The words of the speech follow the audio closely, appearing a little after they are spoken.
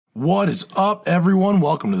What is up, everyone?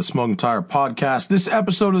 Welcome to the Smoking Tire Podcast. This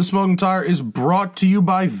episode of the Smoking Tire is brought to you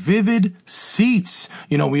by Vivid Seats.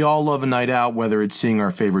 You know, we all love a night out, whether it's seeing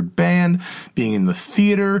our favorite band, being in the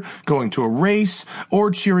theater, going to a race,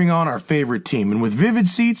 or cheering on our favorite team. And with Vivid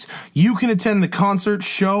Seats, you can attend the concert,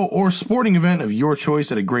 show, or sporting event of your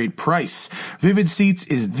choice at a great price. Vivid Seats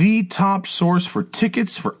is the top source for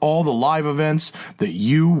tickets for all the live events that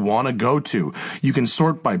you want to go to. You can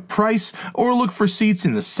sort by price or look for seats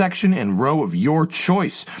in the section and row of your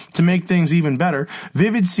choice. To make things even better,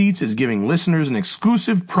 Vivid Seats is giving listeners an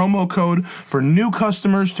exclusive promo code for new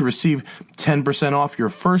customers to receive 10% off your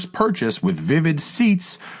first purchase with Vivid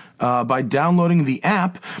Seats by downloading the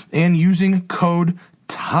app and using code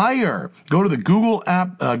TIRE. Go to the Google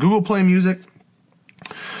Play Music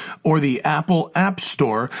or the Apple App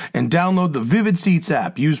Store and download the Vivid Seats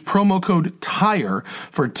app. Use promo code TIRE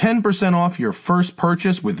for 10% off your first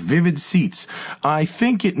purchase with Vivid Seats. I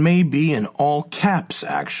think it may be in all caps,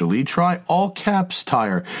 actually. Try all caps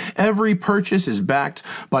TIRE. Every purchase is backed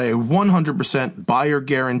by a 100% buyer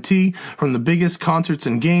guarantee. From the biggest concerts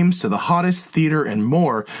and games to the hottest theater and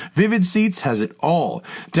more, Vivid Seats has it all.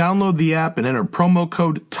 Download the app and enter promo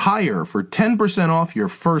code TIRE for 10% off your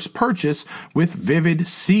first purchase with Vivid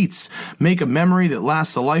Seats. Make a memory that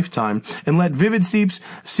lasts a lifetime and let Vivid Seats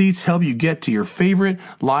help you get to your favorite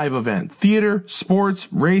live event. Theater, sports,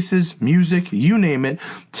 races, music, you name it.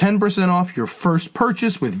 10% off your first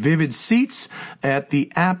purchase with Vivid Seats at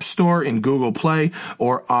the App Store in Google Play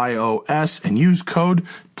or iOS and use code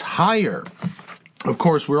TIRE. Of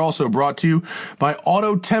course, we're also brought to you by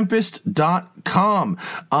Autotempest.com.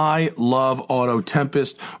 I love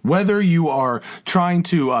Autotempest. Whether you are trying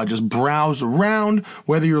to just browse around,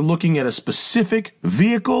 whether you're looking at a specific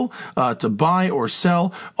vehicle to buy or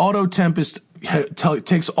sell, Autotempest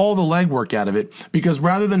takes all the legwork out of it, because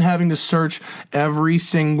rather than having to search every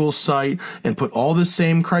single site and put all the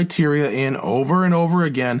same criteria in over and over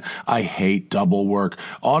again, I hate double work.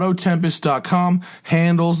 Autotempest.com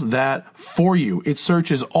handles that for you. It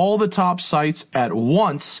searches all the top sites at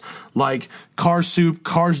once, like Car Soup,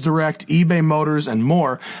 Cars Direct, eBay Motors, and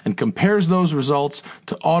more, and compares those results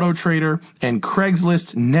to AutoTrader and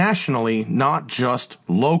Craigslist nationally, not just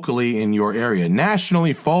locally in your area.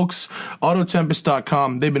 Nationally, folks,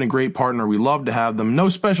 Autotempest.com, they've been a great partner. We love to have them. No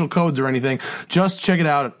special codes or anything. Just check it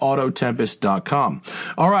out at Autotempest.com.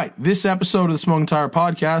 All right, this episode of the Smoking Tire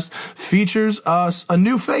Podcast features us a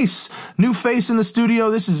new face. New face in the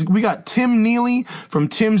studio. We got Tim Neely from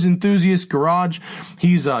Tim's Enthusiast Garage.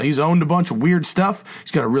 He's owned a bunch of weird stuff.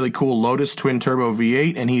 He's got a really cool Lotus twin turbo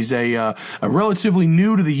V8, and he's a relatively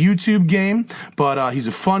new to the YouTube game, but he's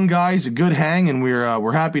a fun guy. He's a good hang, and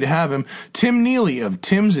we're happy to have him. Tim Neely of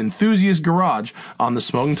Tim's Enthusiast Garage on the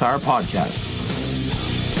Smoking Tire Podcast.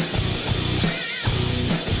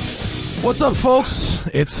 What's up, folks?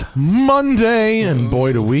 It's Monday, and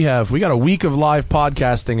boy, do we got a week of live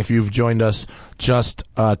podcasting if you've joined us just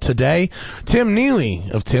today. Tim Neely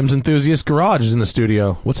of Tim's Enthusiast Garage is in the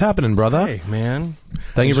studio. What's happening, brother? Hey, man.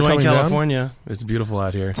 Thank you for coming California. down. It's beautiful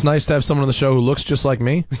out here. It's nice to have someone on the show who looks just like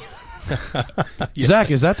me. Yes.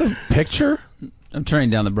 Zach, is that the picture? I'm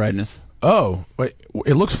turning down the brightness. Oh, wait,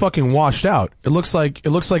 it looks fucking washed out. It looks like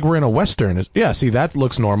we're in a Western. Yeah, see, that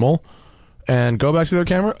looks normal. And go back to their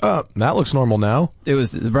camera. That looks normal now.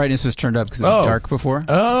 The brightness was turned up because it was dark before.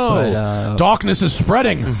 Oh, but, darkness is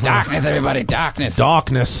spreading. Darkness, everybody, darkness.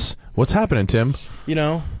 Darkness. What's happening, Tim? You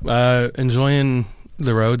know, enjoying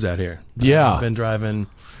the roads out here. Yeah. I've been driving.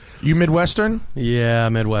 You Midwestern? Yeah,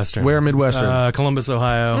 Midwestern. Where Midwestern? Columbus,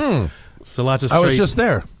 Ohio. So lots of straight. I was just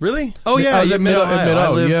there. Really? Oh, yeah. I was at Mid-Ohio.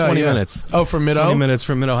 I lived 20 minutes. Oh, from Mid-Ohio? 20 minutes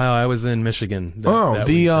from Mid-Ohio. I was in Michigan.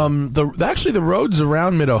 Actually, the roads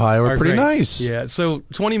around Mid-Ohio are pretty nice. Yeah, so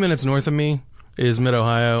 20 minutes north of me is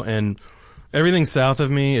Mid-Ohio, and everything south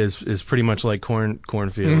of me is pretty much like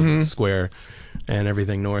cornfield square, and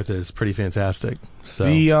everything north is pretty fantastic. So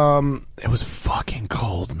it was fucking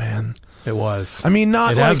cold, man. It was. I mean,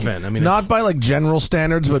 not by like general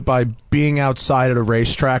standards, but by being outside at a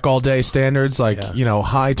racetrack all day standards, high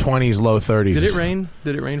 20s, low 30s. Did it rain?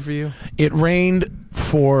 Did it rain for you? It rained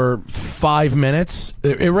for 5 minutes.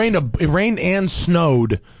 It rained and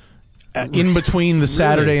snowed in between the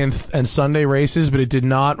Saturday and Sunday races, but it did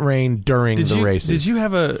not rain during the races. Did you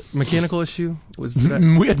have a mechanical issue?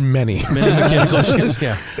 We had many mechanical issues.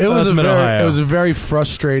 Yeah, it was a very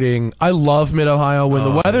frustrating. I love Mid-Ohio when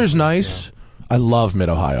the weather's nice. Yeah. I love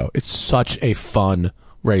Mid-Ohio. It's such a fun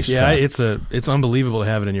racetrack. Yeah, it's unbelievable to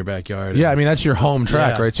have it in your backyard. Yeah, I mean that's your home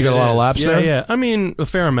track, right? So you got a lot of laps there. Yeah, I mean a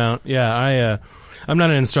fair amount. Yeah, I'm not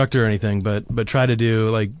an instructor or anything, but try to do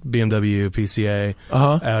like BMW, PCA,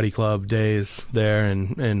 Audi Club days there,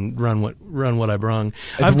 and run what I brung.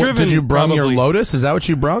 I've driven. Did you brung your Lotus? Is that what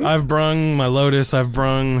you brung? I've brung my Lotus. I've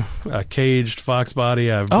brung a caged Fox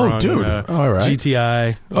body. I've brung all right.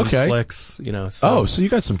 GTI, slicks. So you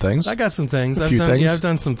got some things. I got some things. A few things. Yeah, I've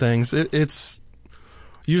done some things. It's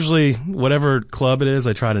usually whatever club it is,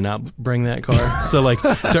 I try to not bring that car. So like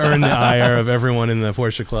to earn the ire of everyone in the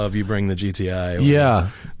Porsche club, you bring the GTI.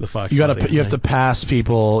 Or the Fox. You have to pass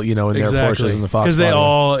people, in their Porsches and the Fox. Because they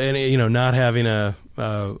all, and not having I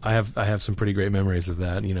have some pretty great memories of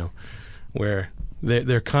that. Where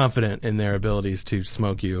they're confident in their abilities to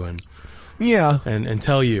smoke you and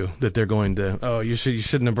tell you that they're going to. You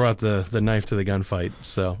shouldn't have brought the knife to the gunfight.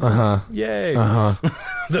 So yay,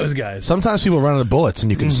 those guys. Sometimes people run out of bullets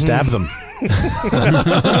and you can stab them.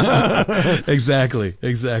 Exactly.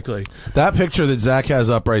 That picture that Zach has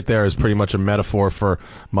up right there is pretty much a metaphor for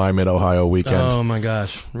my Mid-Ohio weekend. Oh my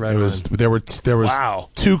gosh! Right. There was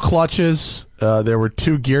two clutches. There were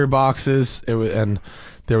two gearboxes. And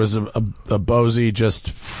there was a Bozy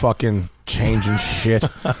just fucking changing shit.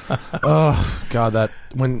 Oh God,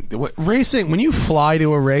 when you fly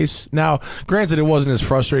to a race. Now, granted, it wasn't as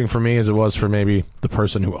frustrating for me as it was for maybe the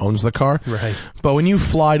person who owns the car. Right. But when you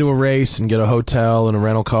fly to a race and get a hotel and a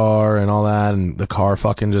rental car and all that, and the car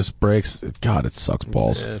fucking just breaks, God, it sucks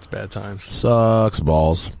balls. Yeah, it's bad times. Sucks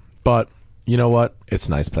balls. But you know what? It's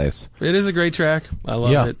a nice place. It is a great track. I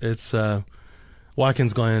love it. It's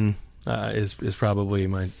Watkins Glen. Is probably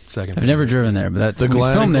my second. I've never driven there, but that's the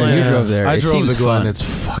Glen. Filmed there. You drove there. I drove the Glen. Fun. It's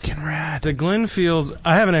fucking rad. The Glen feels.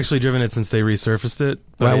 I haven't actually driven it since they resurfaced it.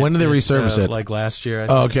 When did they resurface it? Like last year.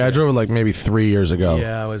 Okay. I drove it like maybe 3 years ago.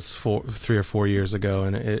 Yeah, it was 3 or 4 years ago,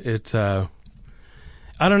 and it I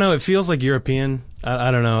don't know. It feels like European. I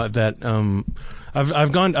don't know that.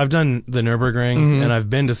 I've done the Nürburgring, and I've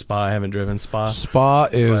been to Spa. I haven't driven Spa. Spa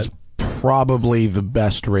is probably the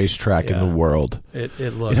best racetrack in the world. It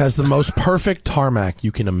has the most perfect tarmac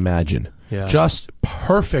you can imagine. Yeah. Just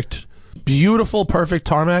perfect, beautiful, perfect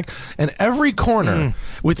tarmac. And every corner,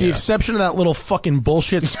 with the exception of that little fucking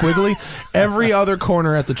bullshit squiggly, every other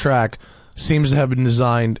corner at the track seems to have been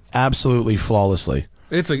designed absolutely flawlessly.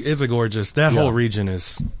 It's a gorgeous. That whole region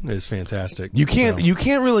is fantastic. You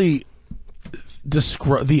can't really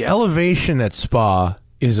describe the elevation at Spa.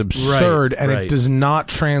 Is absurd, and it does not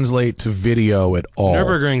translate to video at all.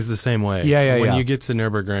 Nürburgring's the same way. When you get to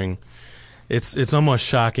Nürburgring, it's almost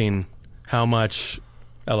shocking how much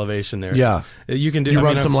elevation there is. Yeah. You can do. You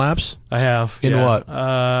run some laps? I have. In what?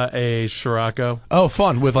 A Scirocco. Oh,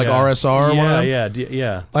 fun. With like RSR or one of them?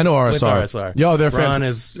 Yeah. I know RSR. With RSR. Yo, they're Ron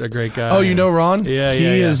is a great guy. Oh, you know Ron? Yeah,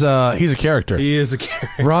 he's a character. He is a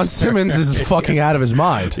character. Ron Simmons is fucking out of his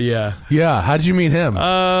mind. Yeah. Yeah. How did you meet him?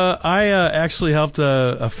 I actually helped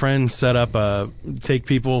a friend set up take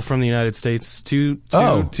people from the United States to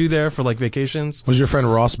there for like vacations. Was your friend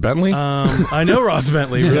Ross Bentley? I know Ross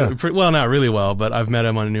Bentley. Well, not really well, but I've met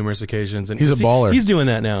him on numerous occasions. And he's a baller. He's doing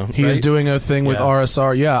that now. He's doing a thing with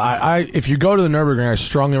RSR. Yeah, I if you go to the Nürburgring, I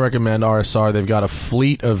strongly recommend RSR. They've got a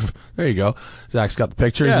fleet of. There you go. Zach's got the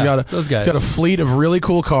pictures. Yeah, those guys. Got a fleet of really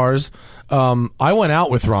cool cars. I went out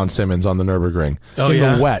with Ron Simmons on the Nürburgring in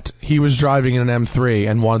the wet. He was driving in an M3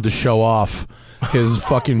 and wanted to show off his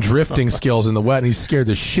fucking drifting skills in the wet, and he scared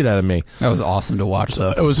the shit out of me. That was awesome to watch, though.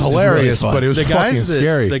 It was hilarious, but it was fucking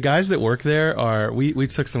scary. The guys that work there are. We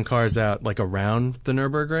took some cars out like around the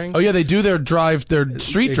Nürburgring. Oh yeah, they do their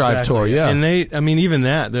street drive tour. Yeah, and even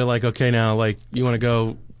that they're like, okay, now like you want to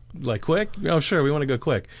go like quick? Oh sure, we want to go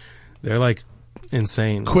quick. They're like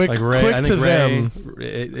insane. Quick, like Ray. quick I think to Ray them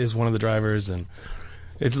is one of the drivers and.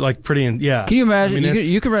 It's like pretty, yeah. Can you imagine?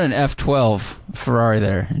 You could run an F12 Ferrari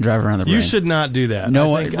there and drive around the brain. You should not do that. No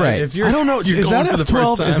one, right? If you're, I don't know. Is that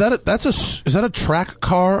F12? Is that a track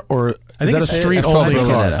car or is that a street only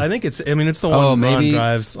car? I think it's. I mean, it's the one Ron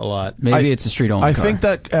drives a lot. Maybe it's a street only. car. I think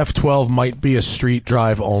that F12 might be a street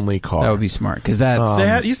drive only car. That would be smart because that's.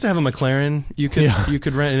 They used to have a McLaren. You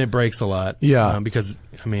could rent and it breaks a lot. Yeah, because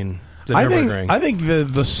I mean. I think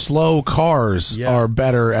the slow cars are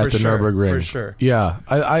better at the Nürburgring. For sure. Yeah.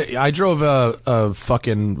 I drove a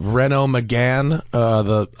fucking Renault Megane,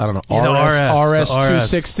 RS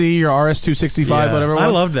 260 or RS 265, whatever it was. I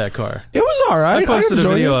loved that car. It was all right. I posted a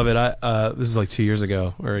video of it. This is like 2 years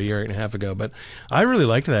ago or a year and a half ago, but I really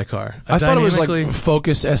liked that car. I thought it was like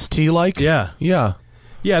Focus ST like. Yeah. Yeah.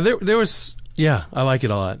 Yeah, there was I like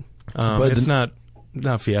it a lot. But it's not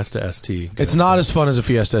Fiesta ST. It's not as fun as a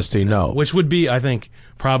Fiesta ST, no. Which would be, I think,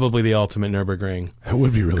 probably the ultimate Nürburgring. It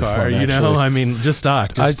would be really car, fun, you know? I mean, just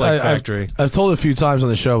stock, factory. I've told it a few times on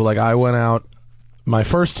the show, but like I went out my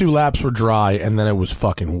first 2 laps were dry, and then it was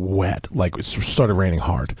fucking wet. Like, it started raining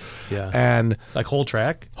hard. Yeah. And like whole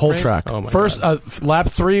track? Whole right? track. Oh my First, God. lap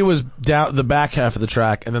 3 was down the back half of the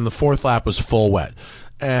track, and then the 4th lap was full wet.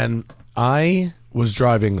 And I was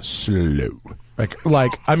driving slow.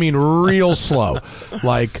 Like I mean, real slow.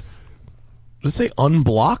 Like, let's say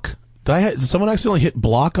unblock. Did someone accidentally hit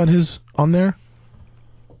block on there?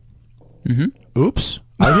 Mm-hmm. Oops.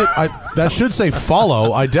 That should say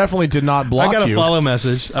follow. I definitely did not block you. I got a follow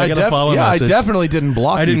message. I definitely didn't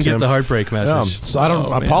block you. I didn't Tim. get the heartbreak message. So I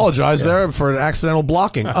don't apologize there for an accidental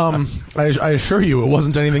blocking. I assure you it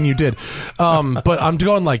wasn't anything you did. But I'm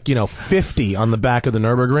going 50 on the back of the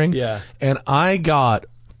Nürburgring. Yeah. And I got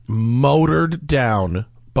motored down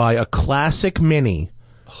by a classic Mini.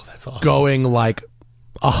 Oh, that's awesome. Going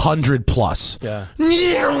 100 plus. Yeah.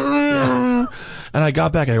 And I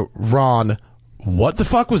got back and Ron, what the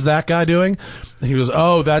fuck was that guy doing? And he goes,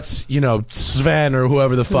 oh, that's, Sven or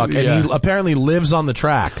whoever the fuck. And he apparently lives on the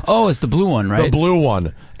track. Oh, it's the blue one, right? The blue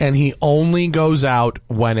one. And he only goes out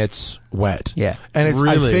when it's wet. Yeah. And it's,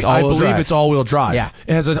 Really? I believe it's all-wheel drive. Yeah.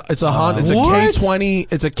 It's a Honda, it's a What? K20,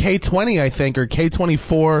 it's a K20, I think, or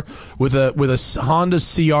K24 with a Honda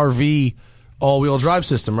CRV all-wheel drive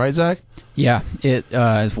system, right, Zach? Yeah,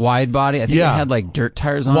 it's wide body. I think it had dirt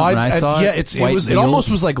tires on it when I saw it. Yeah, it almost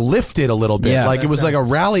was lifted a little bit. Yeah. It was like a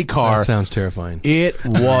rally car. That sounds terrifying. It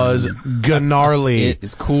was gnarly. It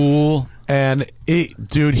is cool. And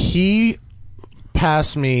dude, he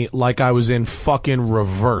passed me like I was in fucking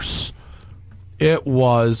reverse. It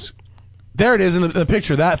was, there it is in the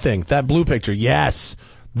picture, that blue picture. Yes,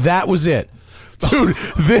 that was it. Dude,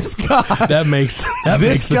 this guy. That makes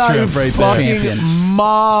the trip right fucking there.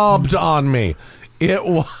 mobbed on me. It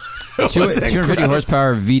was. 250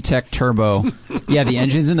 horsepower VTEC turbo. Yeah, the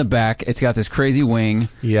engine's in the back. It's got this crazy wing.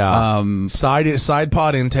 Yeah. Side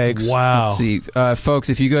pod intakes. Wow. Let's see, folks.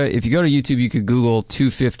 If you go to YouTube, you could Google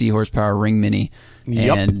 250 horsepower Ring Mini,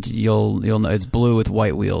 and you'll know it's blue with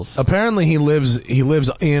white wheels. Apparently, he lives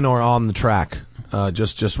in or on the track.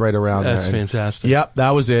 Just right around there. That's fantastic. Yep, that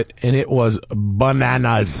was it, and it was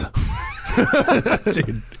bananas.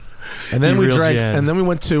 Dude. And then we drank, and then we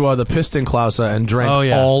went to the Piston Klausa and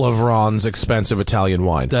drank all of Ron's expensive Italian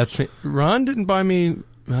wine. Ron didn't buy me.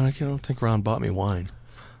 I don't think Ron bought me wine.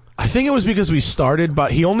 I think it was because we started,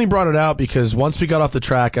 but he only brought it out because once we got off the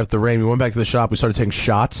track after the rain, we went back to the shop, we started taking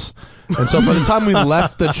shots. And so by the time we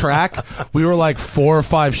left the track, we were 4 or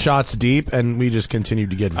 5 shots deep, and we just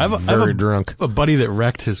continued to get very drunk. A buddy that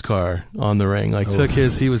wrecked his car on the ring,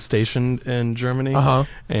 he was stationed in Germany,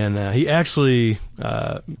 and he actually,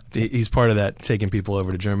 he's part of that taking people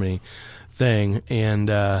over to Germany thing,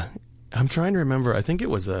 and I'm trying to remember, I think it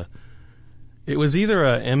was either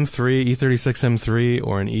a M3, E36 M3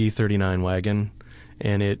 or an E39 wagon,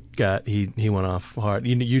 and he went off hard.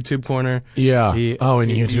 YouTube corner. Yeah. YouTube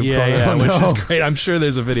corner. Yeah, which is great. I'm sure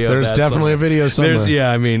there's a video of that. There's definitely a video somewhere.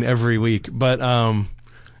 Every week. But,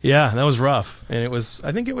 that was rough. And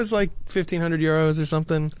I think it was 1,500 euros or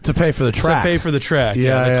something. To pay for the track.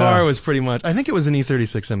 Yeah, the car was pretty much, I think it was an E36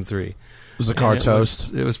 M3. Was the car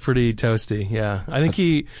toast? It was pretty toasty, yeah. I think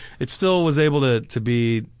it still was able to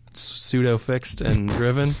be pseudo fixed and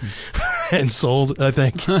driven and sold, I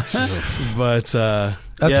think. But that's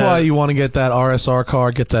why you want to get that RSR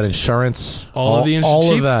car, get that insurance, all of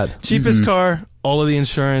that cheapest car, all of the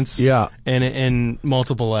insurance, yeah, and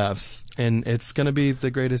multiple laps, and it's gonna be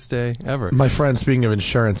the greatest day ever. My friend, speaking of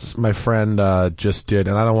insurance, my friend just did,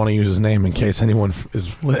 and I don't want to use his name in case anyone's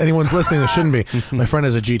listening that shouldn't be. My friend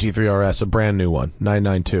has a GT3 RS, a brand new one,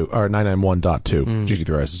 992 or 991.2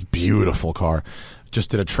 GT3 RS, is a beautiful car.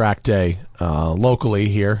 Just did a track day locally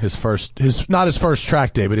here. Not his first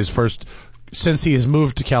track day, but his first, since he has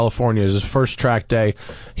moved to California, is his first track day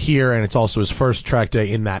here, and it's also his first track day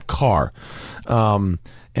in that car. And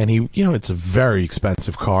he, it's a very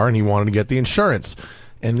expensive car, and he wanted to get the insurance.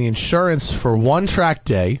 And the insurance for one track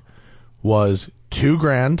day was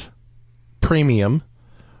 $2,000 premium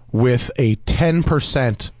with a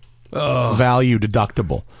 10% value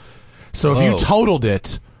deductible. So if you totaled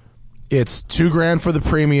it, it's $2,000 for the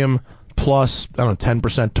premium plus, 10%,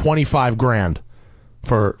 $25,000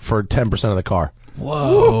 for 10% of the car.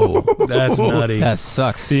 Whoa, that's nutty. That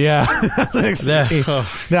sucks. Yeah.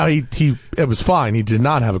 Now it was fine. He did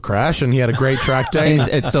not have a crash, and he had a great track day.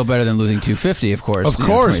 It's still better than losing $250, of course. Of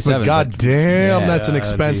course, but goddamn, that's an Yeah,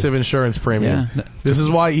 expensive insurance premium. Yeah. This is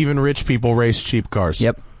why even rich people race cheap cars.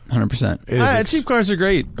 Yep, 100%. Cheap cars are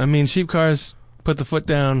great. I mean, cheap cars, put the foot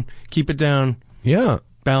down, keep it down. Yeah.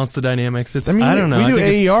 balance the dynamics. I don't know. We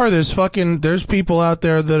do AER. There's people out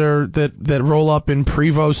there that roll up in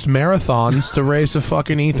Prevost marathons to race a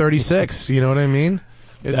fucking E36. You know what I mean?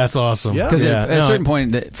 That's awesome. Yeah. Because at a certain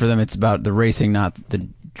point, for them, it's about the racing, not the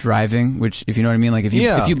driving. Which, if you know what I mean, like if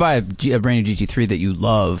you buy a brand new GT3 that you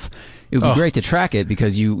love, it would be great to track it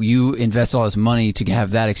because you invest all this money to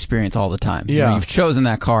have that experience all the time. Yeah. You've chosen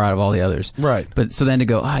that car out of all the others. Right. But so then to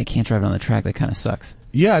go, I can't drive it on the track, that kind of sucks.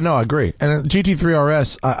 Yeah, no, I agree. And GT3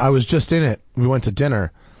 RS, I was just in it. We went to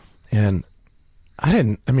dinner, and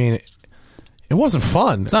it wasn't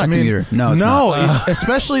fun. It's not a commuter. No, it's not.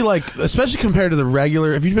 Especially compared to the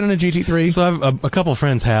regular. Have you been in a GT3? So I've a couple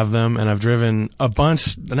friends have them, and I've driven a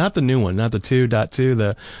bunch. Not the new one, not the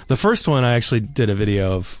 2.2. The first one I actually did a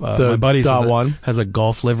video of. My buddy's has a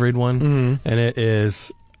Golf liveried one, and it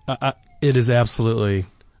is absolutely.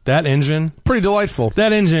 That engine, pretty delightful.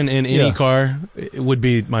 That engine in any car would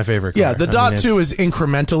be my favorite car. Yeah, the .2 is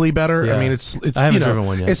incrementally better. Yeah. I mean, it's I haven't driven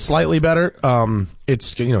one yet. It's slightly better.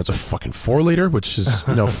 It's it's a fucking 4-liter, which is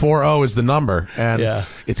 4.0 is the number, and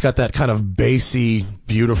it's got that kind of bassy,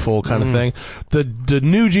 beautiful kind of thing. The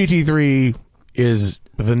new GT3 is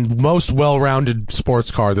the most well-rounded sports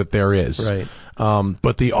car that there is. Right.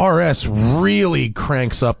 But the RS really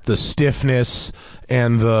cranks up the stiffness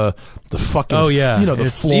and the fucking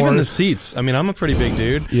the floor. Even the seats. I mean, I'm a pretty big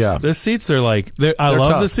dude. Yeah, the seats are like I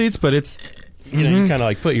love tough. the seats, but it's you kind of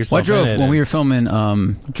like put yourself in it. When we were filming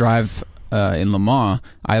Drive in Le Mans,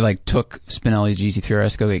 I took Spinelli's GT3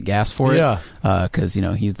 RS to go get gas for it. Yeah, because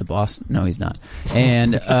he's the boss. No, he's not.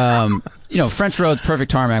 And French roads,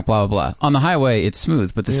 perfect tarmac, blah blah blah. On the highway, it's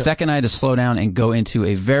smooth, but the second I had to slow down and go into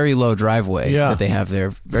a very low driveway that they have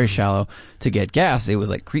there, very shallow, to get gas, it was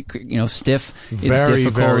like stiff. It's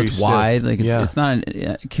difficult. Very it's stiff. wide. It's not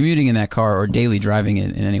commuting in that car or daily driving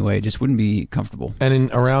it in any way. It just wouldn't be comfortable.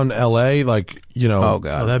 And around LA, oh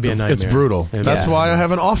god, that'd be a nightmare. It's brutal. That's why I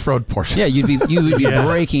have an off-road Porsche. Yeah, you would be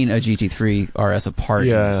breaking a GT3 RS apart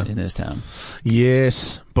in this town.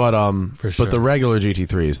 Yes, but For sure. but the regular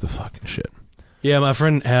GT3 is the fucking shit. Yeah, my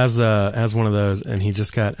friend has one of those, and he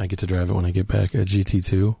just got. I get to drive it when I get back. A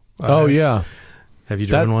GT2. Oh yeah. Have you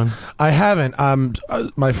driven one? I haven't.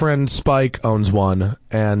 My friend Spike owns one,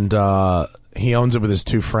 and he owns it with his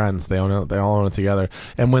two friends. They own it. They all own it together.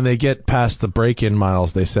 And when they get past the break-in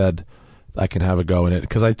miles, they said, I can have a go in it,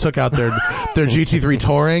 because I took out their GT3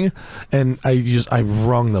 Touring, and I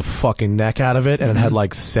wrung the fucking neck out of it, and it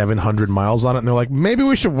had 700 miles on it, and they're like, maybe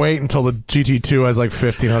we should wait until the GT2 has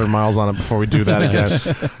 1,500 miles on it before we do that again.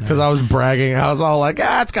 Because I was bragging, I was all like,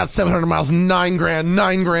 it's got 700 miles, $9 grand,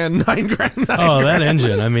 $9 grand, $9 grand. That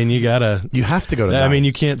engine! I mean, you have to go to 9. I mean,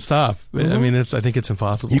 you can't stop. I mean, I think it's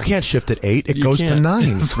impossible. You can't shift at 8; it goes to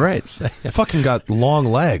 9. That's right. It fucking got long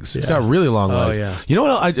legs. It's got really long legs. Yeah. You know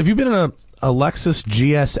what? Have you been in a Lexus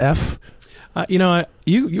GSF?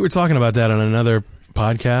 You were talking about that on another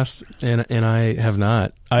podcast, and I have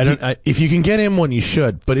not. If you can get in one, you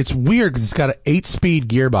should. But it's weird because it's got an 8-speed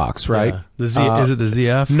gearbox, right? Yeah. Is it the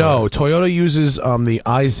ZF? No, Toyota uses the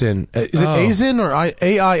Aisin. Is it Aisin or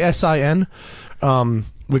AISIN?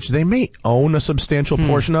 Which they may own a substantial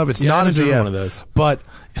portion of. It's not a ZF. One of those. But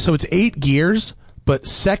so it's 8 gears, but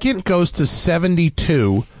second goes to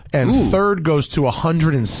 72 and third goes to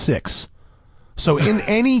 106. So in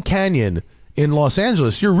any canyon in Los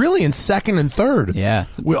Angeles, you're really in second and third. Yeah.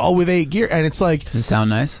 With 8 gear. And it's like... Does it sound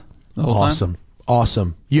nice the whole time?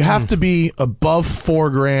 Awesome. You have to be above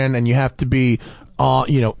 $4,000, and you have to be,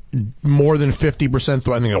 more than 50%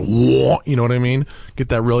 through. I think, you know what I mean? Get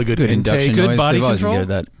that really good intake. Good noise. body They've control.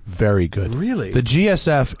 That. Very good. Really? The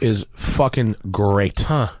GSF is fucking great.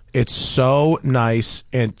 Huh. It's so nice.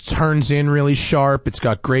 It turns in really sharp. It's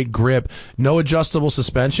got great grip. No adjustable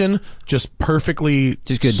suspension. Just perfectly...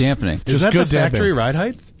 Just good dampening. Is that good the factory damping. ride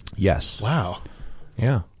height? Yes. Wow.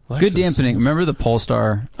 Yeah. Good dampening. Remember the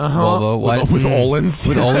Polestar Volvo? With Öhlins?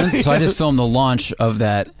 With Öhlins. So I just filmed the launch of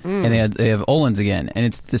that, and they have Öhlins again. And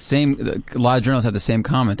it's the same. A lot of journalists have the same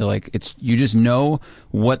comment. They're like, you just know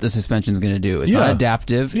what the suspension's going to do. It's not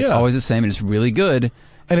adaptive. It's always the same, and it's really good.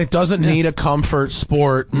 And it doesn't need a comfort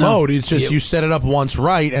sport mode. It's just you set it up once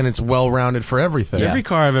right, and it's well-rounded for everything. Every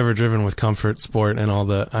car I've ever driven with comfort, sport, and all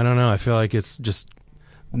the... I don't know. I feel like it's just...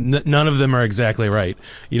 none of them are exactly right.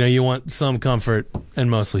 You want some comfort and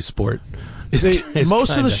mostly sport.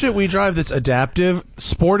 Most of the shit we drive that's adaptive,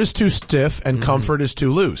 sport is too stiff and comfort is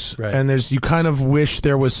too loose. Right. And you kind of wish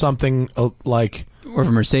there was something like... Or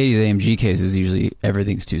for Mercedes AMG cases, usually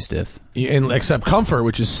everything's too stiff. Except comfort,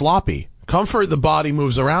 which is sloppy. Comfort, the body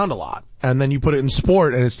moves around a lot. And then you put it in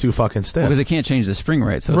sport, and it's too fucking stiff. Because they can't change the spring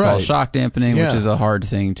rate, so it's all shock dampening, which is a hard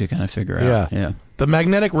thing to kind of figure out. Yeah. The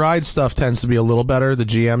magnetic ride stuff tends to be a little better. The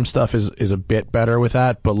GM stuff is a bit better with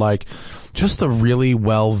that, but like just the really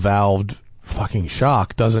well valved fucking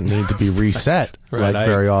shock doesn't need to be reset right.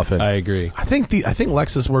 very often. I agree. I think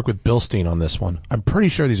Lexus worked with Bilstein on this one. I'm pretty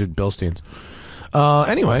sure these are Bilsteins.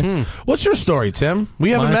 Anyway, what's your story, Tim?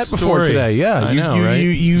 We haven't met before today. Yeah, I know, right?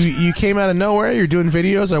 You came out of nowhere. You're doing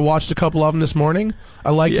videos. I watched a couple of them this morning.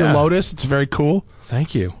 I like your Lotus. It's very cool.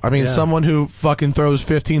 Thank you. I mean, someone who fucking throws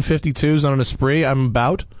 1552s on a spree, I'm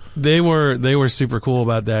about. They were super cool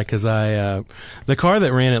about that because the car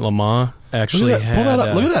that ran at Le Mans actually had... Pull that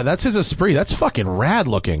up. Look at that. That's his Esprit. That's fucking rad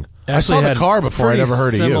looking. I saw the car before. I never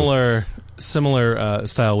heard of you. Similar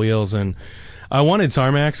style wheels, and I wanted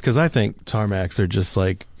tarmacs because I think tarmacs are just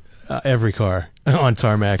like every car on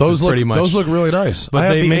tarmacs. Those look really nice. But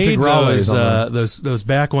they made those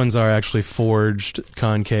back ones are actually forged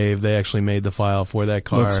concave. They actually made the file for that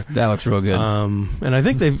car. That looks real good. And I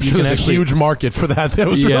think there's a huge market for that. That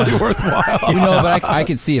was really worthwhile. But I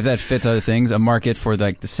could see if that fits other things, a market for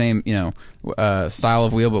like the same, style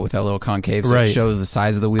of wheel, but with that little concave, so it shows the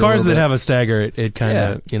size of the wheel. Cars that have a stagger, it kind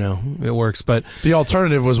of, it works. But the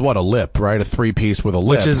alternative was what, a lip, right? A 3-piece with a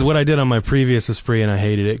lip, which is what I did on my previous Esprit, and I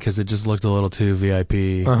hated it because it just looked a little too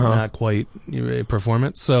VIP, not quite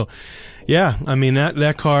performance. So, yeah, I mean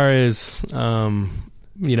that car is,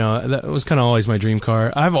 that was kind of always my dream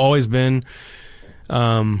car. I've always been,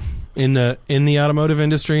 in the automotive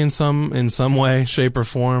industry in some way, shape, or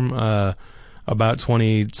form. About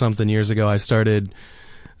 20-something years ago, I started...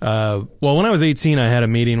 when I was 18, I had a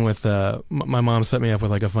meeting with... my mom set me up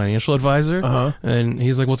with like a financial advisor. And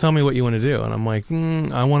he's like, well, tell me what you want to do. And I'm like,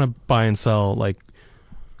 I want to buy and sell like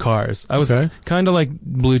cars. I was kind of like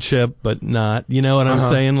blue chip, but not, you know what I'm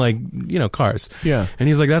saying? Like, cars. Yeah. And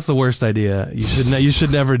he's like, that's the worst idea. You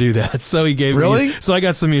should never do that. So he gave me, so I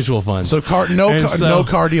got some mutual funds. So no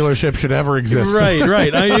car dealership should ever exist.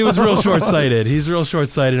 Right. He was real short-sighted. He's real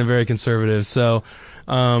short-sighted and very conservative. So,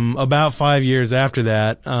 about 5 years after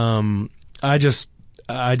that, I just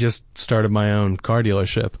started my own car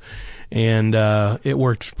dealership. And it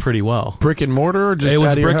worked pretty well. Brick and mortar? Or just it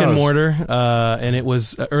was brick and house? Mortar, and it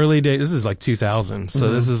was early days. This is like 2000,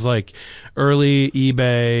 so this is like early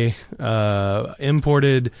eBay,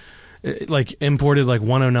 imported like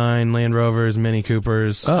 109 Land Rovers, Mini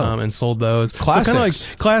Coopers, and sold those. Classics. So kind of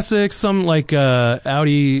like classics, some like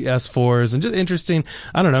Audi S4s, and just interesting.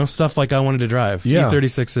 I don't know, stuff like I wanted to drive. Yeah.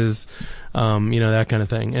 E36s, that kind of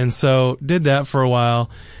thing. And so did that for a while,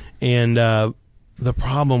 and the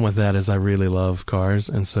problem with that is I really love cars,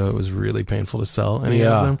 and so it was really painful to sell any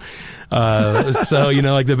of them. So,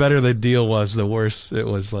 like the better the deal was, the worse it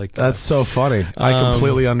was. Like that's so funny. I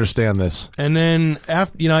completely understand this. And then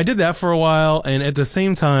after, I did that for a while, and at the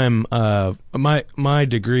same time, my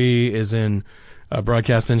degree is in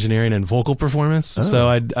broadcast engineering and vocal performance. So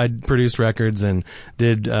I produced records and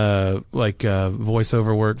did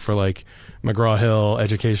voiceover work for like McGraw-Hill,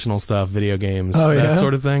 educational stuff, video games, that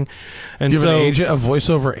sort of thing. And you have an agent, a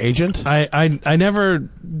voiceover agent? I never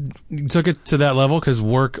took it to that level because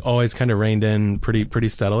work always kind of reined in pretty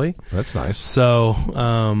steadily. That's nice. So,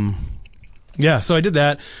 so I did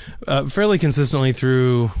that fairly consistently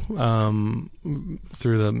through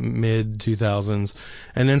the mid 2000s,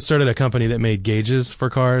 and then started a company that made gauges for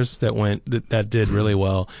cars that did really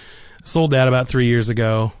well. Sold that about 3 years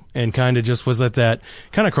ago, and kind of just was at that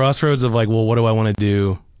kind of crossroads of like, well, what do I want to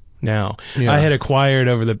do now? Yeah. I had acquired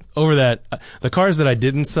over that the cars that I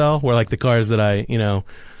didn't sell were like the cars that I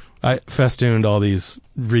festooned all these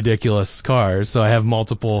ridiculous cars. So I have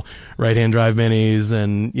multiple right-hand drive minis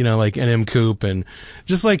and, like an M Coupe and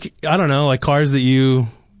just like, I don't know, like cars that you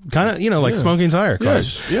kind of, like smoking tire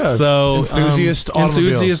cars. Yes, yeah. So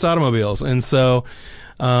Enthusiast automobiles. And so,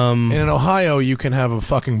 and in Ohio, you can have a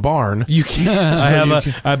fucking barn. You can.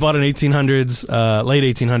 I bought an 1800s, late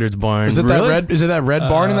 1800s barn. Is it that red? Is it that red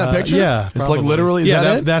barn in that picture? Yeah, it's like literally.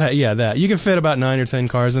 That. You can fit about 9 or 10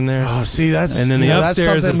 cars in there. Oh, see, that's and then the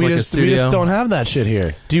upstairs is like a studio. We just don't have that shit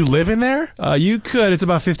here. Do you live in there? You could. It's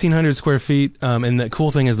about 1,500 square feet. And the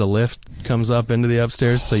cool thing is the lift comes up into the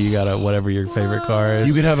upstairs, so you got whatever your favorite car is.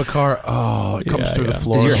 You could have a car. Oh, it comes through the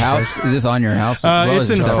floor. Is your house? Is this on your house?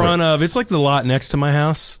 It's in front of. It's like the lot next to my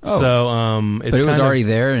house. Oh. So, but it was already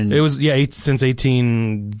there, and it was since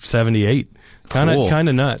 1878. Kind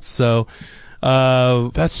of nuts. So,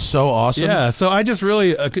 that's so awesome. Yeah. So I just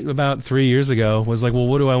really about 3 years ago was like, well,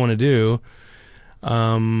 what do I want to do?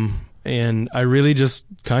 And I really just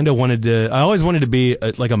kind of I always wanted to be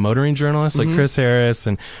like a motoring journalist, like Chris Harris,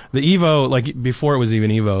 and the Evo. Like before it was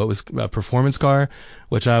even Evo, it was a performance car,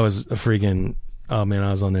 which I was a freaking. Oh man,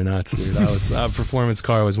 I was on their nuts, dude. Performance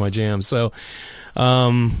car was my jam. So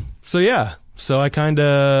yeah. So I kind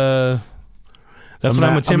of that's what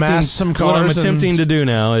I'm attempting to do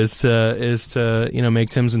now is to make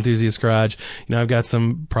Tim's Enthusiast Garage. I've got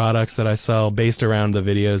some products that I sell based around the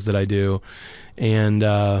videos that I do, and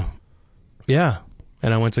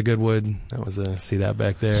and I went to Goodwood. That was see that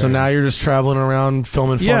back there. So now you're just traveling around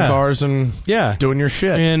filming fun cars and doing your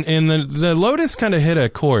shit. And the Lotus kind of hit a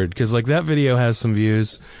chord because like that video has some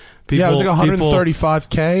views. It was like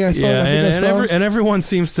 135K. I thought. And everyone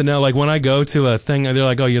seems to know. Like when I go to a thing, they're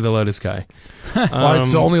like, "Oh, you're the Lotus guy." Well,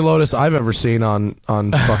 it's the only Lotus I've ever seen on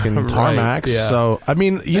fucking tarmacs. Yeah. So I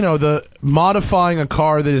mean, the modifying a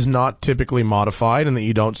car that is not typically modified and that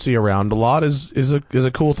you don't see around a lot is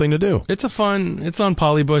a cool thing to do. It's it's on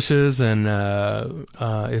poly bushes and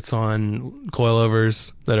it's on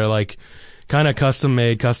coilovers that are like kind of custom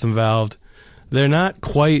made, custom valved. They're not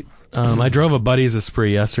quite. I drove a buddy's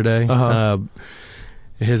Esprit yesterday.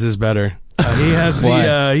 His is better. He has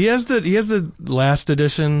the last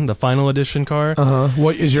edition, the final edition car.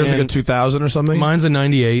 What is yours? Like a 2000 or something? Mine's a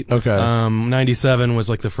 98. Okay. 97 was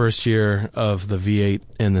like the first year of the V8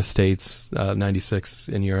 in the States. 96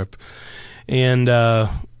 in Europe, and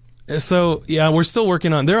so we're still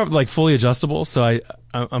working on. They're like fully adjustable, so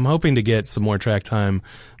I'm hoping to get some more track time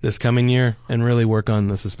this coming year and really work on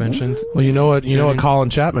the suspension. Well, you know what Colin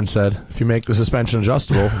Chapman said. If you make the suspension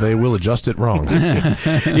adjustable, they will adjust it wrong.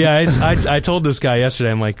 I told this guy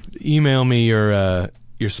yesterday. I'm like, email me your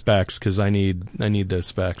specs because I need those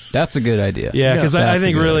specs. That's a good idea. Yeah, because I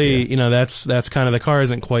think really that's kind of the car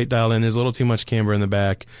isn't quite dialed in. There's a little too much camber in the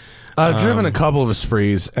back. I've driven a couple of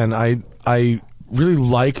Esprits and I really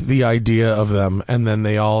like the idea of them, and then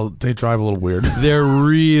they drive a little weird. They're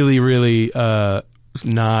really, really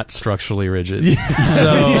not structurally rigid. So,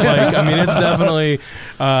 it's definitely.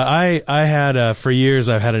 I had for years.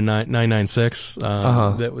 I've had a 996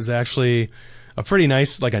 that was actually a pretty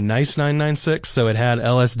nice, like a nice 996. So it had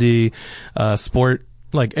LSD, sport,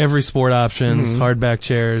 like every sport options, hardback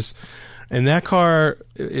chairs. And that car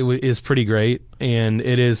is pretty great, and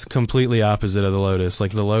it is completely opposite of the Lotus.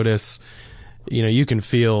 Like the Lotus. You can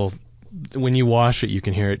feel when you wash it, you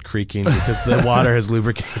can hear it creaking because the water has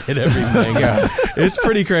lubricated everything. It's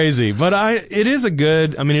pretty crazy, but it is it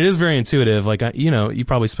is very intuitive. Like, you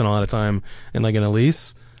probably spent a lot of time in like an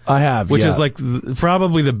Elise. I have, which is like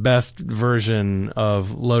probably the best version of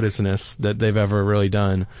Lotusness that they've ever really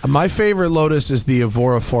done. My favorite Lotus is the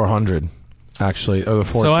Evora 400. Actually, or the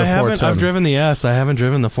 4. So I've driven the S. I haven't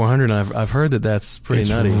driven the 400. And I've heard that that's pretty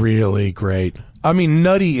nutty. It's really great. I mean,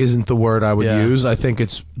 nutty isn't the word I would use. I think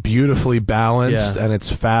it's beautifully balanced and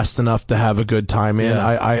it's fast enough to have a good time in.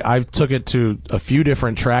 I took it to a few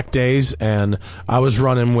different track days, and I was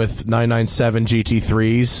running with 997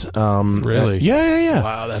 GT3s. Really? Yeah.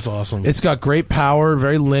 Wow, that's awesome. It's got great power,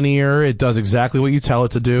 very linear. It does exactly what you tell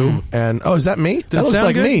it to do. And is that me? That looks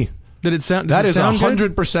like me. Did it sound? That is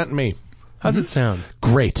 100% me. How's it sound?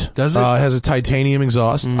 Great. Does it? It has a titanium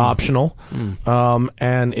exhaust, optional,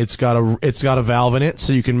 and it's got a valve in it,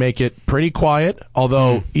 so you can make it pretty quiet.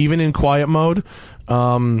 Although even in quiet mode,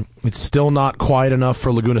 it's still not quiet enough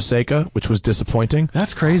for Laguna Seca, which was disappointing.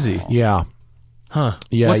 That's crazy. Yeah. Huh.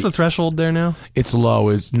 Yeah. What's the threshold there now? It's low.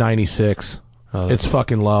 It's 96. Oh, it's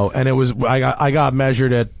fucking low, and it was. I got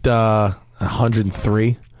measured at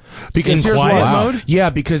 103. Because in quiet mode? Yeah,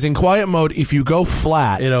 because in quiet mode, if you go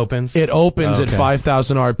flat, it opens. It opens at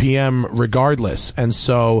 5,000 RPM regardless, and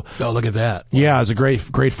so. Oh, look at that! Yeah, it's a great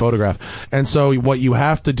photograph. And so, what you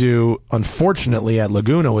have to do, unfortunately, at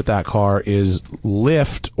Laguna with that car is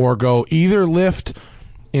lift or go either lift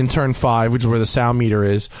in turn 5, which is where the sound meter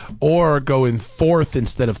is, or go in 4th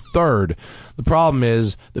instead of 3rd. The problem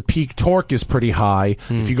is the peak torque is pretty high.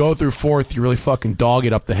 If you go through 4th, you really fucking dog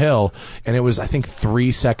it up the hill. And it was, I think,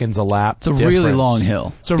 3 seconds a lap. It's a really long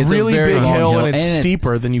hill. It's a really big hill, and it's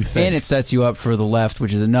steeper than you think. And it sets you up for the left,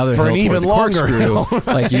 which is another for hill an even longer hill.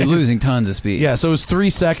 Like you're losing tons of speed. Yeah, so it was 3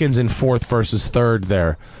 seconds in 4th versus 3rd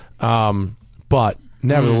there. But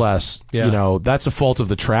nevertheless, that's a fault of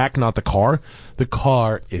the track, not the car. The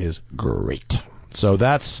car is great. So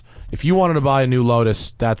that's. If you wanted to buy a new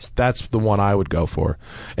Lotus, that's the one I would go for.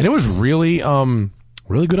 And it was really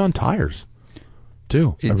good on tires,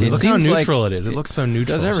 too. Look how neutral it is. It looks so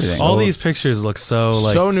neutral. Does everything. All these pictures look so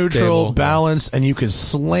neutral, stable. balanced, and you can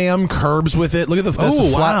slam curbs with it. Look at the flat.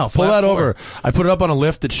 Wow! Pull that over. I put it up on a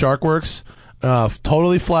lift at Sharkworks.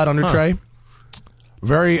 Totally flat under tray.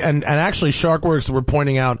 Very and actually Sharkworks were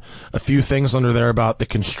pointing out a few things under there about the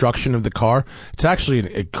construction of the car. It's actually an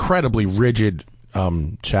incredibly rigid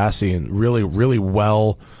chassis and really, really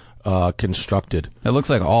well constructed. It looks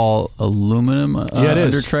like all aluminum it is.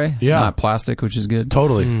 under tray, not plastic, which is good.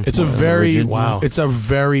 Totally. It's a very It's a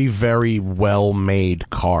very, very well-made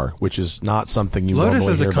car, which is not something you Lotus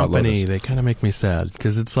normally as a hear about company, Lotus. they kind of make me sad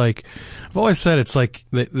because it's like I've always said, it's like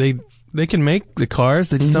they can make the cars,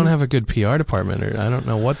 they just don't have a good PR department, or I don't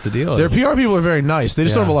know what the deal is. Their PR people are very nice. They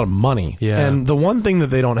just don't have a lot of money. Yeah. And the one thing that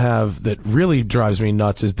they don't have that really drives me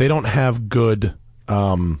nuts is they don't have good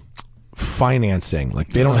financing. Like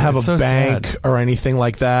they don't have a bank or anything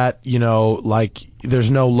like that. You know, like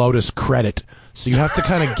there's no Lotus credit. So you have to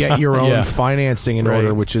kind of get your own financing in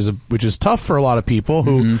order, which is tough for a lot of people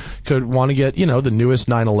who could want to get, the newest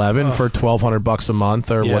 911 for $1,200 a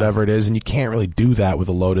month or whatever it is, and you can't really do that with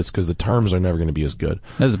a Lotus because the terms are never going to be as good.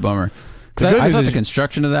 That's a bummer. Because I thought the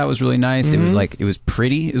construction of that was really nice. It was it was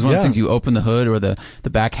pretty. It was one of those things you open the hood or the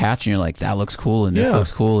back hatch and you're like, that looks cool and this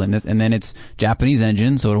looks cool and this, and then it's Japanese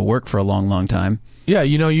engine, so it'll work for a long, long time. Yeah,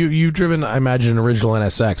 you've driven, I imagine, an original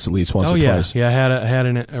NSX at least once or twice. Yeah, I had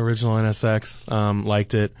an original NSX,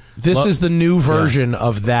 liked it. This is the new version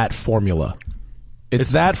of that formula.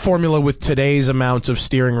 It's that formula with today's amounts of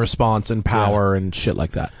steering response and power and shit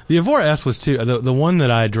like that. The Evora S was too. The one that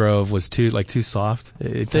I drove was too soft.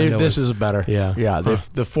 This is better. Yeah.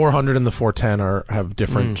 The 400 and the 410 have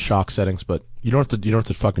different shock settings, but you don't have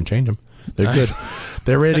to fucking change them. They're good.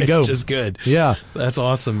 They're ready to go. It's just good. Yeah, that's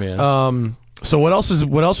awesome, man. So what else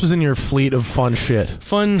was in your fleet of fun shit?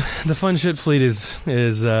 The fun shit fleet is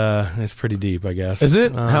pretty deep, I guess. Is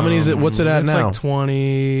it? How many is it? What's it at now? It's like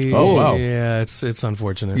 20. Oh wow. Yeah, it's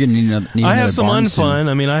unfortunate. You're gonna need I have some unfun. Soon.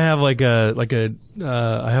 I mean, I have I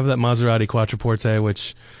have that Maserati Quattroporte,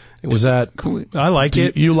 which was that cool. I like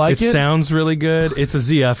it. You like it? It sounds really good. It's a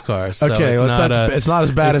ZF car. So okay, it's not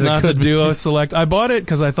as bad as it could be. It's not the Duo Select. I bought it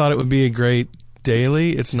because I thought it would be a great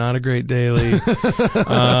daily. It's not a great daily.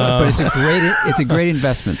 But it's a great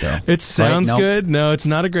investment though. It sounds good. No, it's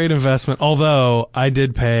not a great investment. Although I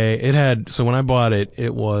did pay, so when I bought it,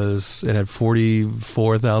 it had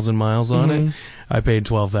 44,000 miles on it. I paid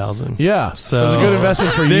 12,000. Yeah, so it was a good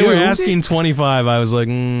investment for you. They were asking 25. I was like,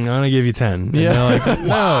 I'm gonna give you 10. And they're like,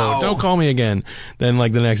 no, don't call me again. Then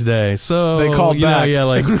the next day, so they called back.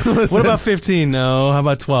 What about 15? No, how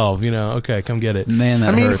about 12? Okay, come get it. Man,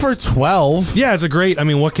 that hurts. For 12, yeah, it's a great. I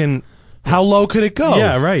mean, how low could it go?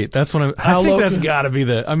 Yeah, right. That's what I think that's got to be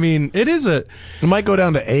it is it might go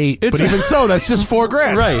down to 8, but even so, that's just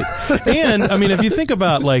 $4,000. Right. And, I mean, if you think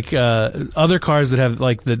about, other cars that have,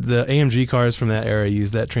 the AMG cars from that era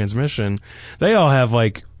use that transmission, they all have,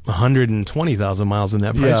 120,000 miles in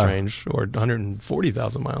that price range, or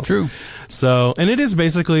 140,000 miles. True. So, and it is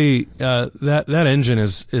basically, that engine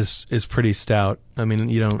is pretty stout. I mean,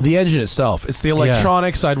 the engine itself. It's the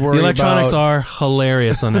electronics I'd worry about. The electronics are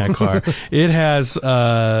hilarious on that car. It has,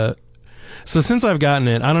 so since I've gotten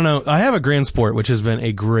it, I don't know. I have a Grand Sport, which has been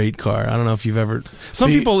a great car. I don't know if you've ever.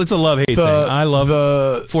 People, it's a love-hate thing. I love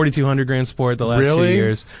the 4200 Grand Sport the last 2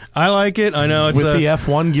 years. I like it. I know it's with the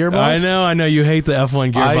F1 gearbox. I know. You hate the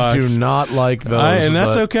F1 gearbox. I do not like those, and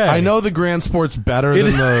that's okay. I know the Grand Sport's better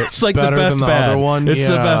than the. It's the best bad. Other one. It's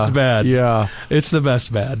the best bad. Yeah, it's the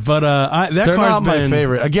best bad. But they're not my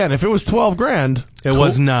favorite. Again, if it was $12,000, it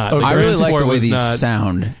was not. I really like the way these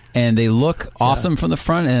sound. And they look awesome from the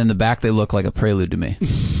front, and in the back they look like a Prelude to me.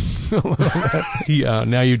 Yeah,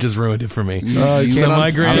 now you just ruined it for me. So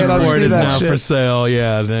my Grand Sport is now for sale.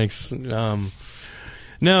 Yeah, thanks.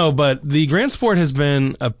 No, but the Grand Sport has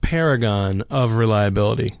been a paragon of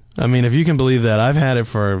reliability. I mean, if you can believe that, I've had it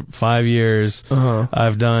for 5 years.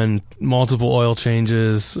 I've done multiple oil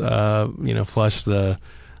changes. Flushed the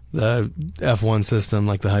F1 system,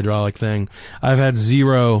 like the hydraulic thing. I've had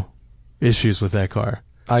zero issues with that car.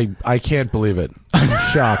 I can't believe it. I'm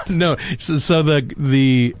shocked. No, so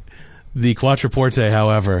the Quattroporte,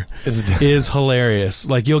 however, is hilarious.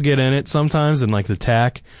 You'll get in it sometimes, and the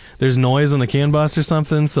tack, there's noise on the CAN bus or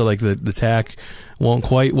something, so the tack won't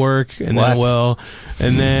quite work, and then it will,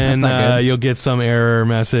 and then you'll get some error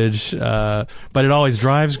message, but it always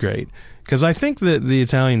drives great. Because I think that the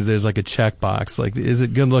Italians, there's a checkbox. Is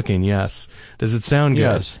it good looking? Yes. Does it sound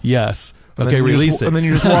good? Yes. Okay, release it. And then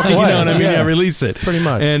you just walk away. You know what I mean? Yeah, release it. Pretty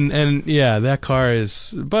much. And yeah, that car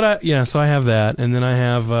is, but so I have that. And then I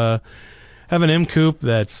have an M Coupe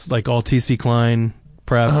that's all TC Klein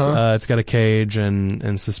prepped. It's got a cage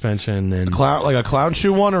and suspension and. A clown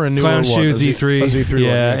shoe one or a newer one? Clown shoe Z3. A Z3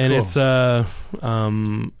 yeah, one. And cool. It's,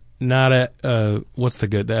 not what's the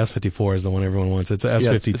S54 is the one everyone wants. It's a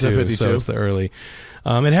S52, it's a 52. So it's the early.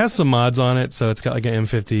 It has some mods on it, so it's got an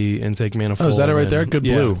M50 intake manifold. Oh, is that it right there? Good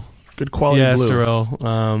blue. Good quality blue. Estoril.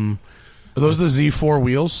 Are those the Z4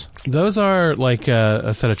 wheels? Those are like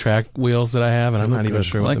a set of track wheels that I have, and I'm not even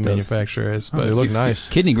sure what the manufacturer is. But they look nice.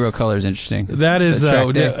 Kidney grill color is interesting. That is,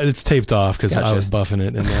 it's taped off because I was buffing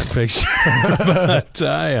it in that picture. But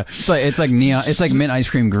yeah, it's like neon. It's like mint ice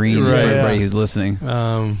cream green for everybody who's listening.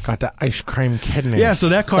 Got the ice cream kidney. Yeah, so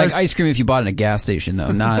that car's like ice cream if you bought it at a gas station,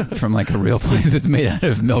 though, not from like a real place that's made out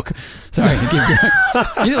of milk. Sorry,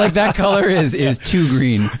 like that color is too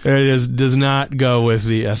green. It does not go with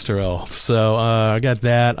the Estoril. So I got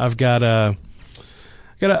that. I've got a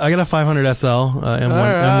 500 SL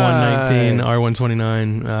M119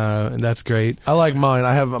 R129. That's great. I like mine.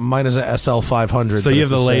 Mine is a SL 500. So you have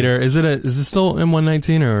the later. Is it still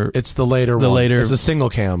M119 or it's the later one? Later. It's a single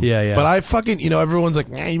cam. Yeah. But I fucking everyone's like,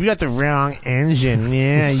 yeah, you got the wrong engine.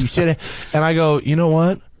 Yeah, you should have. And I go, you know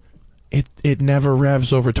what? It never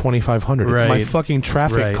revs over 2,500. It's my fucking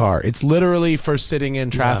traffic car. It's literally for sitting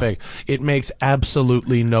in traffic. Yeah. It makes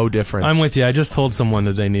absolutely no difference. I'm with you. I just told someone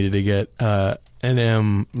that they needed to get the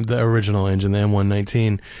original engine, the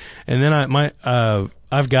M119, and then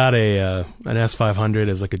I've got an S500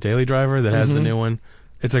 as like a daily driver that has the new one.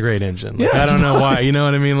 It's a great engine. Like, I don't know why. You know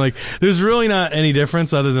what I mean? Like, there's really not any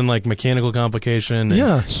difference other than like mechanical complication.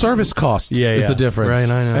 And, service costs is the difference. Right,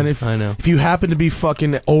 I know. And if you happen to be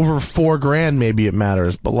fucking over $4,000, maybe it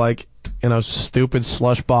matters. But like, stupid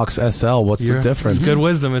slush box SL, what's the difference? It's good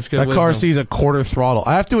wisdom. That car sees a quarter throttle.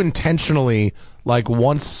 I have to intentionally, like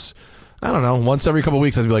once every couple of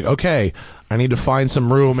weeks, I'd be like, okay, I need to find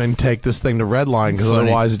some room and take this thing to redline because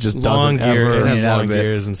otherwise it just doesn't ever. It has long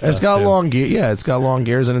gears and stuff. It's got long gear. Yeah, it's got long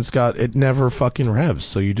gears and it never fucking revs.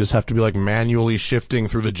 So you just have to be like manually shifting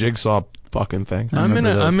through the jigsaw fucking thing. I'm in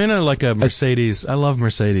a like a Mercedes. I love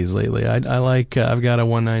Mercedes lately. I like. I've got a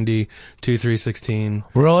 190 2316.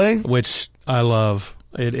 Really? Which I love.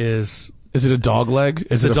 It is. Is it a dog leg?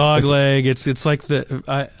 It's a dog leg. It's like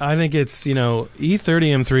I think it's E30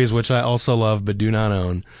 M3s, which I also love but do not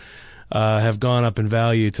own. Have gone up in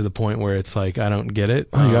value to the point where it's like I don't get it.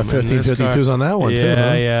 Oh, you got 1552s on that one too.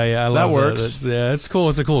 Huh? Yeah. I love that works. It's cool.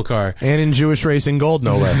 It's a cool car, and in Jewish racing gold,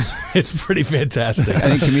 no less. It's pretty fantastic.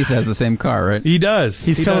 I think Kamisa has the same car, right? He does.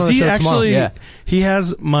 He actually. Yeah. He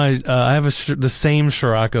has I have the same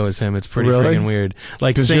Scirocco as him. It's pretty freaking weird.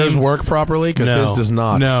 Like, does yours work properly? Because his does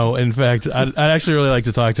not. No, in fact, I'd actually really like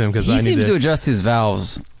to talk to him because he seems to adjust his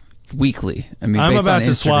valves weekly. I mean, I'm about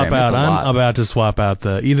to swap out. I'm about to swap out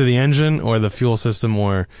either the engine or the fuel system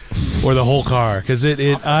or the whole car because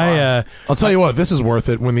I'll tell you what, this is worth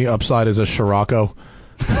it when the upside is a Scirocco.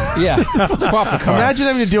 Yeah, swap the car. Imagine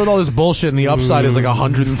having to deal with all this bullshit and the upside is like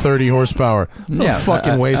 130 horsepower.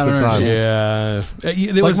 Fucking waste of time. Yeah,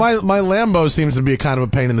 my Lambo seems to be kind of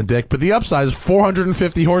a pain in the dick, but the upside is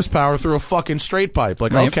 450 horsepower through a fucking straight pipe.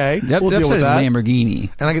 Like, okay, we'll deal with that.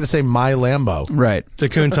 Lamborghini, and I get to say my Lambo. Right. The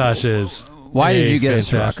Countach is. Why did you get a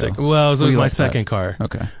Scirocco? Well, it was my second car.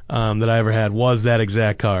 Okay. That I ever had was that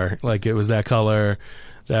exact car. Like, it was that color.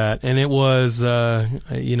 And it was,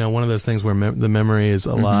 one of those things where the memory is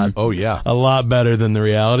a lot. Oh yeah, a lot better than the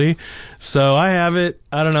reality. So I have it.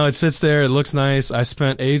 I don't know. It sits there. It looks nice. I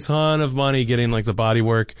spent a ton of money getting like the body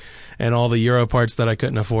work and all the Euro parts that I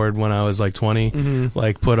couldn't afford when I was like 20,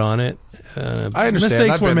 like put on it. I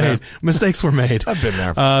understand. Mistakes were made. I've been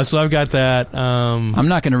there. So I've got that. I'm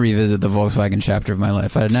not going to revisit the Volkswagen chapter of my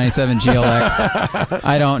life. I had a 97 GLX.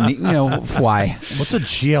 I don't need, why? What's a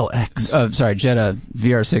GLX? Sorry, Jetta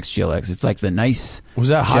VR6 GLX. It's like the nice. Was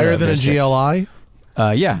that higher than a GLI?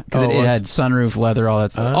 Yeah, because it had sunroof, leather, all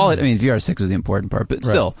that stuff. VR6 was the important part, but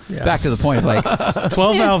still, back to the point of like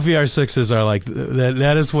 12-valve VR6s are like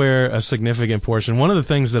that is where a significant portion. One of the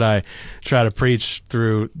things that I try to preach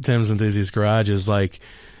through Tim's Enthusiast Garage is like,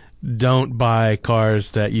 don't buy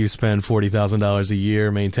cars that you spend $40,000 a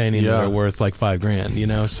year maintaining that are worth like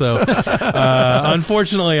 $5,000. So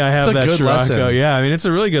unfortunately, I have that Scirocco. Lesson. Yeah, I mean it's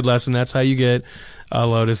a really good lesson. That's how you get a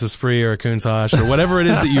Lotus Esprit or a Countach or whatever it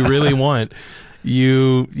is that you really want.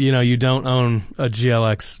 You don't own a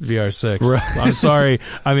GLX VR6. Right. I'm sorry.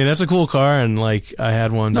 I mean, that's a cool car, and like I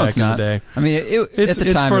had one back in the day. I mean, it's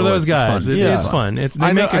for those guys. It's fun.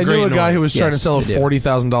 I knew a guy who was trying to sell a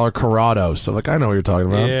 $40,000 Corrado. So like, I know what you're talking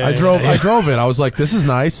about. Yeah, I drove it. I was like, this is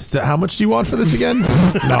nice. How much do you want for this again?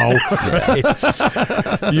 No.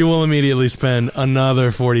 You will immediately spend another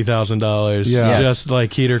 $40,000. Yeah. Just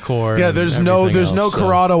like heater core. Yeah. There's no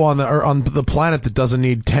Corrado on the planet that doesn't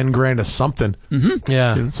need $10,000 of something. Mm-hmm.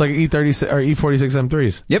 Yeah, it's like E36 or E46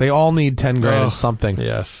 M3s. Yep. They all need $10,000 of something.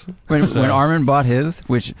 Yes. When Armin bought his,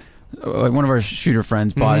 which one of our shooter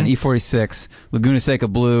friends bought an E46 Laguna Seca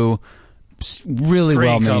blue, really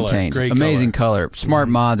well maintained, amazing color, smart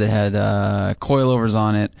mods. It had coilovers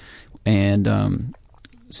on it and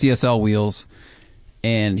CSL wheels.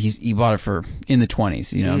 and he bought it for in the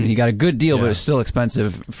 20s. You know, he got a good deal, but it's still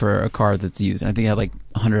expensive for a car that's used. And I think it had like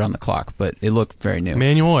 100 on the clock, but it looked very new.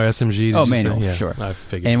 Manual or SMG? Oh, manual, yeah, sure. I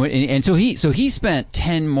figured. And so he spent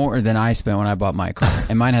 10 more than I spent when I bought my car,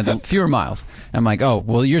 and mine had fewer miles. I'm like, oh,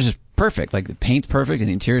 well, yours is perfect. Like the paint's perfect and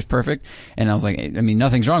the interior's perfect. And I was like, I mean,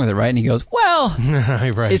 nothing's wrong with it, right? And he goes, well,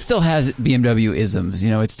 right. It still has BMW isms. You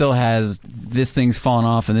know, it still has this thing's falling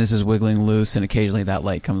off and this is wiggling loose, and occasionally that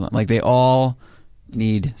light comes on. Like they all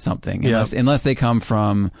need something, unless they come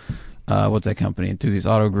from what's that company, Enthusiast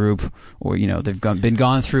Auto Group, or you know they've been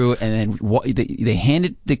gone through, and then they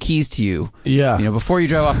handed the keys to you. Yeah, you know, before you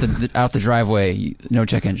drive out the driveway, no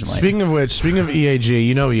check engine light. Speaking of EAG,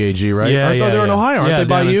 you know EAG, right? Yeah, they're in Ohio, aren't they?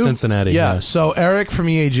 By down you, in Cincinnati. Yeah. So Eric from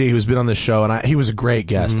EAG, who's been on this show, and he was a great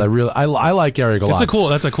guest. I like Eric a lot.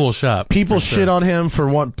 That's a cool shop. People shit on him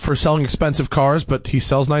for selling expensive cars, but he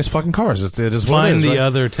sells nice fucking cars. It is what it is. Find the right?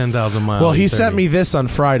 other 10,000 miles. Well, he sent me this on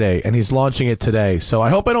Friday, and he's launching it today. So I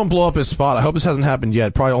hope I don't blow up his spot. I hope this hasn't happened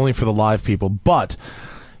yet. Probably only for the live people. But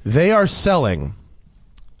they are selling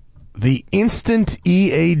the Instant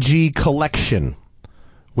EAG Collection,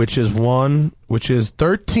 which is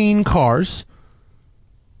 13 cars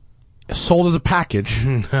sold as a package.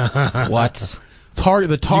 What? Targeting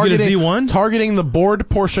the bored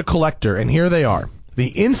Porsche collector, and here they are. The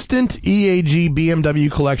Instant EAG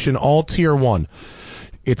BMW Collection, all Tier 1.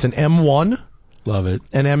 It's an M1. Love it.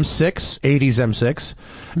 An M6, 80s M6,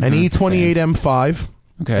 an E28 M5,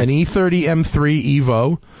 an E30 M3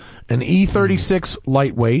 Evo, an E36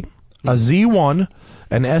 Lightweight, a Z1,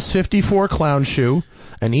 an S54 Clown Shoe,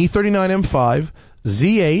 an E39 M5,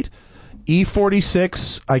 Z8,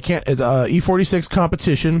 E46, E46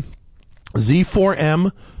 Competition,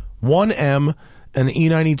 Z4M, 1M, and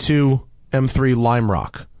E92 M3 Lime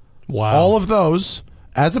Rock. Wow. All of those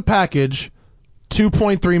as a package,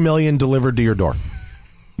 2.3 million delivered to your door.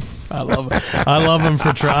 I love him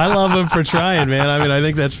for trying, man. I mean, I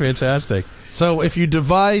think that's fantastic. So if you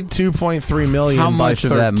divide 2.3 million how much by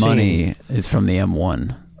 13, of that money is from the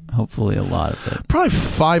M1? Hopefully a lot of it. Probably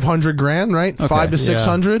 500 grand, right? Okay. 5 to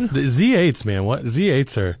 600. The Z8s, man. What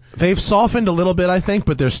Z8s are? They've softened a little bit, I think,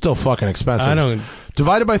 but they're still fucking expensive.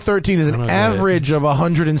 Divided by 13 is an average of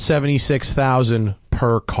 176,000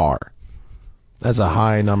 per car. That's a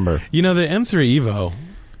high number. You know, the M3 Evo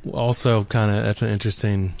also that's an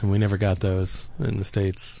interesting, and we never got those in the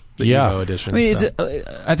States. The Evo edition. I mean,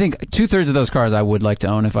 I think 2/3 of those cars I would like to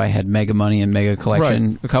own if I had mega money and mega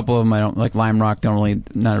collection. Right. A couple of them I don't like. Lime Rock, not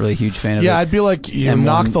really a huge fan of. Yeah, I'd be like, you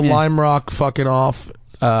knock the Lime Rock fucking off.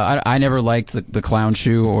 I never liked the Clown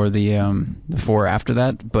Shoe or the 4 after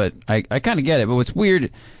that, but I kind of get it. But what's weird,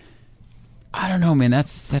 I don't know, man.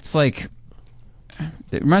 That's like.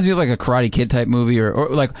 It reminds me of like a Karate Kid type movie, or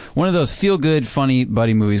like one of those feel good, funny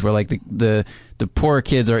buddy movies where like the poor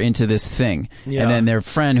kids are into this thing, and then their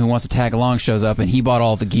friend who wants to tag along shows up, and he bought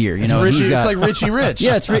all the gear. You know, it's like Richie Rich.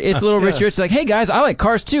 Yeah, it's little Richie Rich. It's like, hey guys, I like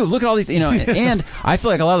cars too. Look at all these, you know. And I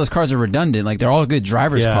feel like a lot of those cars are redundant. Like they're all good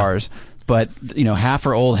drivers' cars, but you know, half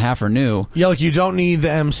are old, half are new. Yeah, like you don't need the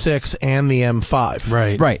M6 and the M5.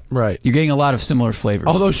 Right. You're getting a lot of similar flavors.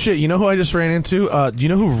 Although shit, you know who I just ran into? Do you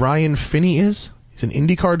know who Ryan Finney is? He's an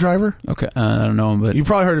IndyCar driver. Okay, I don't know him, but you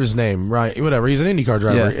probably heard of his name, right? Whatever. He's an IndyCar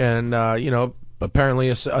driver, and you know, apparently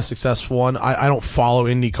a successful one. I don't follow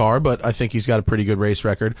IndyCar, but I think he's got a pretty good race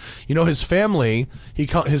record. You know, his family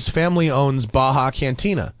owns Baja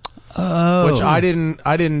Cantina, which I didn't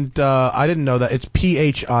know that it's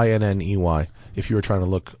Phinney. If you were trying to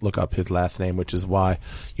look up his last name, which is why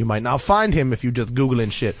you might not find him if you just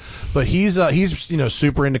Googling shit. But he's you know,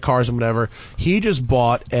 super into cars and whatever. He just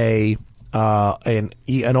bought an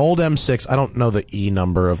old M6. I don't know the E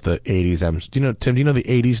number of the 80s M. Do you know, Tim? Do you know the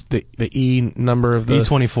 80s the E number of the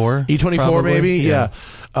E24? E24 probably? maybe. Yeah.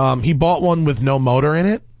 He bought one with no motor in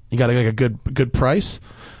it. He got like a good price.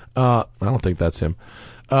 I don't think that's him.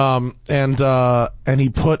 And he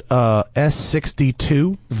put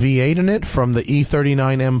S62 V8 in it from the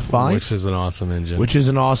E39 M5, which is an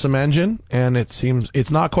awesome engine. And it seems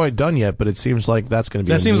it's not quite done yet, but it seems like that's going to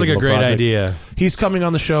be. That seems like a great idea. He's coming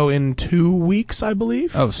on the show in 2 weeks, I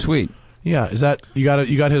believe. Oh, sweet. Yeah, is that you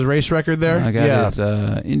got his race record there? I got his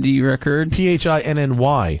Indy record.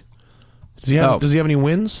 Phinnny. Does he have any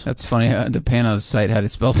wins? That's funny. The Panos site had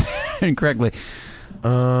it spelled incorrectly.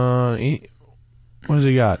 What does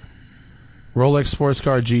he got? Rolex Sports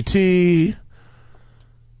Car GT.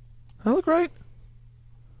 That look right?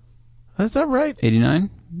 Is that right?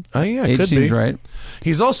 89? Oh, yeah, Age could seems be. right.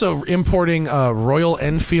 He's also importing Royal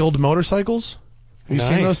Enfield motorcycles. Have you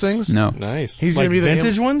seen those things? No. Nice. He's like gonna be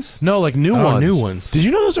vintage ones? No, like new ones. New ones. Did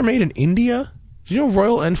you know those are made in India? Do you know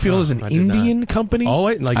Royal Enfield is an Indian company? Oh,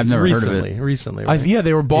 wait, like I've never recently, heard of it. Recently, right? Yeah,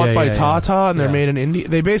 they were bought by Tata, and they're Yeah. made in India.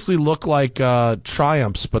 They basically look like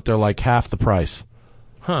Triumphs, but they're like half the price.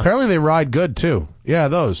 Huh. Apparently, they ride good too. Yeah,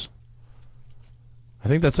 those. I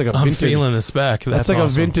think that's like a I'm vintage. feeling the spec. That's like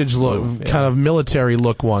awesome. a vintage look, Move, kind of military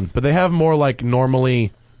look one. But they have more like normal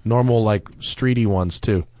like streety ones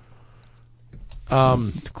too.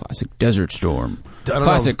 Classic Desert Storm. don't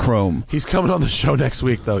Classic know. Chrome. He's coming on the show next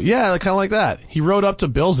week, though. Yeah, kind of like that. He rode up to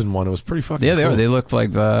Bill's in one. It was pretty fucking Yeah, they cool. are. They look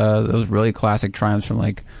like those really classic Triumphs from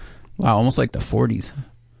like, wow, almost like the 40s.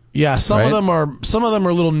 Yeah, some of Right? them are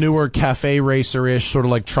a little newer cafe racer-ish, sort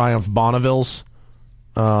of like Triumph Bonnevilles.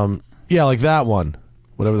 Yeah, like that one.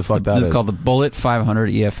 Whatever the fuck that is. This is called the Bullet 500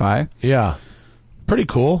 EFI. Yeah. Pretty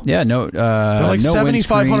cool. Yeah, no. They're like no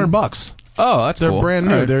 $7,500. Oh, that's They're cool. brand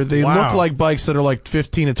new. All right. They Wow. look like bikes that are like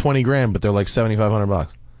 15 to 20 grand, but they're like $7,500.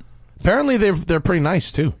 Apparently they're pretty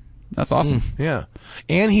nice too. That's awesome. Yeah.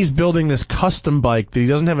 And he's building this custom bike that he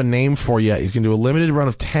doesn't have a name for yet. He's going to do a limited run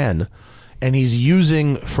of 10, and he's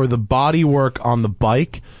using for the body work on the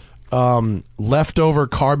bike leftover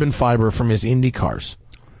carbon fiber from his Indy cars.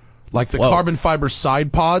 Like the carbon fiber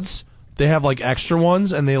side pods, they have like extra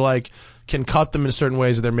ones, and they like can cut them in certain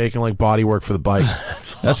ways that they're making like body work for the bike.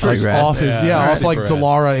 That's pretty rad. Off his Yeah, off like super rad.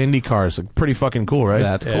 Delara Indy cars. Like, pretty fucking cool, right?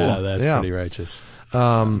 That's cool. Yeah, that's Yeah. pretty righteous.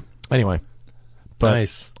 Anyway. But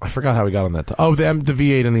Nice. I forgot how we got on that. Oh, the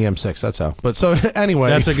V8 and the M6. That's how. But so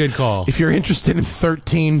anyway, That's a good call. If you're interested in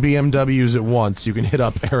 13 BMWs at once, you can hit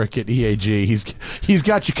up Eric at EAG. He's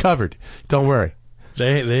got you covered. Don't worry.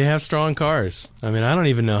 They have strong cars. I mean, I don't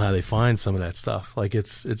even know how they find some of that stuff. Like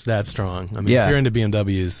it's that strong. I mean, Yeah. if you're into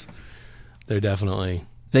BMWs, they're definitely.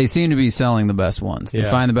 They seem to be selling the best ones. They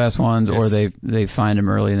Yeah. find the best ones, or It's- they find them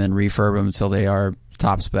early and then refurb them until they are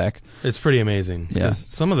top spec. It's pretty amazing. Yeah. 'Cause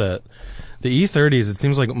some of the E30s, it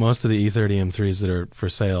seems like most of the E30 M3s that are for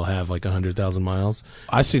sale have like 100,000 miles.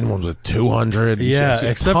 I've seen ones with 200. Yeah, I've seen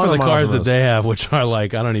a except ton for of the miles cars of that those. they have, which are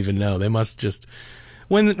like, I don't even know. They must just.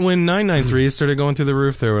 When 993s started going through the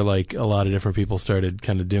roof, there were like a lot of different people started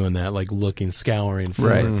kind of doing that, like scouring for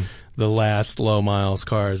Right. the last low miles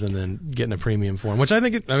cars and then getting a premium for them, which I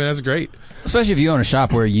think, that's great. Especially if you own a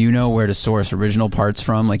shop where you know where to source original parts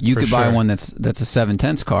from. Like you For could buy sure. one that's a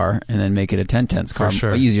 7/10 car and then make it a 10/10 car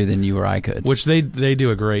sure. easier than you or I could. Which they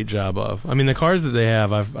do a great job of. I mean, the cars that they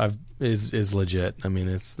have, is legit. I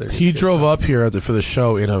mean, He drove up here for the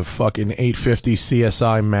show in a fucking 850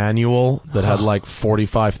 CSI manual that had like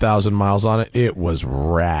 45,000 miles on it. It was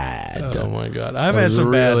rad. Oh my god, I've It had was some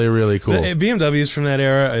really, bad. really cool. The BMWs from that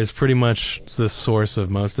era is pretty much the source of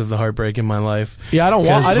most of the heartbreak in my life. Yeah, I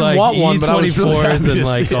didn't like, want one, but I was really happy E24s to and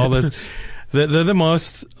like see all it. this. They're the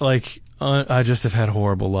most like. I just have had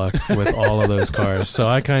horrible luck with all of those cars, so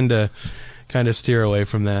I kind of steer away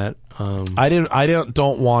from that. I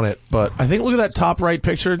don't want it, but I think look at that top right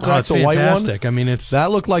picture. That's it's the white one. fantastic. I mean,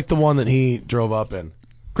 That looked like the one that he drove up in.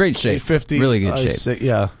 Great shape. 850. Really good shape.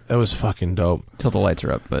 Yeah, it was fucking dope. Till the lights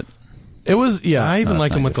are up, but It was, yeah. I even No, like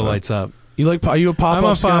it's them not with the good fun. lights up. Are you a pop-up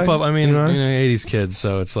I'm a guy? pop-up. I mean, You know? 80s kids,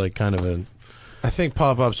 so it's like kind of a. I think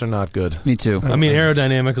pop-ups are not good. me too. I mean,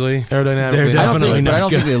 aerodynamically, They're They're definitely I not don't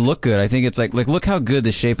good. think they look good. I think it's like look how good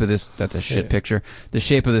the shape of this. That's a shit picture. The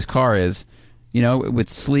shape of this car is, you know,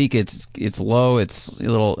 it's sleek. It's low. It's a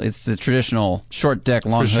little. It's the traditional short deck,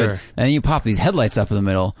 long For hood. sure. And then you pop these headlights up in the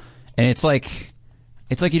middle, and it's like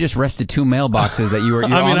you just rested two mailboxes that you're I on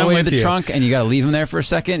mean, the I'm way to with the you. trunk, and you got to leave them there for a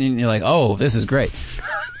second, and you're like, oh, this is great.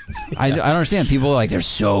 I don't understand. People are like, they're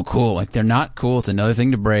so cool. Like, they're not cool. It's another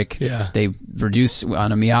thing to break. Yeah. They reduce,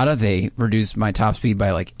 on a Miata, they reduced my top speed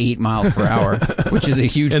by like 8 miles per hour, which is a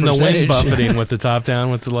huge and the percentage. wind buffeting with the top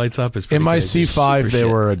down with the lights up is pretty In my crazy. C5, they shit.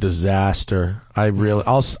 were a disaster. I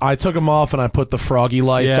took them off and I put the froggy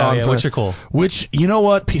lights on. Yeah, which are cool. Which, you know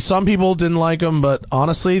what? Some people didn't like them, but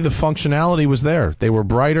honestly, the functionality was there. They were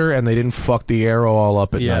brighter and they didn't fuck the aero all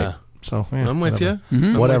up at Yeah. night. So yeah, I'm with whatever. you.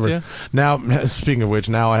 I'm Whatever. with you. Now, speaking of which,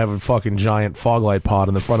 now I have a fucking giant fog light pod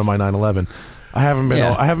in the front of my 911. I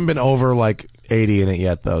haven't been over like 80 in it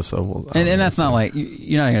yet though. So And that's not like,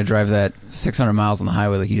 you're not going to drive that 600 miles on the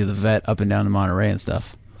highway like you do the vet up and down to Monterey and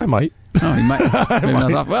stuff. I might. No, you might. Maybe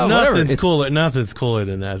not off. Well, whatever. Nothing's It's- cooler. Nothing's cooler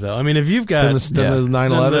than that, though. I mean, if you've got Than the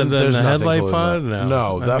 911, the there's nothing headlight cooler pod, than that.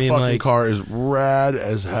 no. that I mean, fucking like, car is rad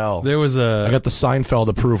as hell. there was I got the Seinfeld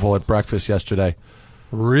approval at breakfast yesterday.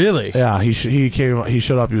 really. Yeah, he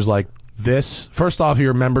showed up. He was like, "This." First off, he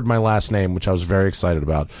remembered my last name, which I was very excited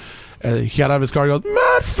about. He got out of his car. He goes,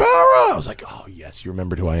 "Matt Farah." I was like, "Oh yes, you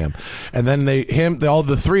remembered who I am." And then all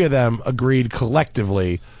the three of them agreed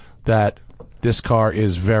collectively that this car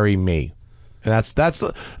is very me. And that's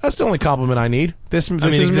the only compliment I need. This I mean,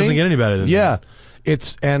 it doesn't get any better than that.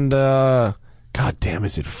 It's god damn,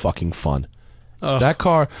 is it fucking fun? Ugh. That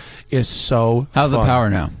car is so How's fun. the power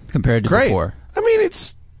now compared to Great. before? I mean,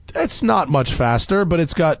 it's not much faster, but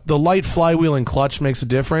it's got the light flywheel and clutch makes a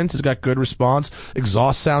difference. It's got good response.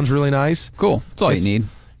 Exhaust sounds really nice. Cool. That's all you need.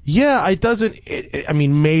 Yeah, it doesn't. I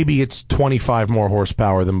mean, maybe it's 25 more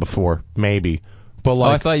horsepower than before. Maybe. But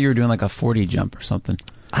like, I thought you were doing like a 40 jump or something.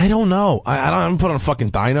 I don't know. I haven't put on a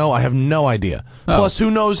fucking dyno. I have no idea. Oh. Plus, who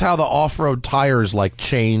knows how the off-road tires like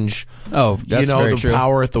change? Oh, that's very the true.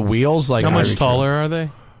 Power at the wheels. Like, how much taller are they?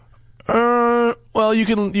 Well, you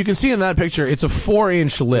can see in that picture, it's a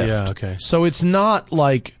 4-inch lift. Yeah, okay. So it's not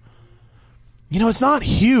like, it's not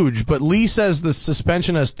huge. But Lee says the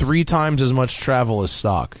suspension has 3 times as much travel as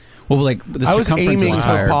stock. Well, like the I was circumference aiming of the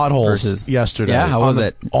for tire potholes yesterday. Yeah, how was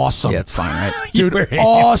it? Awesome. Yeah, it's fine, right? Dude,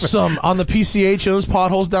 awesome. On the PCH, those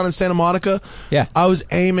potholes down in Santa Monica, yeah, I was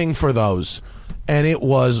aiming for those. And it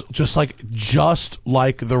was just like the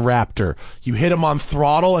Raptor. You hit them on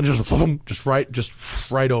throttle and just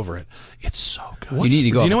right over it. It's so good. You need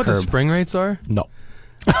to go. Do you know what the spring rates are? No.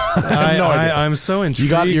 I'm so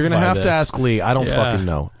intrigued. You're gonna have to ask Lee. I don't fucking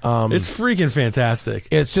know. It's freaking fantastic.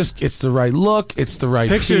 It's the right look. It's the right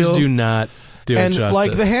pictures feel. do not do it justice.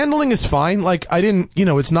 Like the handling is fine. Like I didn't,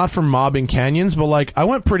 it's not for mobbing canyons, but like I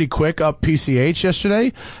went pretty quick up PCH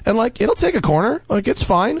yesterday, and like it'll take a corner. Like it's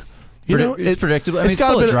fine. It's predictable. I mean, it's got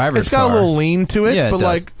still a driver's It's got car. a little lean to it, but it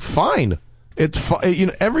like fine. It's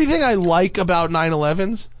everything I like about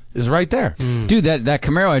 911s is right there. Dude, that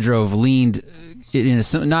Camaro I drove leaned.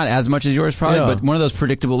 Not as much as yours probably, but one of those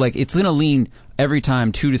predictable, like it's going to lean every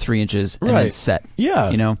time 2 to 3 inches and then set.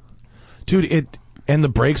 Yeah. Dude, and the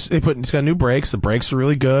brakes, it's got new brakes. The brakes are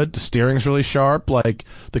really good. The steering's really sharp. Like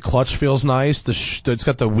the clutch feels nice. It's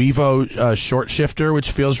got the Wevo short shifter,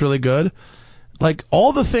 which feels really good. Like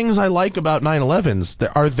all the things I like about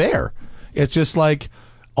 911s are there. It's just like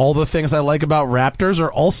all the things I like about Raptors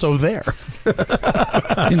are also there.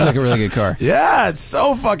 Seems like a really good car. Yeah, it's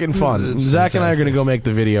so fucking fun. Zach and I are going to go make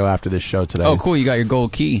the video after this show today. Oh, cool. You got your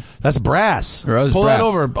gold key. That's brass. Pull that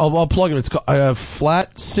over. I'll plug it. It's called,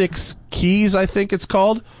 Flat 6 Keys, I think it's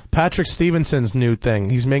called. Patrick Stevenson's new thing.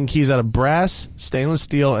 He's making keys out of brass, stainless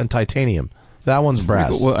steel, and titanium. That one's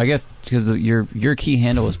brass. Well, I guess because your key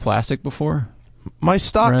handle was plastic before? My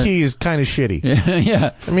stock key is kind of shitty.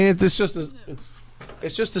 Yeah. I mean, it's just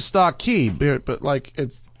a stock key, but like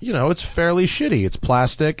it's fairly shitty. It's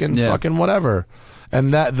plastic and fucking whatever.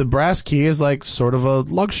 And the brass key is like sort of a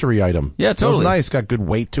luxury item. Yeah, totally. Feels nice, got good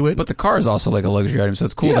weight to it. But the car is also like a luxury item, so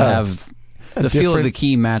it's cool to have the feel of the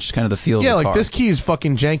key match kind of the feel of the car. Yeah, like this key is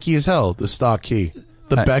fucking janky as hell, the stock key.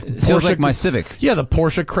 It feels like my Civic. Yeah, the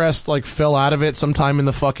Porsche crest like fell out of it sometime in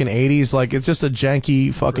the fucking 80s. Like it's just a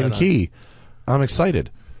janky fucking key. I'm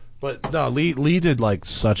excited. But no, Lee did like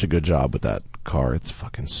such a good job with that car. It's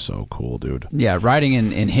fucking so cool, dude. Yeah, riding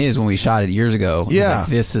in his when we shot it years ago. Yeah, was like,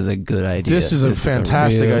 this is a good idea. This is a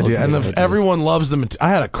fantastic idea, and everyone loves them. I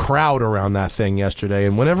had a crowd around that thing yesterday,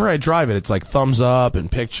 and whenever I drive it, it's like thumbs up and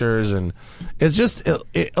pictures, and it's just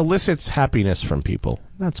it elicits happiness from people.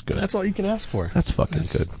 That's good. That's all you can ask for. That's fucking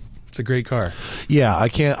good. It's a great car. Yeah, I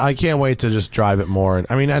can't wait to just drive it more.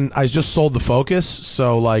 And I just sold the Focus,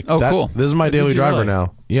 so like, cool. This is my daily driver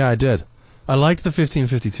now. Yeah, I did. I liked the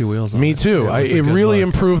 1552 wheels. Me too. It really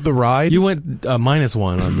improved the ride. You went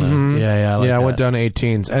 -1 on the. Yeah, I went down to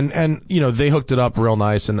 18s, and they hooked it up real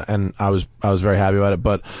nice, and I was very happy about it.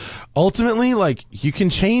 But ultimately, like you can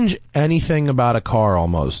change anything about a car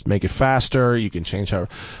almost, make it faster. You can change how,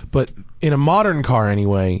 but in a modern car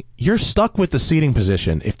anyway, you're stuck with the seating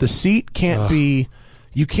position. If the seat can't be.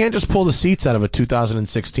 You can't just pull the seats out of a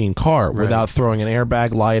 2016 car without throwing an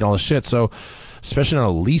airbag, light, all the shit. So, especially on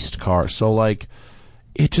a leased car. So, like,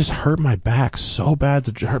 it just hurt my back so bad.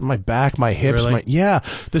 It hurt my back, my hips. Really?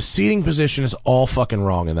 The seating position is all fucking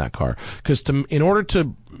wrong in that car. Because in order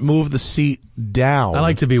to move the seat down, I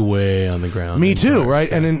like to be way on the ground. Me too, cars, right?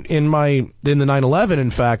 Yeah. And in the 911,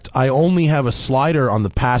 in fact, I only have a slider on the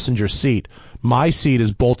passenger seat. My seat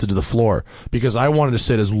is bolted to the floor because I wanted to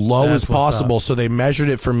sit as low as possible. So they measured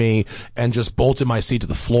it for me and just bolted my seat to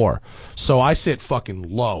the floor. So I sit fucking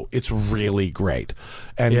low. It's really great.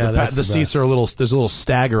 And the seats are there's a little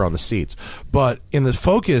stagger on the seats. But in the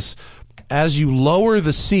Focus, as you lower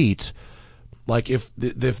the seat, like if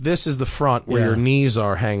this is the front where your knees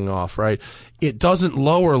are hanging off, right? It doesn't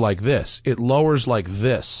lower like this. It lowers like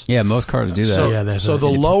this. Yeah, most cars do that. So the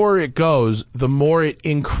lower it goes, the more it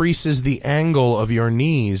increases the angle of your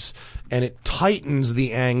knees, and it tightens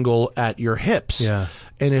the angle at your hips. Yeah.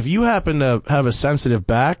 And if you happen to have a sensitive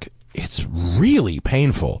back, it's really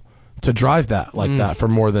painful to drive that like that for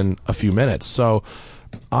more than a few minutes. So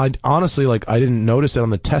I honestly, like, I didn't notice it on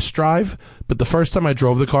the test drive, but the first time I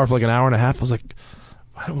drove the car for like an hour and a half, I was like,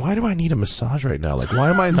 why do I need a massage right now? Like, why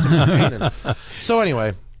am I in some pain? So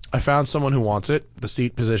anyway, I found someone who wants it. The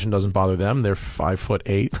seat position doesn't bother them. They're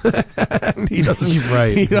 5'8", and he doesn't.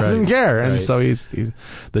 He doesn't care, and so he's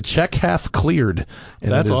the check hath cleared.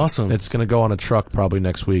 And that's awesome. It's going to go on a truck probably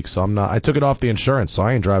next week. So I'm not. I took it off the insurance, so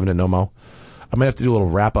I ain't driving it no mo. I might have to do a little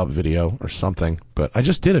wrap up video or something, but I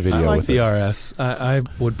just did a video. I like with the it. RS. I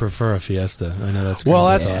would prefer a Fiesta. I know that's well.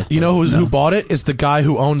 That's you know who bought it is the guy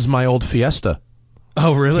who owns my old Fiesta.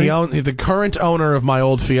 Oh really? The current owner of my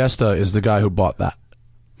old Fiesta is the guy who bought that.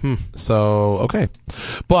 So okay,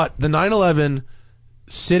 but the 911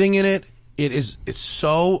 sitting in it's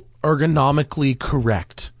so ergonomically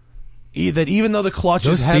correct that even though the clutch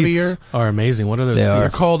is heavier, seats are amazing. What are those seats? They're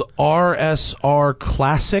called RSR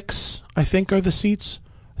Classics, I think, are the seats.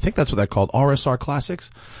 I think that's what they're called, RSR Classics.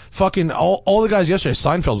 Fucking all the guys yesterday,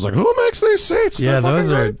 Seinfeld was like, "Who makes these seats?" Yeah,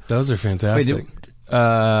 those are fantastic.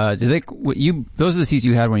 Wait, those are the seats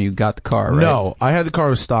you had when you got the car, right? No, I had the car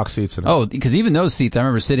with stock seats in it. Oh, because even those seats, I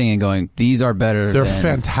remember sitting and going, these are better. They're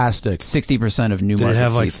fantastic. 60% of new market Did it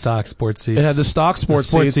have seats. like stock sports seats? It had the stock sports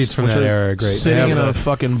seats from that era are great. Sitting in a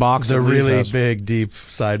fucking box. They're really big, deep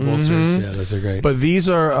side bolsters. Yeah, those are great. But these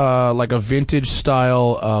are like a vintage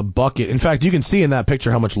style bucket. In fact, you can see in that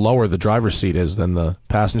picture how much lower the driver's seat is than the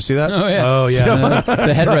passenger. See that? Oh yeah. Oh yeah.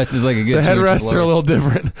 The headrest is like a good. The headrests are a little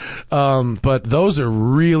different, but those are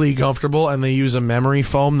really comfortable, and they use a memory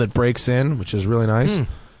foam that breaks in, which is really nice.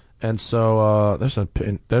 And so there's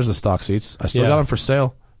the stock seats. I still got them for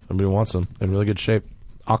sale. Somebody wants them in really good shape.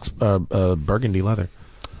 Burgundy leather.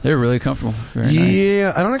 They're really comfortable. Very nice.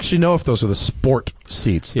 Yeah, I don't actually know if those are the sport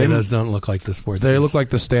seats. Yeah, those don't look like the sports seats. They look like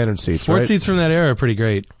the standard seats. Sports seats from that era are pretty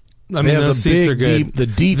great. I mean, those seats are good. The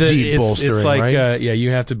deep bolstering, it's like, right?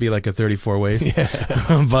 you have to be like a 34 waist,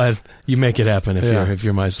 but you make it happen if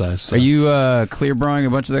you're my size. So. Are you clear brawing a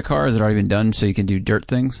bunch of that car? Has it already been done so you can do dirt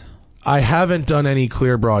things? I haven't done any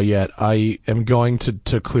clear bra yet. I am going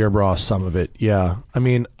to clear bra some of it. Yeah, I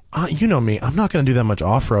mean, you know me. I'm not going to do that much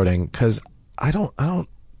off roading because I don't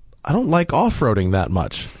like off roading that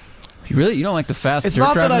much. You don't like the fast It's dirt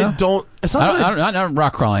not that driving, I though? don't. It's not that I'm not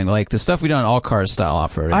rock crawling, like the stuff we do on all cars style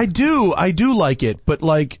off roading. I do like it, but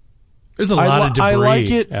like there's a lot of debris I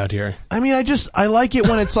like it out here. I mean, I like it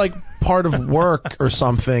when it's like part of work or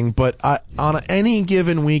something. But on any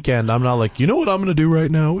given weekend, I'm not like, you know what I'm going to do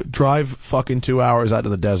right now? Drive fucking 2 hours out to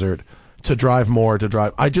the desert to drive more to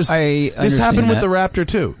drive. This happened with the Raptor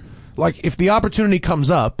too. Like if the opportunity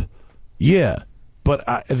comes up, yeah.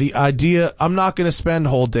 But the idea, I'm not going to spend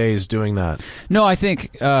whole days doing that. No, I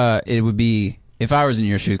think it would be, if I was in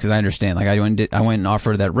your shoes, because I understand. Like I went and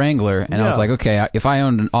offered that Wrangler, and I was like, okay, if I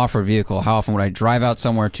owned an off-road vehicle, how often would I drive out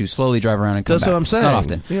somewhere to slowly drive around and come back? That's what I'm saying. Not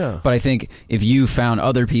often. Yeah. But I think if you found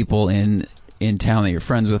other people in town that you're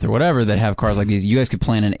friends with or whatever that have cars like these, you guys could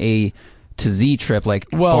plan an A to Z trip, like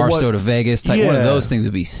Barstow to Vegas type. One of those things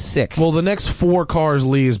would be sick. Well, the next 4 cars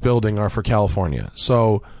Lee is building are for California,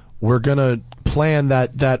 so we're gonna plan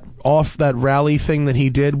that rally thing that he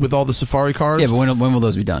did with all the safari cars. Yeah, but when will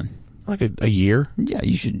those be done? Like a year. Yeah,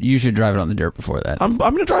 you should drive it on the dirt before that. I'm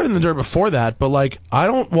gonna drive it in the dirt before that, but like I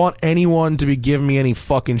don't want anyone to be giving me any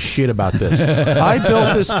fucking shit about this. I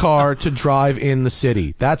built this car to drive in the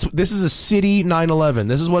city. This is a city 911.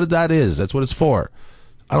 This is what that is. That's what it's for.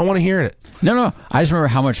 I don't want to hear it. No. I just remember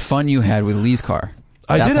how much fun you had with Lee's car.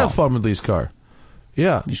 I did have fun with Lee's car.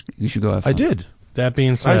 Yeah, you should go have fun. I did. That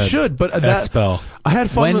being said, I should, but Expel. I had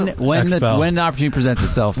fun when the opportunity presents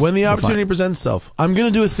itself. When the opportunity presents itself, I'm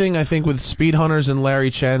gonna do a thing I think with Speed Hunters and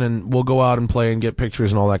Larry Chen, and we'll go out and play and get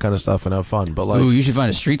pictures and all that kind of stuff and have fun. But like, ooh, you should find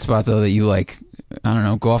a street spot though that you like. I don't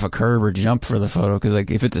know, go off a curb or jump for the photo because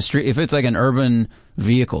like if it's like an urban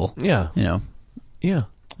vehicle, yeah,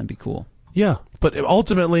 that'd be cool. Yeah, but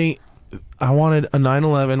ultimately, I wanted a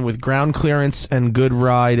 911 with ground clearance and good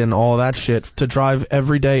ride and all that shit to drive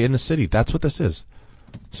every day in the city. That's what this is.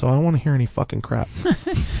 So I don't want to hear any fucking crap.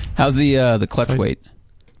 How's the clutch weight?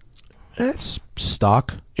 It's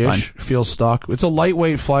stock-ish. Feels stock. It's a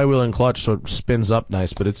lightweight flywheel and clutch, so it spins up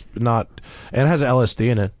nice, but it's not... And it has LSD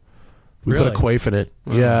in it. We put a quaif in it.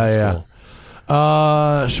 Oh, yeah. Cool.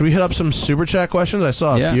 Should we hit up some super chat questions? I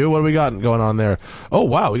saw a few. What do we got going on there? Oh,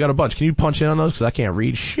 wow, we got a bunch. Can you punch in on those? Because I can't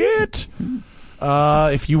read shit.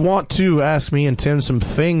 If you want to ask me and Tim some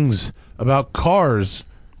things about cars,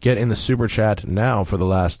 get in the super chat now for the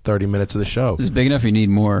last 30 minutes of the show. Is it big enough? You need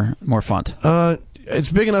more font.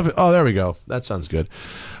 it's big enough. Oh, there we go. That sounds good.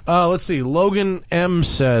 Let's see. Logan M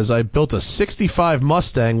says, I built a 65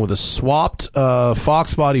 Mustang with a swapped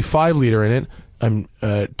Fox Body 5-liter in it. I'm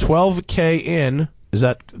 $12K in. Is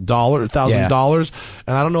that $1,000?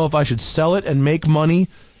 And I don't know if I should sell it and make money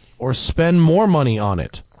or spend more money on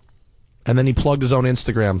it. And then he plugged his own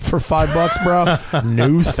Instagram for $5, bro.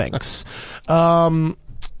 No thanks.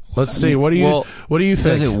 Let's see. What do you think?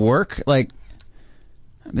 Does it work? Like,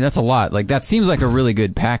 I mean, that's a lot. Like, that seems like a really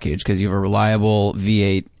good package because you have a reliable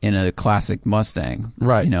V8 in a classic Mustang.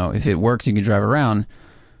 Right. You know, if it works, you can drive around.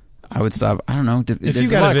 I would stop. I don't know. If you've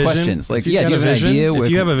got a vision, questions. Like, do you have an idea? If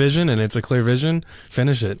you have a vision and it's a clear vision,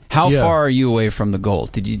 finish it. How far are you away from the goal?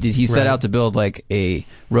 Did he set out to build like a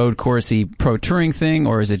road coursey pro touring thing,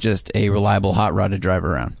 or is it just a reliable hot rod to drive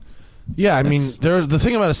around? Yeah, I mean, the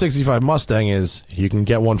thing about a 65 Mustang is you can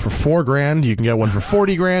get one for $4,000, you can get one for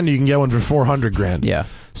 $40,000, you can get one for $400,000. Yeah.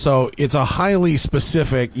 So it's a highly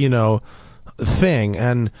specific, thing,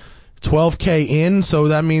 and $12K in. So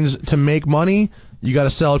that means to make money, you got to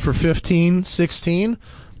sell it for 15, 16.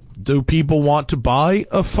 Do people want to buy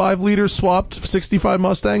a 5-liter swapped 65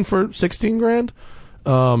 Mustang for $16,000?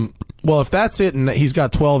 Well, if that's it, and he's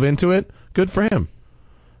got 12 into it, good for him.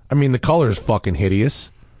 I mean, the color is fucking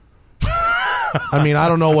hideous. I mean, I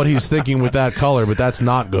don't know what he's thinking with that color, but that's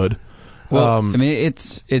not good. Well, I mean,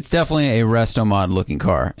 it's definitely a resto mod looking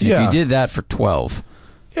car. And if you did that for 12,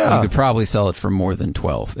 you could probably sell it for more than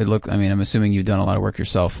 12. I mean, I'm assuming you've done a lot of work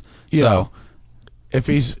yourself. Yeah. So if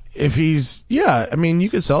he's, I mean, you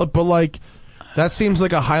could sell it, but like, that seems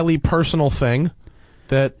like a highly personal thing.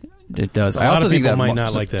 That it does. I also think that might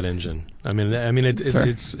not like that engine. I mean,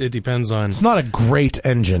 it depends on. It's not a great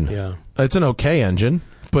engine. Yeah, it's an okay engine.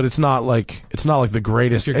 But it's not like the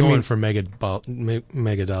greatest. You're going for mega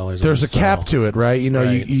dollars. There's a cap to it, right? You know,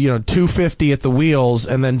 right. you $250 at the wheels,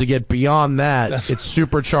 and then to get beyond that, it's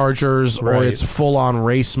superchargers or it's full on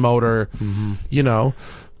race motor. Mm-hmm. You know,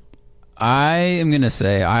 I am gonna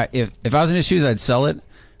say if I was in his shoes, I'd sell it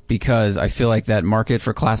because I feel like that market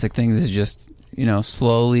for classic things is just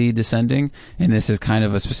slowly descending, and this is kind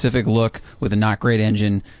of a specific look with a not great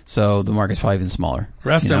engine, so the market's probably even smaller.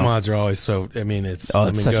 Resto mods are always so. I mean, go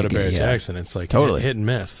to Barrett Jackson. It's like totally hit and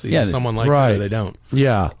miss. Yeah, someone likes it or they don't.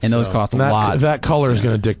 Yeah, and those cost a lot. That color is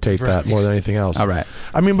going to dictate that more than anything else. All right.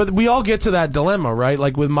 I mean, but we all get to that dilemma, right?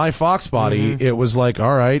 Like with my Fox Body, it was like,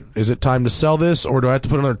 all right, is it time to sell this, or do I have to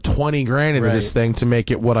put another $20,000 into this thing to make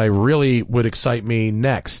it what I really would excite me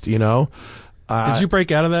next? Did you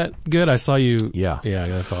break out of that good? I saw you. Yeah,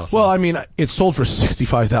 that's awesome. Well, I mean, it sold for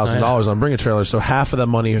 $65,000 on Bring a Trailer, so half of that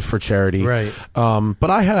money is for charity. Right. But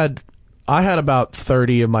I had about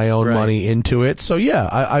 30 of my own money into it, so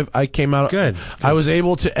I came out good. I was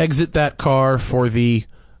able to exit that car for the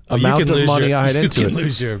amount of money I had into it.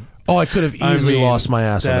 Lose your. Oh, I could have easily lost my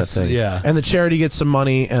ass on that thing. Yeah. And the charity gets some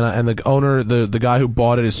money, and the owner, the guy who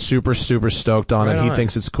bought it, is super, super stoked on it. He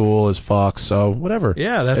thinks it's cool as fuck, so whatever.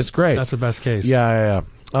 Yeah, it's great. That's the best case. Yeah.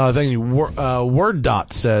 Thank you. Word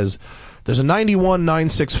Dot says, there's a 91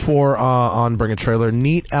 964 on Bring a Trailer.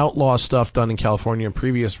 Neat outlaw stuff done in California.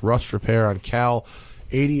 Previous rust repair on Cal.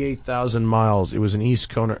 88,000 miles. It was an East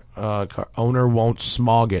car. Owner won't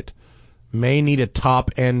smog it. May need a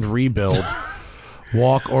top-end rebuild.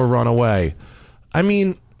 Walk or run away. I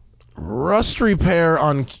mean, rust repair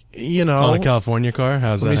on on a California car.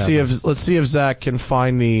 How's that? Let's see if Zach can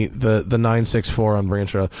find the 964 on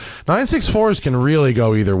Branch Road. 964s can really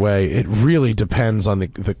go either way. It really depends on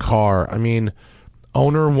the car. I mean,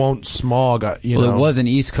 owner won't smog. It was an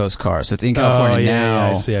East Coast car, so it's in California now. Yeah,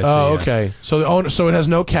 I see. Okay. So the owner, it has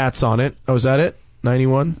no cats on it. Oh, is that it?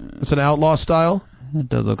 91. It's an outlaw style. It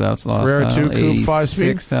does look outlaw Rare style. 2 coupe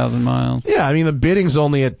 5-speed. 86,000 miles. Yeah, I mean the bidding's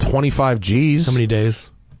only at 25 G's. How many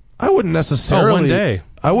days? I wouldn't necessarily. 1 day.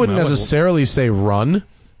 I wouldn't necessarily say run.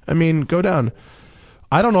 I mean, go down.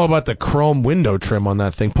 I don't know about the chrome window trim on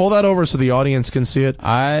that thing. Pull that over so the audience can see it.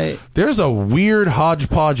 There's a weird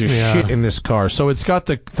hodgepodge of shit in this car. So it's got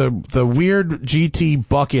the weird GT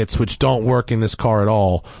buckets which don't work in this car at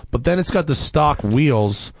all. But then it's got the stock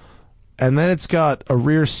wheels. And then it's got a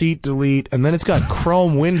rear seat delete, and then it's got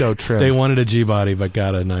chrome window trim. They wanted a G-body, but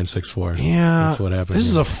got a 964. Yeah. That's what happened. This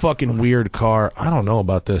is a fucking weird car. I don't know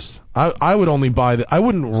about this. I would only buy I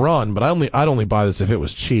wouldn't run, but I'd only buy this if it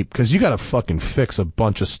was cheap, because you got to fucking fix a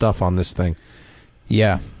bunch of stuff on this thing.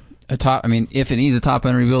 Yeah. if it needs a top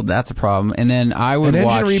end rebuild, that's a problem. And then I would watch... An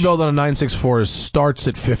engine rebuild on a 964 starts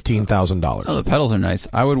at $15,000. Oh, the pedals are nice.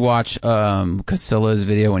 I would watch Casilla's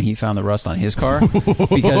video when he found the rust on his car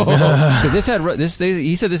because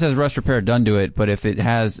he said this has rust repair done to it, but if it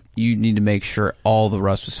has, you need to make sure all the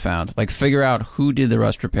rust was found. Like, figure out who did the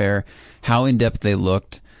rust repair, how in depth they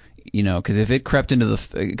looked. Because if it crept into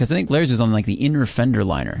because I think Larry's was on like the inner fender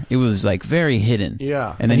liner, it was like very hidden.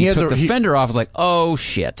 Yeah, and then he took the fender off. I was like, oh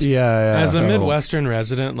shit. Yeah. As a Midwestern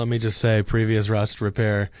resident, let me just say, previous rust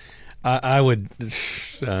repair, I would.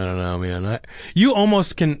 I don't know, man. You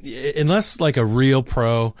almost can, unless like a real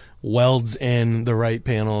pro welds in the right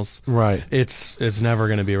panels. Right. It's never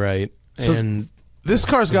going to be right. So and this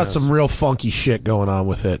car's got some real funky shit going on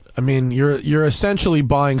with it. I mean, you're essentially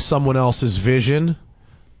buying someone else's vision,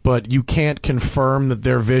 but you can't confirm that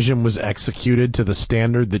their vision was executed to the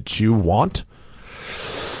standard that you want.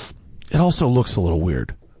 It also looks a little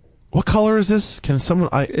weird. What color is this? Can someone...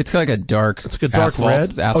 It's like a dark... It's like a dark asphalt, red?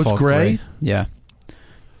 It's asphalt it's gray? Yeah.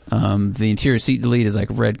 The interior seat delete is like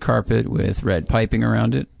red carpet with red piping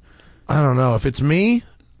around it. I don't know. If it's me,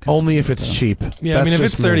 only if it's cheap. Yeah, I mean, if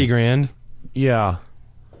it's 30 grand. Yeah.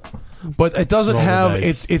 But it doesn't have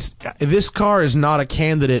it's this car is not a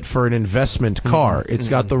candidate for an investment car. It's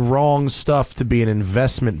got the wrong stuff to be an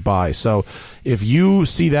investment buy. So if you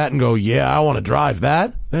see that and go, "Yeah, I want to drive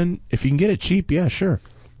that," then if you can get it cheap, yeah, sure.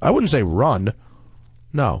 I wouldn't say run.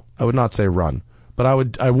 No, I would not say run. But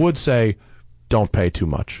I would say don't pay too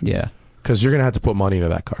much. Yeah. Cuz you're going to have to put money into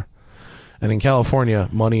that car. And in California,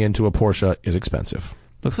 money into a Porsche is expensive.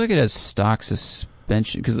 Looks like it has stock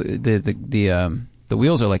suspension cuz the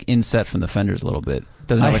wheels are like inset from the fenders a little bit.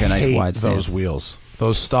 Doesn't have like a nice wide stance. Those wheels.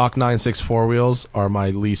 Those stock 964 wheels are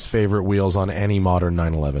my least favorite wheels on any modern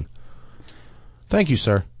 911. Thank you,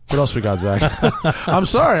 sir. What else we got, Zach? I'm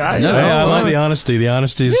sorry. I like the honesty. The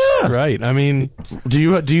honesty's right. I mean, do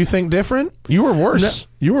you think different? You were worse. No.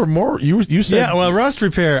 You were more. You said well, rust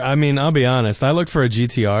repair. I mean, I'll be honest. I looked for a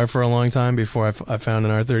GTR for a long time before I found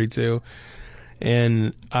an R32.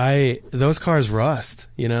 And those cars rust,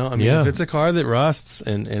 I mean, if it's a car that rusts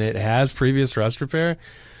and it has previous rust repair,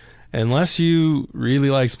 unless you really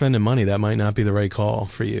like spending money, that might not be the right call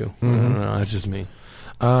for you. I don't know. That's just me.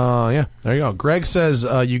 Yeah, there you go. Greg says,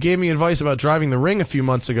 you gave me advice about driving the Ring a few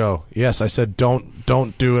months ago. Yes, I said,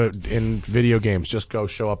 don't do it in video games. Just go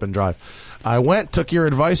show up and drive. I took your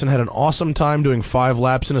advice and had an awesome time doing 5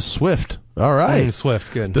 laps in a Swift. All right.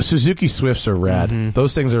 Swift, good. The Suzuki Swifts are rad.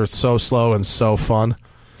 Those things are so slow and so fun.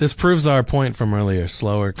 This proves our point from earlier.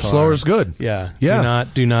 Slower car. Slower is good. Yeah.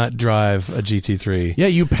 Do not drive a GT3. Yeah,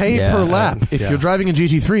 you pay per lap. If you're driving a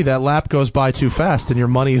GT3, that lap goes by too fast and your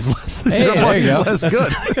money is less, less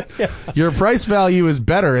good. Your price value is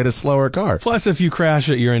better in a slower car. Plus, if you crash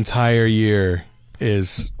it, your entire year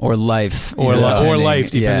is... Or life. Or life,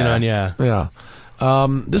 depending on, Yeah.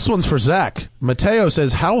 This one's for Zach. Mateo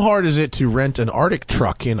says, how hard is it to rent an Arctic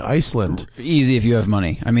truck in Iceland? Easy if you have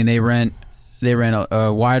money. I mean, they rent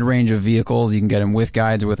a wide range of vehicles. You can get them with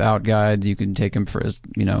guides or without guides. You can take them for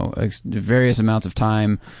various amounts of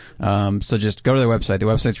time. So just go to their website. The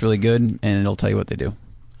website's really good, and it'll tell you what they do.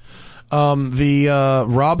 The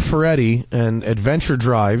Rob Ferretti and Adventure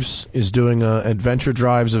Drives is doing an Adventure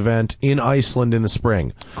Drives event in Iceland in the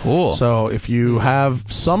spring. Cool. So if you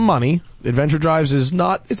have some money, Adventure Drives it's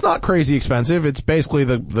not crazy expensive. It's basically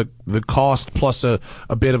the cost plus a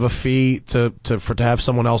bit of a fee to have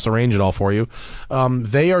someone else arrange it all for you.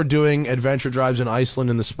 They are doing Adventure Drives in Iceland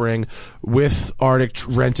in the spring with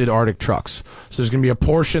rented Arctic trucks. So there's going to be a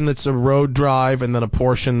portion that's a road drive and then a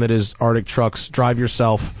portion that is Arctic trucks, drive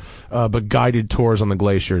yourself. But guided tours on the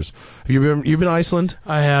glaciers. Have you been to Iceland?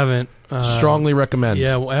 I haven't. Strongly recommend.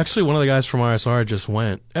 Yeah, well, actually, one of the guys from RSR just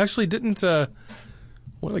went. Actually, didn't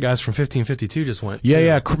one of the guys from 1552 just went?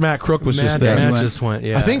 Yeah. Matt Crook was just there. Matt just went.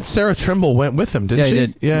 Yeah, I think Sarah Trimble went with him. Didn't she? He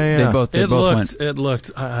did. Yeah. They both went. It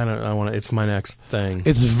looked. I want to. It's my next thing.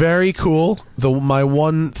 It's very cool. My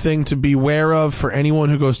one thing to beware of for anyone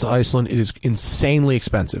who goes to Iceland, it is insanely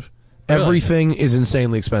expensive. Really? Everything is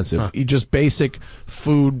insanely expensive. Huh. Just basic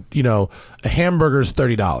food, a hamburger's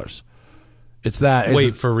 $30. It's that.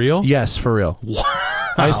 Wait, for real? Yes, for real. Wow.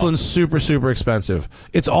 Iceland's super, super expensive.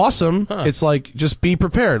 It's awesome. Huh. It's like, just be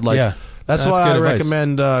prepared. That's why I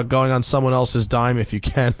recommend going on someone else's dime if you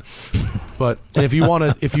can. But if you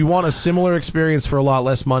want a similar experience for a lot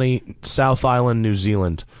less money, South Island, New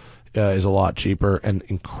Zealand. Is a lot cheaper and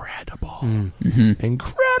incredible.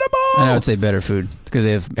 Incredible! And I would say better food because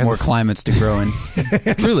they have more climates to grow in.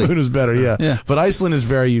 Truly. Food is better, yeah. But Iceland is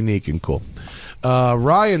very unique and cool.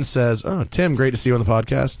 Ryan says, Tim, great to see you on the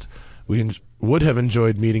podcast. would have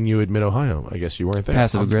enjoyed meeting you at Mid-Ohio. I guess you weren't there.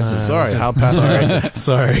 Passive aggressive. Sorry, how passive aggressive?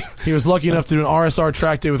 Sorry. He was lucky enough to do an RSR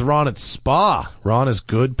track day with Ron at Spa. Ron is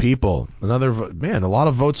good people. A lot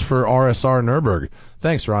of votes for RSR Nürburgring.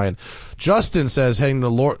 Thanks, Ryan. Justin says, heading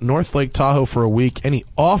to North Lake Tahoe for a week. Any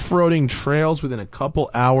off-roading trails within a couple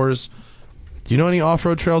hours? Do you know any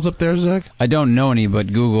off-road trails up there, Zach? I don't know any, but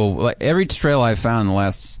Google. Like, every trail I've found in the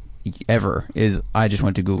last ever is I just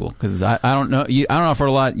went to Google because I don't know. I don't off-road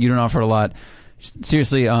a lot. You don't off-road a lot.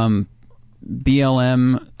 Seriously,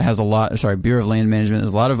 BLM has a lot. Sorry, Bureau of Land Management.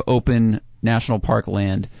 There's a lot of open national park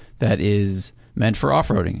land that is meant for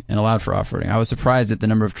off-roading and allowed for off-roading. I was surprised at the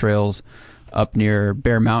number of trails up near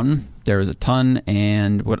Bear Mountain. There was a ton,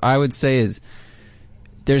 and what I would say is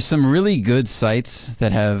there's some really good sites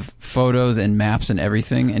that have photos and maps and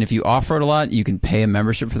everything, and if you off-road a lot, you can pay a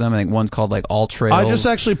membership for them. I think one's called like All Trails. I just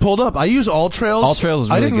actually pulled up. I use All Trails. All Trails is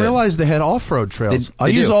really I didn't good. realize they had off-road trails. I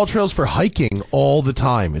use All Trails for hiking all the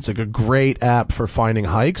time. It's like a great app for finding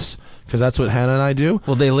hikes, because that's what Hannah and I do.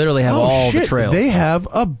 Well, they literally have all the trails. They have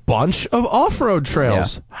a bunch of off-road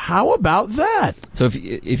trails. Yeah. How about that? So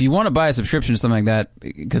if you want to buy a subscription to something like that,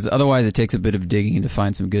 because otherwise it takes a bit of digging to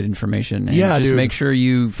find some good information. And just make sure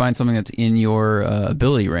you find something that's in your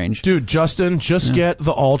ability range. Dude, Justin, get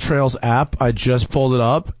the All Trails app. I just pulled it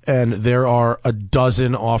up, and there are a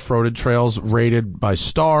dozen off-roaded trails rated by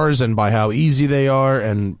stars and by how easy they are,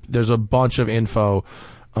 and there's a bunch of info.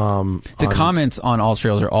 The comments on All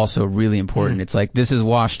Trails are also really important. It's like, this is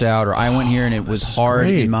washed out, or I went here and it was hard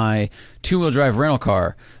in my two-wheel drive rental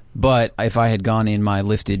car, but if I had gone in my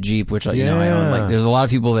lifted Jeep, which I own, like, there's a lot of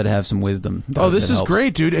people that have some wisdom. This is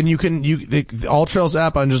great, dude. And the All Trails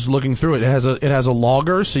app, I'm just looking through it. It has a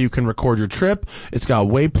logger, so you can record your trip. It's got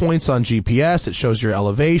waypoints on GPS. It shows your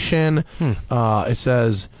elevation. It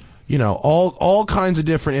says, all kinds of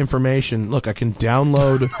different information. Look, I can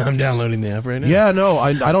download. I'm downloading the app right now. Yeah, no,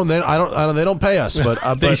 I don't. They don't pay us,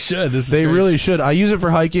 but they should. They really should. I use it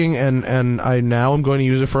for hiking, and now I'm going to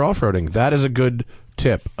use it for off-roading. That is a good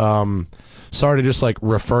tip. Sorry to just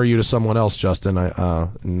refer you to someone else, Justin.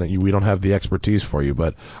 We don't have the expertise for you,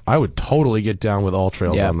 but I would totally get down with All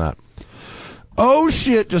Trails on that. Oh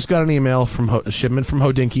shit! Just got an email from shipment from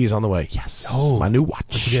Hodinkee is on the way. Yes, my new watch.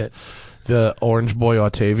 What'd you get? The Orange Boy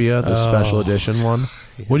Octavia, the special edition one.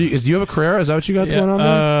 Yeah. Do you have a Carrera? Is that what you got going on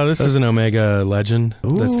there? This is an Omega Legend.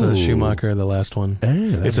 Ooh. That's the Schumacher, the last one. Hey,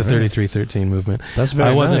 it's a 3313 movement. That's very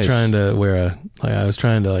nice. I wasn't trying to wear I was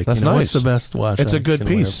trying to that's nice. What's the best watch? It's a good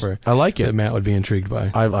piece. I like it. That Matt would be intrigued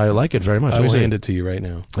by. I like it very much. I will hand it to you right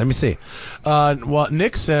now. Let me see. Well,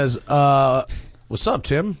 Nick says, what's up,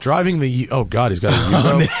 Tim? Driving the... Oh, God, he's got a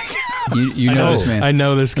Yugo. You know this man. I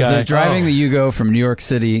know this guy. He's driving the Yugo from New York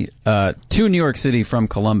City to New York City from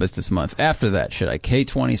Columbus this month. After that, should I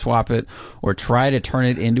K20 swap it or try to turn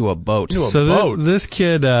it into a boat? This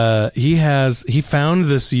kid, he found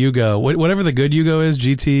this Yugo, whatever the good Yugo is,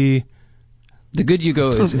 GT. The good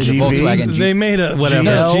Yugo is a Volkswagen. They made a whatever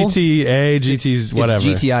GTA, GT's whatever.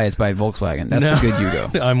 It's GTI. It's by Volkswagen. That's the good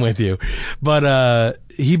Yugo. I'm with you, but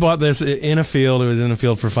he bought this in a field. It was in a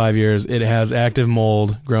field for 5 years. It has active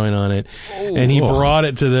mold growing on it, and he brought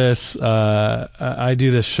it to this. I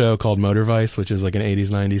do this show called Motor Vice, which is like an 80s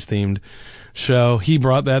 90s themed show. He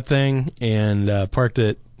brought that thing and parked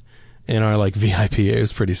it in our VIP. It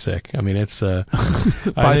was pretty sick. I mean, it's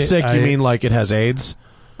by sick you mean like it has AIDS?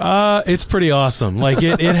 It's pretty awesome.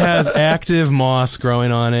 It has active moss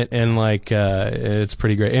growing on it, and it's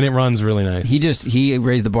pretty great, and it runs really nice. He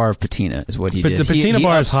raised the bar of patina, is what he did. The patina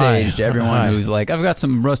bar is high. To everyone who's like, I've got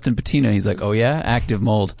some rust and patina. He's like, oh yeah, active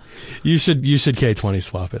mold. You should K20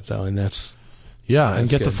 swap it though, and that's get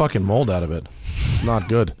good. The fucking mold out of it. It's not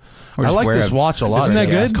good. I like this watch a lot. Isn't that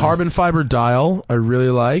good? Carbon fiber dial, I really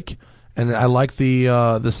like. And I like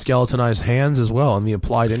the skeletonized hands as well, and the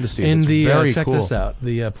applied indices. And very check cool. this out.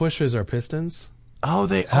 The pushers are pistons. Oh,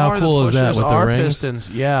 they How are. cool the is that with the rings? Pistons.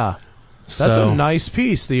 Yeah, that's a nice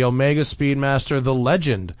piece. The Omega Speedmaster, the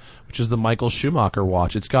Legend, which is the Michael Schumacher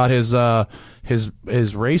watch. It's got his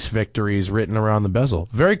race victories written around the bezel.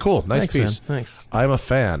 Very cool. Nice piece. Man. Thanks. I'm a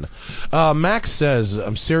fan. Max says,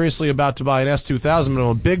 I'm seriously about to buy an S2000, but I'm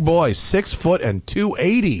a big boy, 6 foot and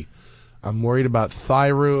 280. I'm worried about thigh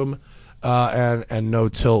room. And no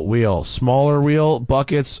tilt wheel, smaller wheel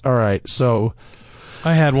buckets. All right, so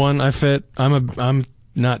I had one. I fit. I'm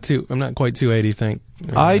not quite 280.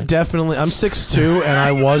 I'm 6'2", and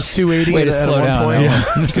I was 280 Way to at slow one down, point. Yeah,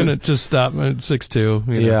 I'm gonna just stop at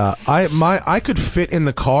 6'2". Yeah, I could fit in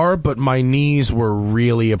the car, but my knees were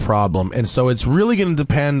really a problem, and so it's really going to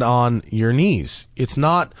depend on your knees. It's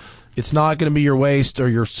not going to be your waist or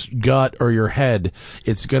your gut or your head.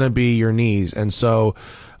 It's going to be your knees, and so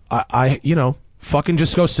I fucking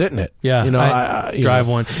just go sit in it. Yeah, I drive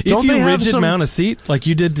one. If you rigid mount a seat like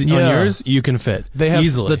you did on yours, you can fit. They have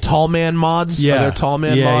easily. The tall man mods. Yeah, are there tall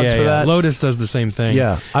man mods for that? Lotus does the same thing.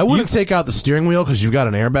 Yeah, I wouldn't take out the steering wheel because you've got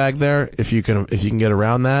an airbag there. If you can get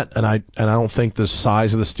around that, and I don't think the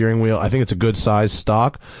size of the steering wheel. I think it's a good size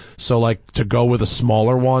stock. So like to go with a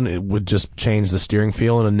smaller one, it would just change the steering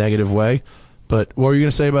feel in a negative way. But what were you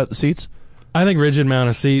going to say about the seats? I think rigid mount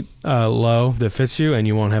a seat low that fits you, and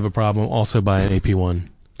you won't have a problem. Also, buy an AP1.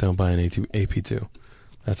 Don't buy an AP2.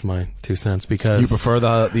 That's my 2 cents because you prefer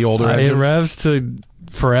the older engine? It revs to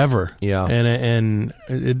forever. Yeah, and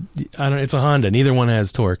it's a Honda. Neither one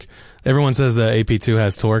has torque. Everyone says the AP2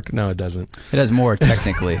 has torque. No, it doesn't. It has more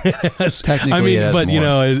technically. Technically, it has but more.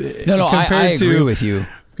 I agree with you.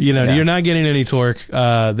 You're not getting any torque.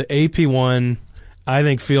 The AP1, I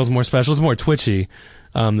think, feels more special. It's more twitchy.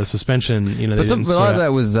 The suspension, but a lot of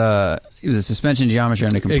that was it was a suspension geometry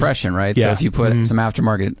under compression, right? Yeah. So if you put some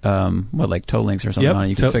aftermarket, like toe links or something on it,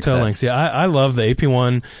 you can fix that. Toe links. Yeah, I love the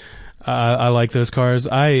AP1. I like those cars.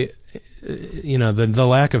 The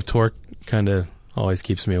lack of torque kind of always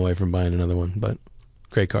keeps me away from buying another one, but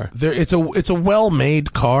great car. It's a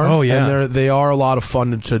well-made car. Oh yeah, and they are a lot of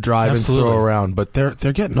fun to drive and throw around, but they're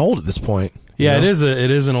getting old at this point. Yeah, it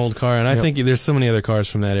is an old car, and I think there's so many other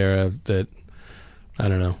cars from that era that. I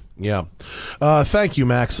don't know. Yeah. Thank you,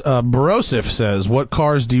 Max. Borosif says, what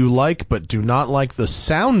cars do you like but do not like the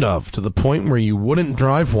sound of to the point where you wouldn't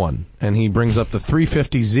drive one? And he brings up the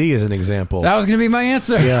 350Z as an example. That was going to be my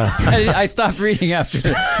answer. Yeah. I stopped reading after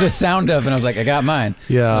the sound of, and I was like, I got mine.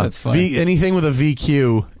 Yeah. That's funny. Anything with a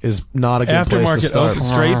VQ is not a good place to start. Aftermarket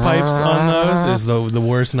straight pipes on those is the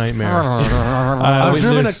worst nightmare. I've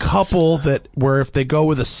driven a couple where if they go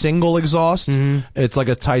with a single exhaust, it's like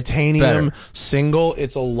a titanium single,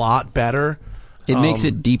 it's a lot better. It makes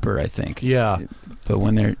it deeper, I think. Yeah. But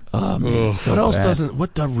when they're what else doesn't?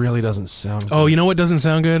 What really doesn't sound good? Oh, you know what doesn't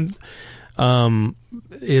sound good?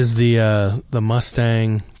 Is the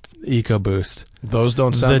Mustang EcoBoost. Those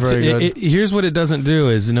don't sound very good. Here's what it doesn't do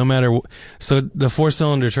is no matter so the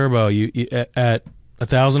 4-cylinder turbo you at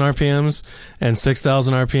 1,000 RPMs and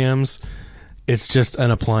 6,000 RPMs. It's just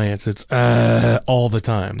an appliance. It's all the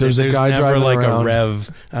time. There's a guy never driving like around. A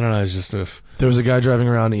rev. I don't know. It's just there was a guy driving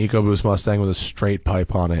around an EcoBoost Mustang with a straight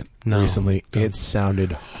pipe on it recently. It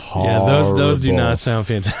sounded horrible. Yeah, those do not sound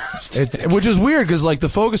fantastic. Which is weird because like the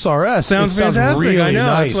Focus RS sounds fantastic. Really I know.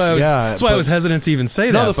 Nice. That's why I was hesitant to even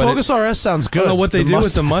say that. No, the Focus RS sounds good. I don't know what they do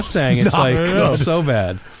with the Mustang. It's like so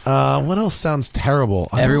bad. What else sounds terrible?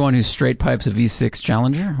 Everyone who straight pipes a V6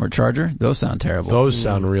 Challenger or Charger, those sound terrible. Those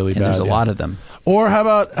sound really bad. There's a lot of them. Or how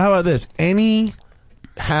about this? Any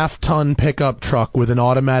half-ton pickup truck with an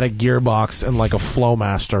automatic gearbox and like a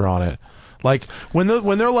Flowmaster on it. Like when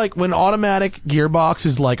automatic gearbox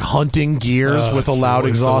is like hunting gears with a loud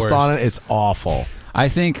exhaust on it, it's awful. I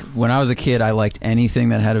think when I was a kid, I liked anything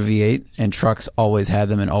that had a V8, and trucks always had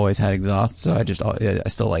them and always had exhaust. So I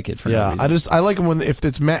still like it for no reason. I like it when if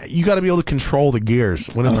it's you got to be able to control the gears.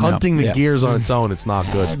 When it's hunting the gears on its own, it's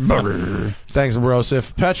not good. Thanks,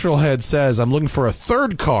 Brosif. Petrolhead says, I'm looking for a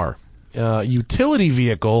third car, utility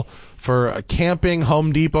vehicle for camping,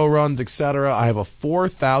 Home Depot runs, etc. I have a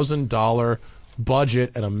 $4,000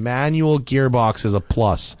 budget, and a manual gearbox is a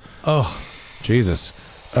plus. Oh, Jesus.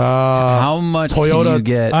 How much Toyota, can you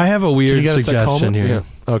get? I have a weird suggestion here. Yeah.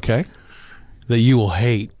 Okay. That you will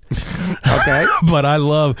hate. Okay. But I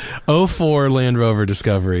love 04 Land Rover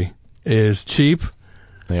Discovery. Is cheap.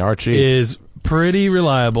 They are cheap. Is pretty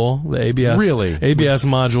reliable. The ABS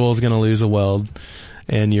module is going to lose a weld,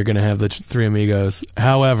 and you're going to have the three amigos.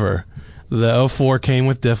 However, the 04 came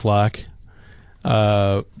with diff lock.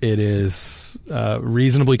 It is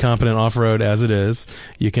reasonably competent off-road as it is.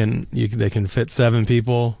 They can fit 7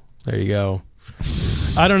 people. There you go.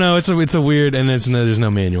 I don't know. It's a weird, and there's no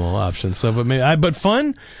manual option. So, but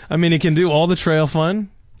fun. I mean, it can do all the trail fun.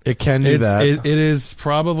 It can do that. It is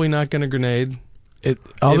probably not going to grenade.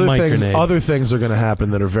 Other things are going to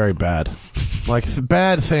happen that are very bad. Like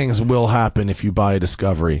bad things will happen if you buy a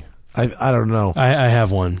Discovery. I don't know. I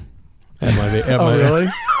have one. Really?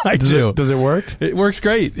 I do. Does it work? It works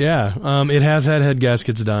great, yeah. It has had head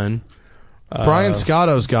gaskets done. Brian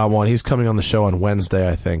Scotto's got one. He's coming on the show on Wednesday,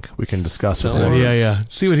 I think. We can discuss with him. Yeah.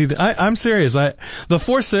 See what he I'm serious. The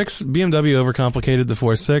 4.6, BMW overcomplicated the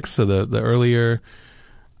 4.6, so the earlier...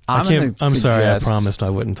 I'm sorry, I promised I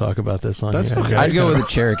wouldn't talk about this on here. Okay. I'd go with a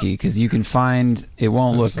Cherokee, because you can find... It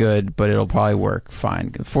won't look good, but it'll probably work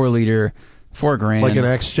fine. 4 liter, $4,000. Like an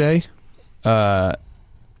XJ?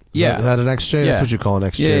 Yeah. Is that an XJ? Yeah. That's what you call an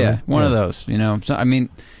XJ. Yeah. One of those, So, I mean,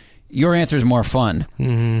 your answer is more fun,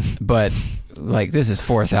 but like, this is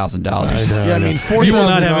 $4,000. Yeah, I mean, $4,000. You will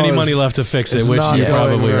not have any money left to fix it, which you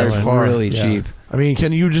probably that's will. really cheap. I mean,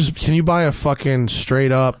 can you buy a fucking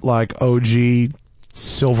straight up like OG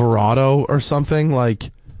Silverado or something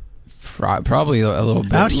like? Probably a little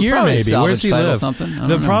bit out here, maybe. Where's he live?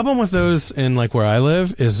 The problem with those in like where I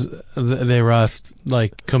live is they rust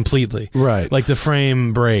like completely. Right. Like the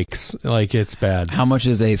frame breaks. Like it's bad. How much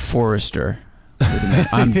is a Forester?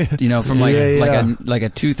 From like a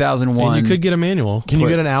 2001. And you could get a manual. Can you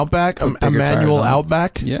get an Outback? A manual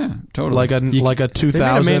Outback? Yeah, totally. Like a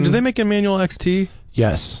 2000. Did they make a manual XT?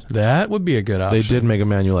 Yes. That would be a good option. They did make a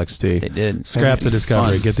manual XT. They did. Scrap the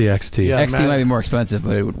Discovery. Get the XT. Yeah, XT might be more expensive,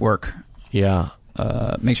 but it would work. Yeah.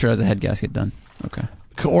 Make sure it has a head gasket done. Okay.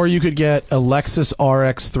 Or you could get a Lexus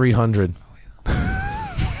RX 300.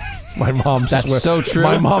 My mom. That's so true.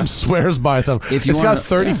 My mom swears by them. If you it's got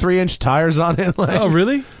 33-inch tires on it. Like, oh,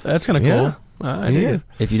 really? That's kind of cool. Yeah.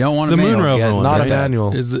 If you don't want the a manual, Moon Rover one, not right? a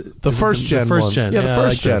manual. Is the first gen. The first one. gen. Yeah, the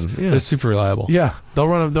first gen. Like they're super reliable. Yeah, they'll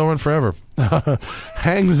run forever.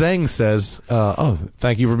 Hang Zhang says, "Oh,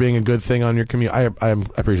 thank you for being a good thing on your commute. I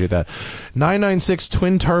appreciate that." 996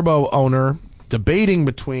 twin turbo owner debating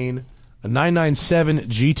between a 997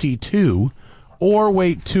 GT2 or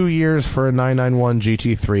wait 2 years for a 991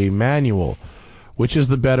 GT3 manual. Which is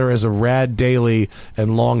the better as a rad daily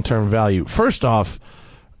and long-term value? First off,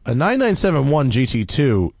 a 9971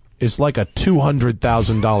 GT2 is like a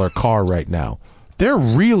 $200,000 car right now. They're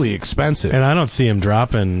really expensive. And I don't see them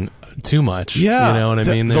dropping too much. Yeah. You know what I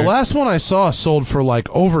mean? The last one I saw sold for like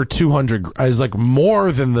over 200, is like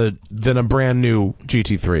more than a brand new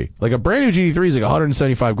GT3. Like a brand new GT3 is like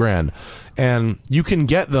 175 grand. And you can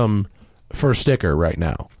get them for a sticker right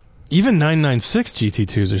now. Even 996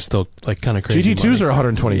 GT2s are still like kind of crazy. GT2s money. are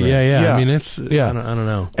 120 grand. Yeah. I mean, it's I don't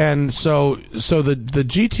know. And so the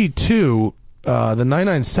GT2, the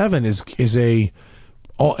 997 is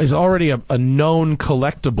already a known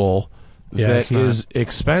collectible that is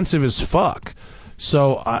expensive as fuck.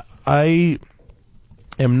 So I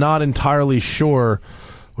am not entirely sure.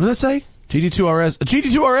 What did that say? GT2 RS. A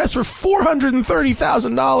GT2 RS for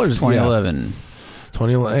 $430,000. 2011.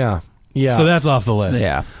 2011. Yeah. Yeah. So that's off the list.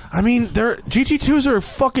 Yeah. I mean, GT2s are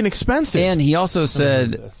fucking expensive. And he also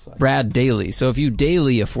said rad daily. So if you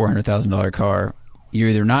daily a $400,000 car, you're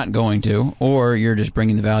either not going to, or you're just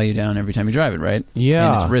bringing the value down every time you drive it, right?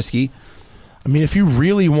 Yeah. And it's risky. I mean, if you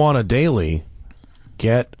really want a daily,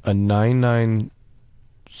 get a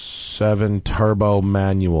 997 turbo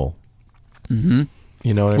manual. Mm-hmm.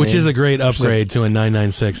 You know what I mean? Which is a great upgrade to a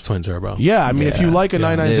 996 twin turbo. Yeah, I mean, if you like a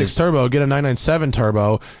 996 turbo, get a 997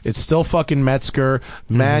 turbo. It's still fucking Metzger,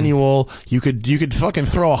 manual. You could fucking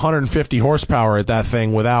throw 150 horsepower at that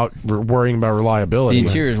thing without worrying about reliability. The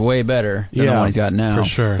interior is way better than the one he's got now. For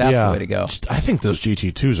sure. That's the way to go. I think those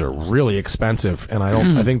GT2s are really expensive, and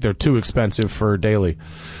I think they're too expensive for daily.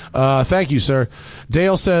 Thank you, sir.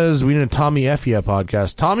 Dale says we need a Tommy Effia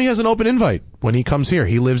podcast. Tommy has an open invite when he comes here.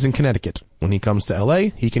 He lives in Connecticut. When he comes to LA,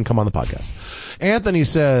 he can come on the podcast. Anthony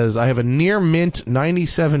says, I have a near mint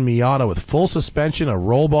 97 Miata with full suspension, a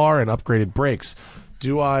roll bar, and upgraded brakes.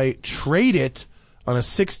 Do I trade it on a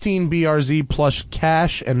 16 BRZ plus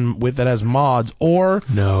cash and with that has mods, or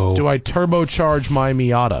do I turbocharge my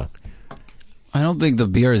Miata? I don't think the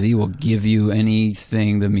BRZ will give you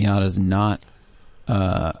anything the Miata's not,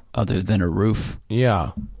 other than a roof.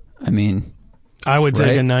 Yeah. I mean, I would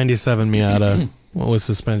take a 97 Miata with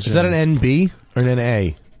suspension. Is that an NB or an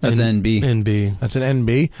NA? That's an NB. NB. That's an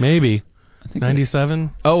NB? Maybe.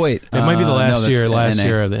 97? Oh, wait. It might be the last year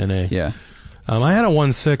NA. of the NA. Yeah. I had a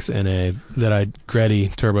 1.6 NA that I Gretty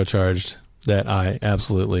turbocharged that I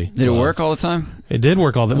absolutely Did it work all the time? It did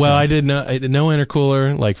work all the Well, I did no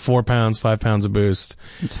intercooler, like 4 pounds, 5 pounds of boost.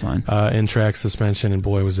 It's fine. In-track suspension, and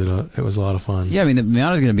boy, was it was a lot of fun. Yeah, I mean, the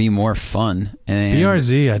Miata's going to be more fun. And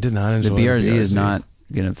BRZ, I did not enjoy the BRZ. is not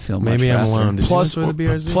going to feel much Maybe faster. I'm alone. Did Plus, you enjoy the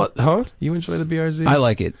BRZ? Huh? You enjoy the BRZ? I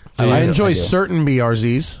like it. I enjoy do. certain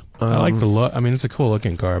BRZs. I like the look. I mean, it's a cool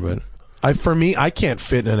looking car, but For me, I can't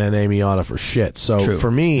fit in an NA Miata for shit. So True.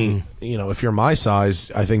 for me, if you're my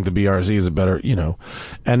size, I think the BRZ is a better,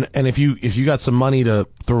 and if you got some money to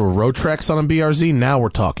throw a Rotrex on a BRZ, now we're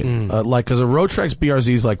talking. Cause a Rotrex BRZ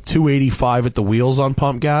is like 285 at the wheels on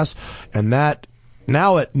pump gas, and that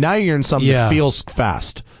now you're in something that feels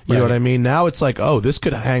fast. You know what I mean? Now it's like, oh, this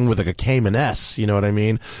could hang with like a Cayman S. You know what I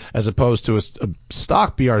mean? As opposed to a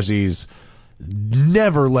stock BRZs.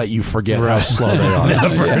 Never let you forget how slow they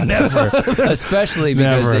are. Never. Especially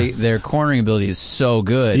because their cornering ability is so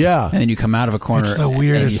good. Yeah. And then you come out of a corner it's the and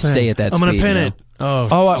weirdest you thing. stay at that I'm speed. gonna pin it.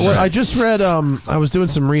 I just read. I was doing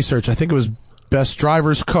some research. I think it was best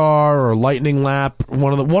driver's car or lightning lap.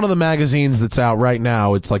 One of the magazines that's out right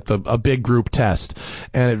now. It's like a big group test,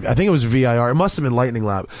 and I think it was VIR. It must have been lightning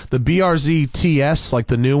lap. The BRZ TS, like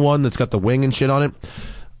the new one that's got the wing and shit on it.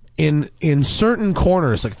 In certain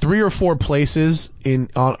corners, like 3 or 4 places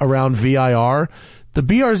around VIR, the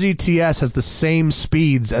BRZ TS has the same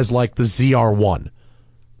speeds as like the ZR1.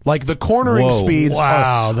 Like the cornering speeds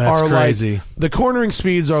that's crazy. Like, the cornering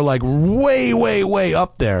speeds are like way, way, way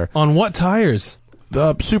up there. On what tires?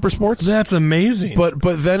 The Super Sports. That's amazing. But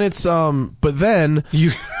then it's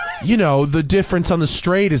you know, the difference on the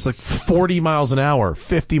straight is like 40 miles an hour,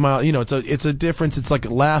 50 miles. You know, it's a difference. It's like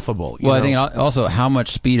laughable. Well, I think also how much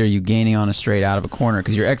speed are you gaining on a straight out of a corner?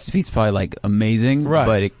 Because your exit speed's probably like amazing, right?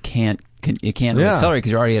 But it can't accelerate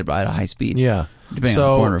because you're already at a high speed. Yeah, depending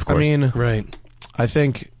on the corner, of course. I mean, right. I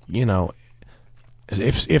think, you know,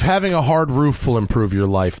 if having a hard roof will improve your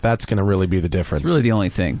life, that's going to really be the difference. It's really the only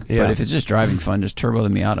thing. Yeah. But if it's just driving fun, just turbo the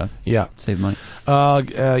Miata. Yeah. Save money.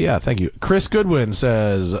 Yeah, thank you. Chris Goodwin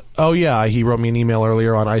says, oh yeah, he wrote me an email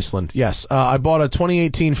earlier on Iceland. Yes, I bought a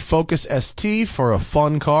 2018 Focus ST for a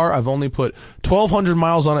fun car. I've only put 1,200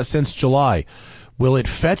 miles on it since July. Will it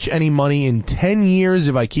fetch any money in 10 years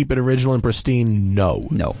if I keep it original and pristine? No.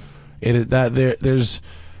 No. There's...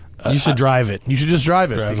 You should drive it. You should just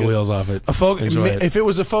drive it. Drive the wheels off it. Enjoy it. If it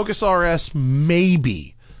was a Focus RS,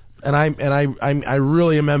 maybe. And I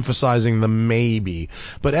really am emphasizing the maybe.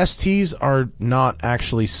 But STs are not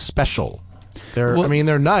actually special. They're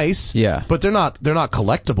nice. Yeah. But they're not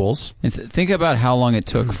collectibles. And think about how long it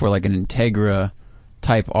took for like an Integra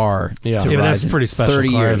Type R to but rise that's a pretty special 30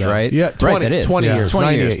 car, years, though. right? Yeah, 20, right, that is. 20 years.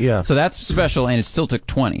 20 years. Yeah. So that's special, and it still took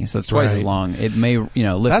 20, so that's twice as long. It may, lift that's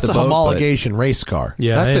the boat. That's a homologation race car.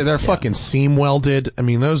 Yeah, they're fucking seam welded. I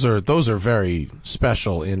mean, those are very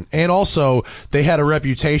special. And also, they had a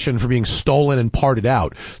reputation for being stolen and parted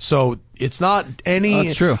out. So it's not any...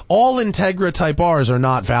 That's true. All Integra Type Rs are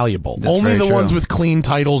not valuable. That's Only the very ones true. with clean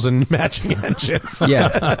titles and matching engines.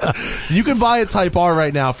 Yeah. You can buy a Type R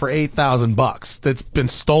right now for $8,000 that's been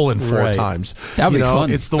stolen 4 times. That'd be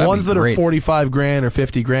fun. It's the That'd ones be that great. are $45,000 or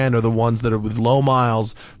 $50,000 are the ones that are with low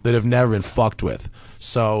miles that have never been fucked with.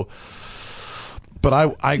 So,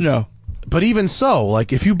 but I No. But even so,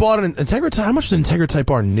 like if you bought an Integra, how much is an Integra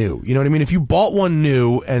Type R new? You know what I mean? If you bought one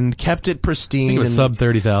new and kept it pristine, I think it was and sub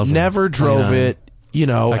 30,000, never drove 29. it,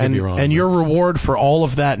 I could be wrong, and your reward for all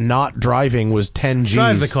of that not driving was 10 G's.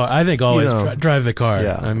 Drive the car. I think always drive the car.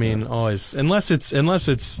 Yeah. I mean, always, unless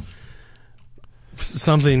it's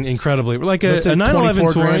something incredibly like a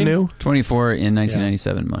 911 Touring new, 24 in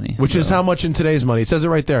 1997 money, which is how much in today's money? It says it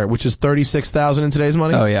right there, which is 36,000 in today's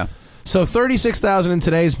money. Oh yeah. So 36,000 in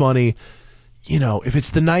today's money, if it's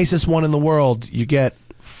the nicest one in the world, you get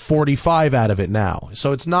 45 out of it now.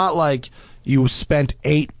 So it's not like you spent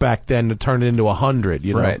 8 back then to turn it into 100,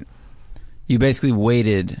 Right. You basically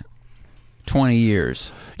waited 20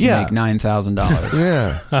 years to make $9,000.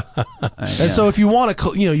 Yeah. And so if you want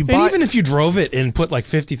to, you buy... And even if you drove it and put like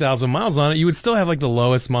 50,000 miles on it, you would still have like the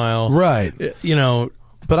lowest mile. Right.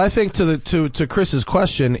 But I think to Chris's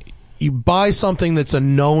question, you buy something that's a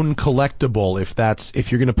known collectible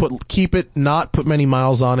if you're going to keep it, not put many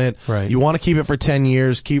miles on it. Right. You want to keep it for 10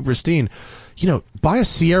 years, keep pristine. Buy a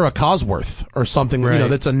Sierra Cosworth or something,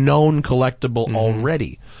 that's a known collectible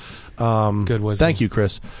already. Good wisdom. Thank you,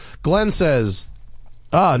 Chris. Glenn says,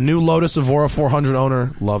 new Lotus Evora 400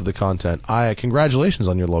 owner. Love the content. Congratulations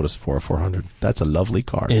on your Lotus Evora 400. That's a lovely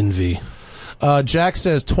car. Envy. Jack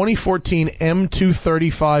says 2014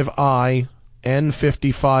 M235i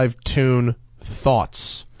N55 tune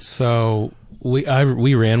thoughts. So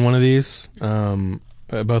we ran one of these,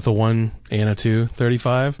 both a 1 and a 2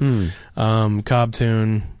 35, Cobb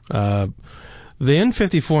tune. The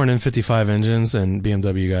N54 and N55 engines and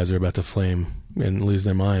BMW guys are about to flame and lose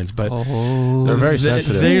their minds, but they're very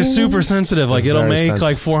sensitive. They're super sensitive. Like it'll make sensitive.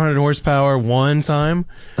 like 400 horsepower one time,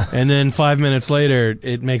 and then 5 minutes later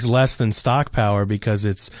it makes less than stock power because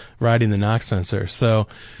it's riding the knock sensor. So,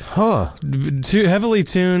 too heavily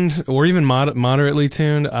tuned or even moderately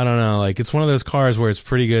tuned, I don't know. Like it's one of those cars where it's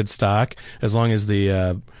pretty good stock as long as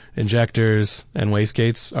the injectors and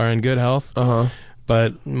wastegates are in good health.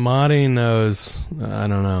 But modding those, I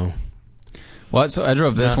don't know. Well, so I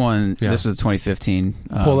drove this one. Yeah. This was 2015.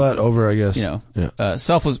 Pull that over, I guess.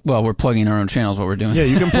 Selfless. Well, we're plugging our own channels. What we're doing. Yeah,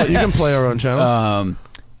 you can play our own channel.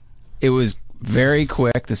 It was very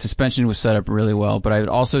quick. The suspension was set up really well. But I had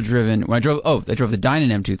also driven when I drove. I drove the Dyna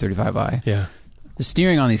M235i. Yeah. The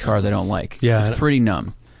steering on these cars I don't like. Yeah, it's pretty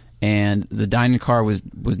numb. And the Dyna car was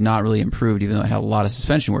not really improved, even though it had a lot of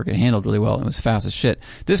suspension work. It handled really well and it was fast as shit.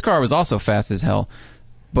 This car was also fast as hell.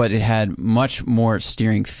 but it had much more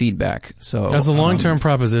steering feedback. So as a long-term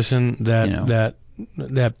proposition, that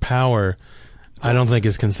power, I don't think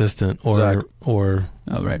is consistent or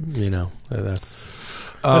right.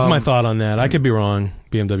 That's my thought on that. I could be wrong,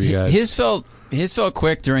 BMW guys. His felt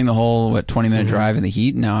quick during the whole 20-minute drive in the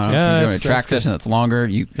heat. Now, if you're doing a track session that's longer,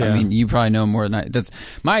 I mean, you probably know more than I. That's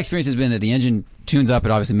my experience has been that the engine tunes up.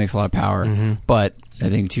 It obviously makes a lot of power, but I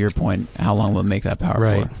think to your point, how long will it make that power for?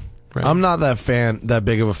 Right. I'm not that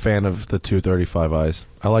big of a fan of the 235i's.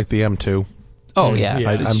 I like the M2. Oh yeah,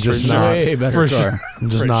 I'm just not better car. I'm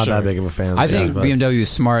just not that big of a fan. I think BMW is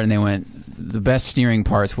smart, and they went the best steering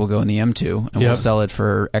parts will go in the M2, and we'll sell it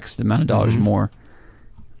for X amount of dollars more.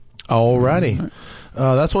 Alrighty,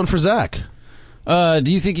 that's one for Zach. Do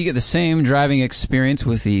you think you get the same driving experience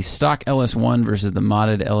with the stock LS1 versus the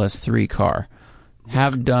modded LS3 car?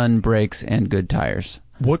 Have done brakes and good tires.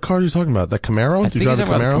 What car are you talking about? The Camaro? I think he's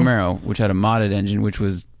talking about the Camaro, which had a modded engine, which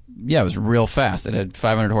was it was real fast. It had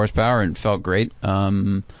 500 horsepower and felt great.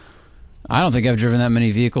 I don't think I've driven that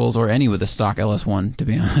many vehicles or any with a stock LS1, to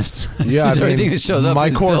be honest. Yeah, everything that shows up. My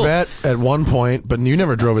Corvette at one point, but you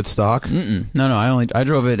never drove it stock. No, I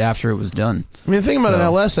drove it after it was done. I mean, the thing about an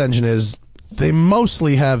LS engine is they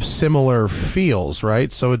mostly have similar feels,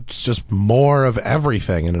 right? So it's just more of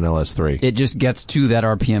everything in an LS3. It just gets to that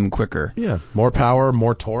RPM quicker. Yeah, more power,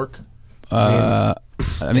 more torque. I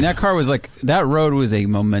mean, that car was that road was a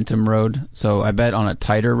momentum road. So I bet on a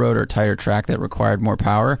tighter road or tighter track that required more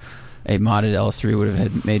power, a modded LS3 would have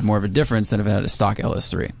had made more of a difference than if it had a stock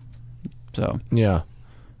LS3. So yeah,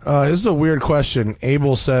 this is a weird question.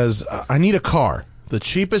 Abel says, "I need a car. The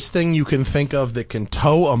cheapest thing you can think of that can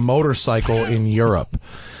tow a motorcycle in Europe."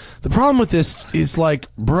 The problem with this is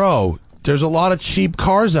bro, there's a lot of cheap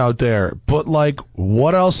cars out there, but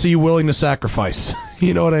what else are you willing to sacrifice?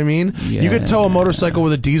 You know what I mean? Yeah. You could tow a motorcycle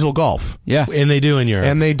with a diesel Golf. Yeah. And they do in Europe.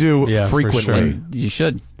 And they do frequently. For sure. You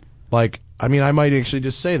should. I mean, I might actually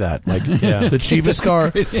just say that. The cheapest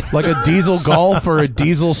car, a diesel Golf or a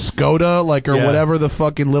diesel Skoda, or whatever the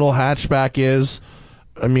fucking little hatchback is.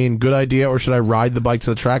 I mean, good idea. Or should I ride the bike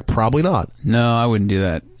to the track? Probably not. No, I wouldn't do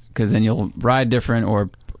that, because then you'll ride different, or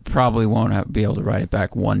probably won't be able to ride it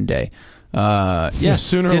back one day.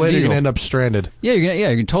 Sooner or later you're gonna end up stranded. Yeah,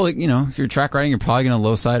 you can totally. If you're track riding, you're probably gonna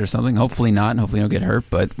low side or something. Hopefully not. Hopefully you don't get hurt.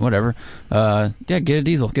 But whatever. Get a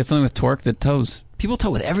diesel. Get something with torque that tows. People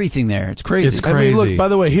tow with everything there. It's crazy. It's crazy. I mean, look, by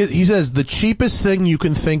the way, he says the cheapest thing you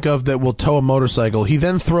can think of that will tow a motorcycle. He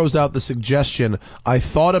then throws out the suggestion, I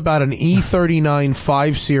thought about an E39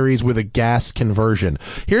 5 Series with a gas conversion.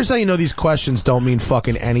 Here's how you know these questions don't mean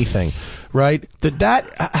fucking anything, right?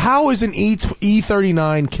 How is an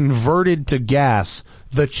E39 converted to gas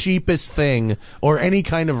the cheapest thing, or any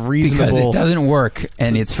kind of reasonable... Because it doesn't work,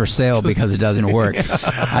 and it's for sale because it doesn't work.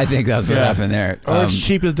 I think that's what happened there. Or it's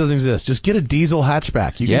cheap as doesn't exist. Just get a diesel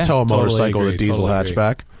hatchback. You can tow a motorcycle with a diesel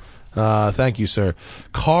hatchback. Thank you, sir.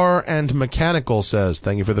 Car and Mechanical says,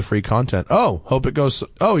 thank you for the free content. Oh, hope it goes...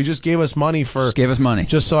 Oh, he just gave us money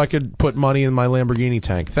just so I could put money in my Lamborghini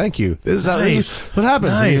tank. Thank you. This is what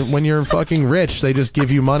happens when you're fucking rich. They just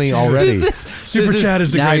give you money already. Super Chat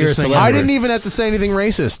is the greatest thing ever. I didn't even have to say anything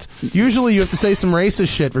racist. Usually you have to say some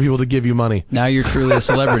racist shit for people to give you money. Now you're truly a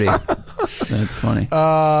celebrity. That's funny.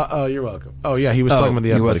 Oh, you're welcome. Oh, yeah, he was talking about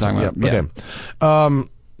the... He was talking about... Okay.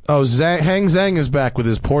 Hang Zhang is back with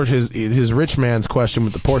his Porsche, his rich man's question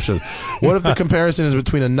with the Porsches. What if the comparison is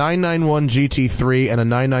between a 991 GT3 and a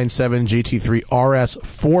 997 GT3 RS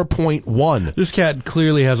 4.1? This cat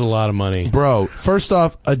clearly has a lot of money. Bro, first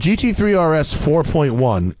off, a GT3 RS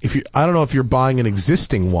 4.1, I don't know if you're buying an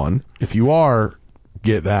existing one. If you are,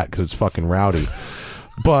 get that because it's fucking rowdy.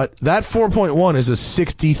 But that 4.1 is a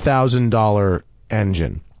 $60,000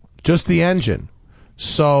 engine. Just the engine.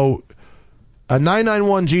 So... a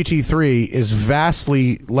 991 GT3 is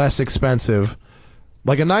vastly less expensive.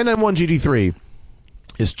 A 991 GT3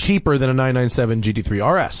 is cheaper than a 997 GT3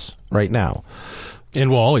 RS right now. And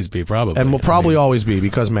will always be, probably. And will probably always be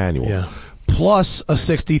because manual. Yeah. Plus a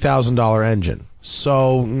 $60,000 engine.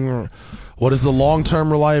 So, what is the long-term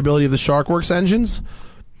reliability of the Sharkworks engines?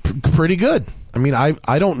 Pretty good. I mean,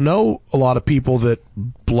 I don't know a lot of people that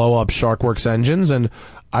blow up Sharkworks engines, and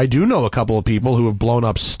I do know a couple of people who have blown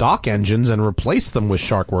up stock engines and replaced them with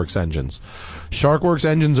Sharkworks engines. Sharkworks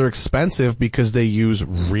engines are expensive because they use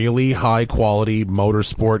really high-quality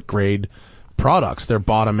motorsport grade products. Their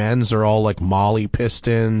bottom ends are all Molly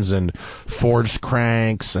pistons and forged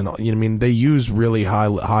cranks, and they use really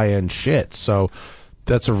high-end shit. So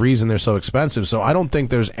that's a reason they're so expensive. So I don't think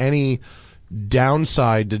there's any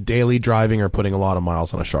downside to daily driving or putting a lot of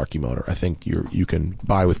miles on a Sharky motor. I think you can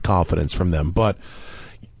buy with confidence from them, but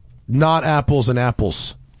not apples and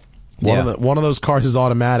apples. One of those cars is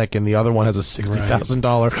automatic, and the other one has a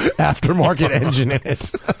 $60,000 aftermarket engine in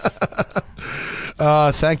it.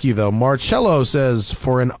 Thank you, though. Marcello says,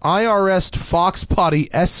 for an IRS Fox Body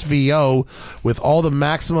SVO with all the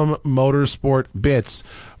maximum motorsport bits,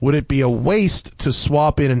 would it be a waste to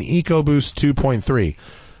swap in an EcoBoost 2.3?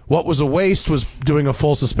 What was a waste was doing a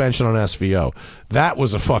full suspension on SVO. That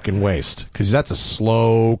was a fucking waste, because that's a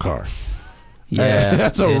slow car. Yeah,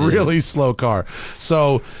 that's a really slow car.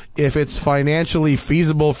 So if it's financially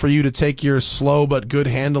feasible for you to take your slow but good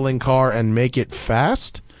handling car and make it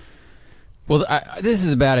fast... Well, this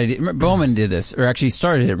is a bad idea. Bowman did this, or actually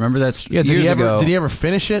started it. Remember that's years ago. Did he ever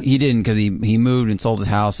finish it? He didn't, because he moved and sold his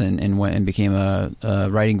house and went and became a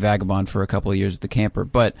riding vagabond for a couple of years with the camper.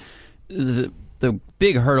 But the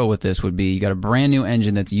big hurdle with this would be you got a brand new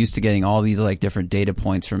engine that's used to getting all these like different data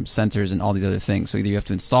points from sensors and all these other things. So either you have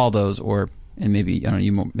to install those, or, and maybe, I don't know,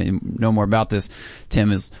 you may know more about this,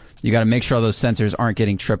 Tim, is you got to make sure all those sensors aren't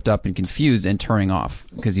getting tripped up and confused and turning off,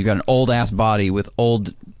 because you've got an old ass body with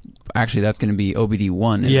old. Actually, that's going to be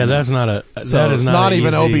OBD1. Yeah, that's not a. So that is it's not not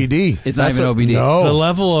even easy. OBD. It's not even OBD. No. The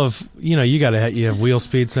level of, you have wheel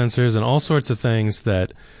speed sensors and all sorts of things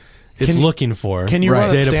that it's looking for. Can you run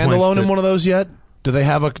a Data standalone points in one of those yet? Do they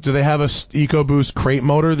have a EcoBoost crate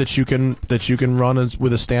motor that you can run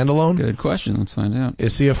with a standalone? Good question. Let's find out.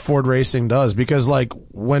 See if Ford Racing does, because like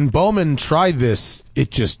when Bowman tried this, it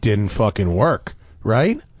just didn't fucking work,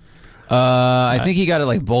 right? I think he got it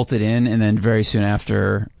like bolted in, and then very soon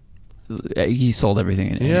after, he sold everything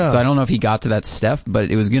in it. Yeah. So I don't know if he got to that step,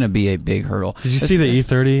 but it was going to be a big hurdle. Did you see the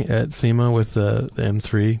E30 at SEMA with the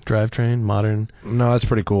M3 drivetrain, modern? No, that's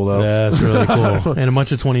pretty cool though. Yeah, that's really cool. And a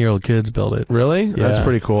bunch of 20-year-old kids built it. Really? Yeah. That's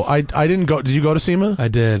pretty cool. I didn't go. Did you go to SEMA? I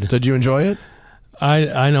did. Did you enjoy it?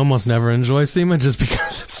 I almost never enjoy SEMA just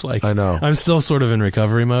because it's like, I know. I'm still sort of in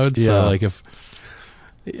recovery mode. So Yeah. like if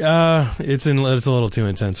it's a little too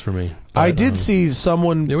intense for me. But, I did see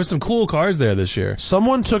someone. There were some cool cars there this year.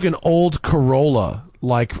 Someone took an old Corolla,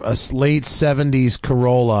 like a late 70s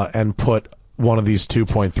Corolla, and put one of these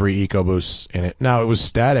 2.3 EcoBoosts in it. Now, it was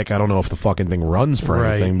static. I don't know if the fucking thing runs for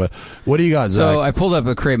anything, but what do you got, Zach? So I pulled up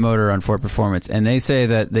a crate motor on Ford Performance, and they say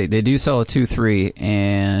that they do sell a 2.3,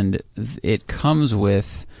 and it comes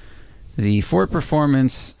with the Ford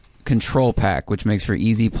Performance control pack, which makes for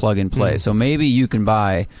easy plug and play. So maybe you can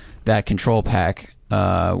buy that control pack,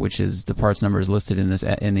 which is the parts number is listed in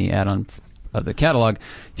the add-on of the catalog.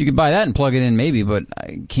 If you could buy that and plug it in, maybe, but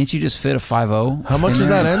can't you just fit a 5.0? How much is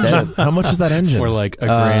that engine? How much is that engine? For like $1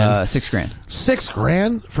 grand. $6,000.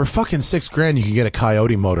 $6,000? For fucking $6,000, you can get a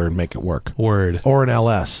Coyote motor and make it work. Word. Or an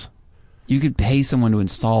LS. You could pay someone to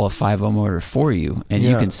install a 5.0 motor for you, and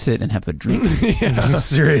you can sit and have a drink.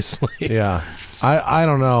 Seriously. Yeah. I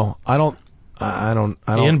don't know. I don't.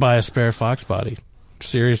 And buy a spare Fox body.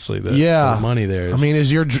 Seriously, the money there is. I mean,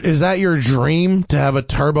 is that your dream to have a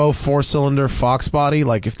turbo 4-cylinder Fox body?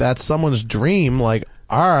 Like, if that's someone's dream, like,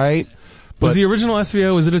 all right. Was the original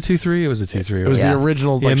SVO, was it a 2.3? It was a 2.3. It was the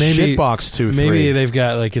original shitbox 2.3. Maybe they've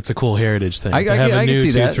got, like, it's a cool heritage thing. I have a new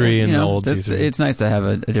 2.3 and an old 2.3. It's nice to have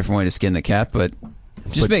a different way to skin the cat, but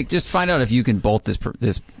just find out if you can bolt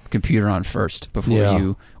this computer on first before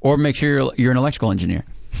you, or make sure you're an electrical engineer.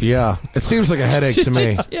 Yeah. It seems like a headache to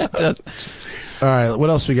me. Yeah, it does. All right, what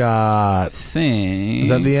else we got? Thing. Is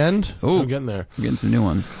that the end? Oh, I'm getting there. I'm getting some new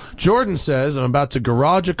ones. Jordan says, I'm about to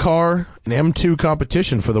garage a car, an M2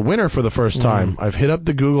 competition for the winner for the first time. I've hit up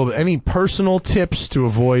the Google, but any personal tips to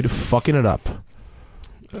avoid fucking it up?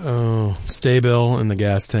 Oh, stay-bill in the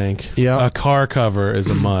gas tank. Yeah. A car cover is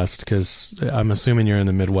a must, because I'm assuming you're in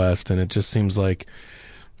the Midwest, and it just seems like,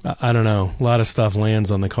 I don't know, a lot of stuff lands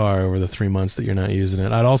on the car over the 3 months that you're not using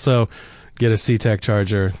it. I'd also get a C-Tech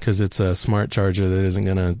charger, because it's a smart charger that isn't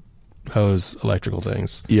going to hose electrical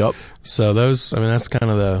things. Yep. So those, I mean, that's kind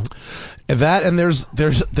of that, and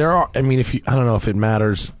there are, I mean, I don't know if it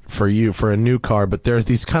matters for you for a new car, but there's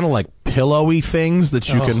these kind of like pillowy things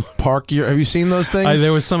that you can park have you seen those things?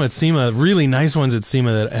 There was some at SEMA, really nice ones at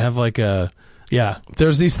SEMA that have like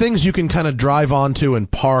there's these things you can kind of drive onto and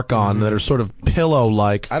park on that are sort of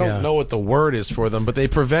pillow-like. I don't know what the word is for them, but they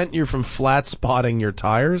prevent you from flat spotting your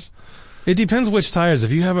tires. It depends which tires.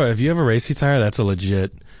 If you have a racy tire, that's a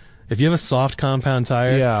legit. If you have a soft compound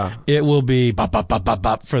tire, it will be bop, bop, bop, bop,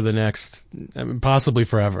 bop for the next, possibly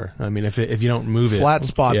forever. I mean, if you don't move it. Flat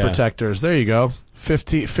spot protectors. There you go.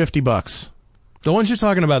 $50. The ones you're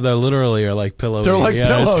talking about, though, literally are like pillows. They're like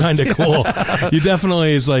pillows. It's kind of cool. You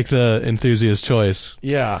definitely is like the enthusiast choice.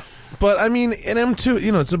 Yeah. But, I mean, an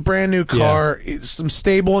M2, it's a brand new car. Some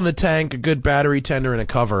stable in the tank, a good battery tender, and a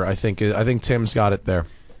cover. I think Tim's got it there.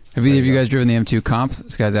 Have either of you guys driven the M2 comp?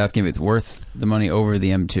 This guy's asking if it's worth the money over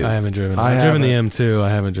the M2. I haven't driven it. I've driven the M2. I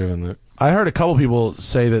haven't driven the... I heard a couple people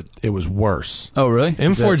say that it was worse. Oh, really?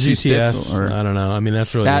 M4 GTS, I don't know. I mean,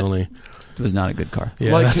 that's really the only... It was not a good car.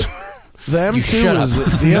 Yeah, like, the M2 was...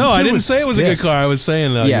 The M2 no, I didn't say it was stiff. a good car. I was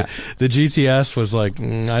saying that the GTS was like...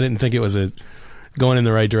 I didn't think it was going in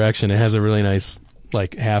the right direction. It has a really nice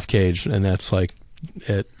like half cage, and that's like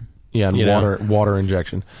it. Yeah, and water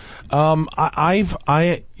injection. I've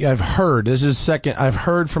heard I've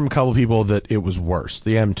heard from a couple people that it was worse.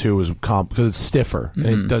 The M2 was because it's stiffer. Mm-hmm.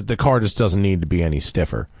 And the car just doesn't need to be any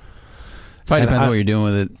stiffer. Probably depends on what you're doing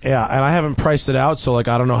with it. Yeah, and I haven't priced it out, so like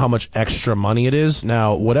I don't know how much extra money it is.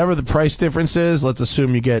 Now, whatever the price difference is, let's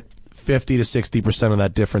assume you get 50 to 60% of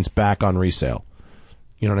that difference back on resale.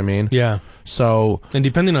 You know what I mean? Yeah. So, and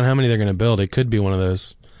depending on how many they're going to build, it could be one of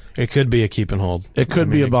those. It could be a keep and hold. It could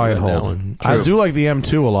be a buy and hold. I do like the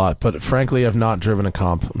M2 a lot, but frankly, I've not driven a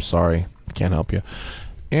comp. I'm sorry. Can't help you.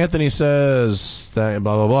 Anthony says, blah,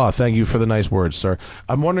 blah, blah. Thank you for the nice words, sir.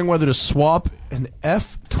 I'm wondering whether to swap an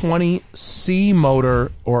F20C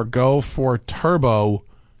motor or go for turbo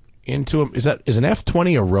into is an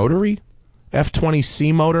F20 a rotary?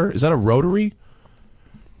 F20C motor? Is that a rotary?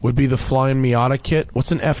 Would be the Flying Miata kit.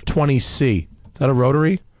 What's an F20C? Is that a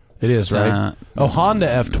rotary? It is, right? Honda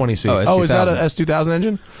F20C. Oh, is that a S2000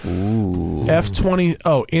 engine? Ooh. F20.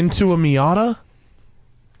 Oh, into a Miata?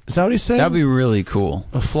 Is that what he's saying? That would be really cool.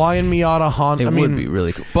 A Flying Miata Honda. It would be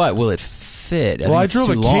really cool. But will it fit? I drove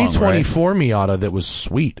a K24 Miata that was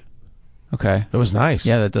sweet. Okay. It was nice.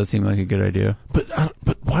 Yeah, that does seem like a good idea. But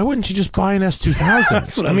why wouldn't you just buy an S2000?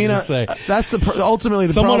 That's what I mean. That's ultimately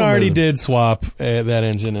the Someone problem. already did swap that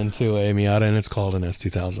engine into a Miata, and it's called an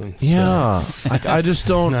S2000. Yeah. So. I just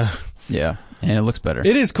don't. Yeah, and it looks better.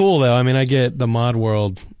 It is cool, though. I mean, I get the mod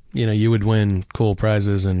world. You know, you would win cool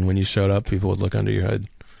prizes, and when you showed up, people would look under your hood.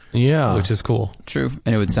 Yeah. Which is cool. True.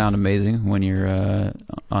 And it would sound amazing when you're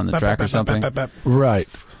on the track or something. Right.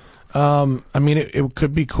 I mean, it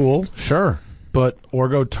could be cool, sure, or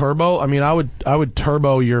go turbo. I mean, I would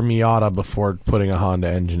turbo your Miata before putting a Honda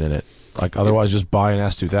engine in it. Like, otherwise, just buy an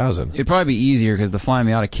S2000. It'd probably be easier because the Flying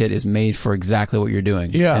Miata kit is made for exactly what you're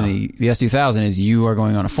doing. Yeah. And the S2000 is you are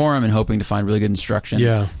going on a forum and hoping to find really good instructions.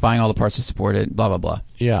 Yeah. Buying all the parts to support it. Blah blah blah.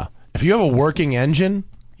 Yeah. If you have a working engine,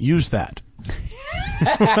 use that.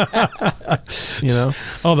 You know?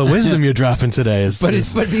 Oh, the wisdom you're dropping today is... But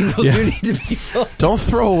people do need to be... Don't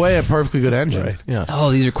throw away a perfectly good engine. Right. Yeah. Oh,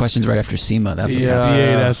 these are questions right after SEMA. That's what's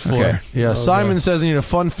happening. V8 S4. Okay. Yeah. Simon says you need a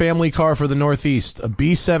fun family car for the Northeast. A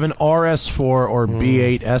B7 RS4 or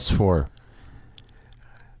B8 S4.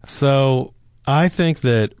 So... I think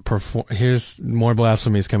that here's more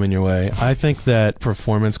blasphemies coming your way. I think that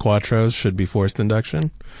performance quattros should be forced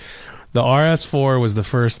induction. The RS4 was the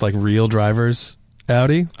first like real driver's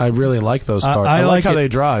Audi. I really like those cars. I like how they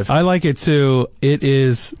drive. I like it too. It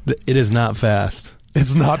is not fast.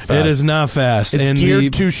 It's not fast. It is not fast. It's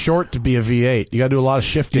geared too short to be a V8. You got to do a lot of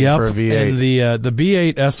shifting for a V8. And the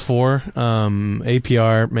B8 S4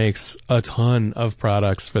 APR makes a ton of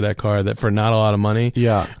products for that car that for not a lot of money.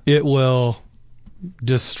 Yeah, it will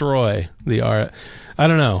destroy the R. I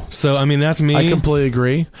don't know. So I mean, that's me. I completely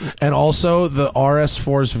agree. And also, the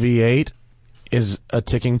RS4's V8 is a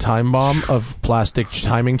ticking time bomb of plastic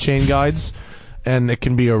timing chain guides, and it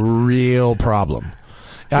can be a real problem.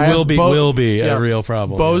 Will be a real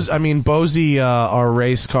problem. Bozy, our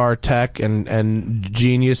race car tech and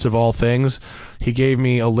genius of all things, he gave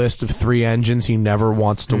me a list of 3 engines he never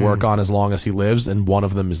wants to work on as long as he lives, and one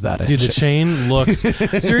of them is that engine. Dude, the chain looks...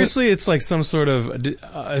 seriously, it's like some sort of...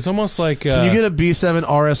 it's almost like... Can you get a B7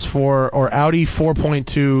 RS4 or Audi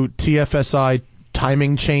 4.2 TFSI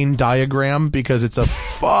timing chain diagram, because it's a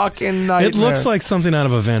fucking nightmare. It looks like something out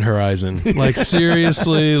of Event Horizon. Like,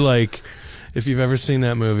 seriously, like... If you've ever seen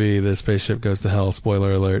that movie, The Spaceship Goes to Hell,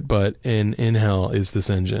 spoiler alert, but in hell is this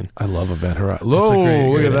engine. I love Event Horizon.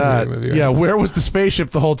 Look at that. Movie, right? Yeah, where was the spaceship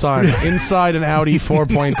the whole time? Inside an Audi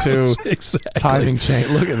 4.2 exactly. timing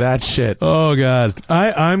chain. Look at that shit. Oh, God.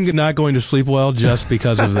 I'm not going to sleep well just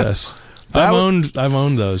because of this. I've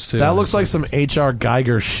owned those, too. That looks like some H.R.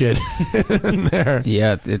 Geiger shit in there.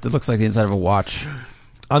 Yeah, it looks like the inside of a watch.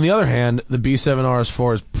 On the other hand, the B7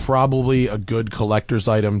 RS4 is probably a good collector's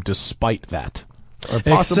item despite that.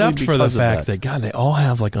 Except for the fact that, God, they all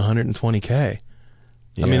have like 120K.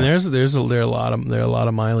 Yeah. I mean, there are a lot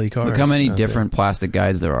of miley cars. Look how many different plastic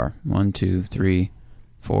guides there are. 1, 2, 3,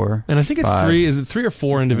 4. And I think it's 5, 3. Is it 3 or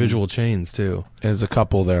 4 individual chains too? There's a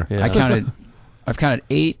couple there. Yeah. I counted I've counted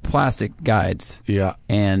 8 plastic guides. Yeah.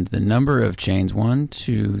 And the number of chains, 1,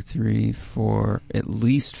 2, 3, 4, at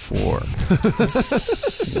least 4.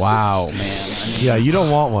 Wow, man. Yeah, you don't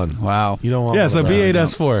want one. Wow. You don't want one. Yeah, so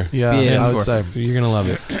B8S4. Yeah, B8S4. I would say. You're going to love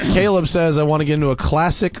it. Caleb says, I want to get into a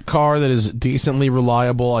classic car that is decently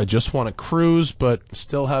reliable. I just want to cruise, but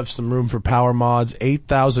still have some room for power mods.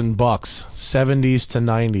 $8,000, 70s to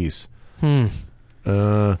 90s.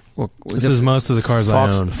 This is most of the cars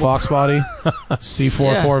I own. Fox body,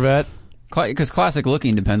 C4 Corvette. Because classic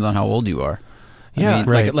looking depends on how old you are. Yeah, I mean,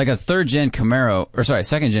 right. Like a second-gen Camaro,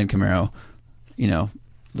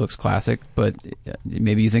 looks classic, but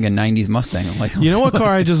maybe you think a 90s Mustang. Like, you know what car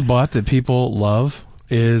I just bought that people love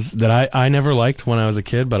is that I never liked when I was a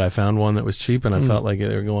kid, but I found one that was cheap and I felt like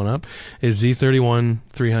they were going up, is Z31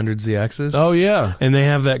 300ZXs. Oh, yeah. And they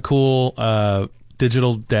have that cool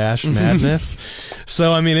digital dash madness.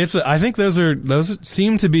 So I mean, I think those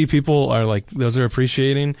seem to be people are like, those are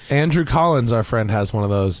appreciating. Andrew Collins, our friend, has one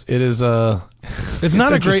of those. It is it's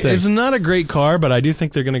not a great car, but I do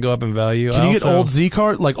think they're going to go up in value. Can you get old Z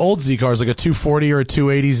cars, like a 240 or a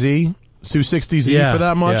 280Z, 260Z for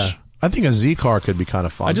that much? Yeah. I think a Z car could be kind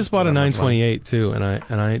of fun. I just bought a 928 too, and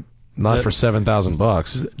I not for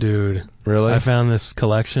 $7,000, dude. Really? I found this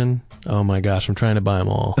collection. Oh my gosh, I'm trying to buy them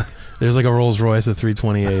all. There's like a Rolls Royce, a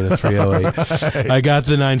 328, a 308. I got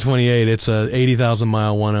the 928. It's a 80,000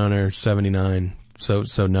 mile one owner, 79. So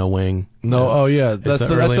no wing. No, oh yeah, that's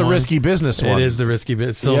the risky business one. It is the risky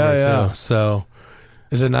business. Silver too. So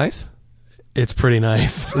is it nice? It's pretty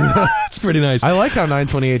nice. It's pretty nice. I like how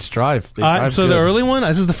 928s drive. So the early one,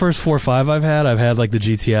 this is the first 4.5 I've had. I've had like the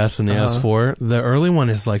GTS and the S4. The early one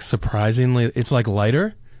is like surprisingly, it's like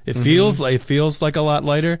lighter. It feels like a lot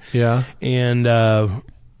lighter. Yeah. And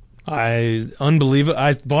unbelievable.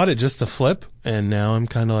 I bought it just to flip, and now I'm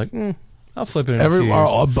kind of like, I'll flip it in a few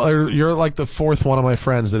years. You're like the fourth one of my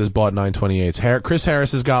friends that has bought 928s. Chris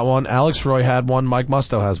Harris has got one. Alex Roy had one. Mike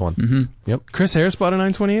Musto has one. Mm-hmm. Yep. Chris Harris bought a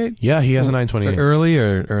 928? Yeah, he has a 928. Early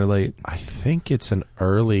or late? I think it's an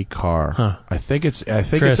early car. Huh. I think it's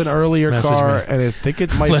Chris, an earlier car, me. and I think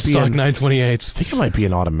it might Let's be talk 928s. I think it might be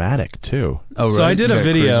an automatic too. Oh, really? So I did a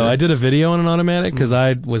video. Cruiser? I did a video on an automatic because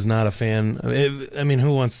I was not a fan. I mean,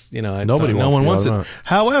 who wants? No one wants it.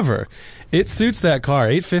 However, it suits that car.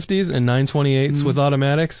 850s and 928s with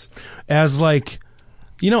automatics as like,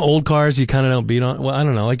 old cars you kind of don't beat on. Well, I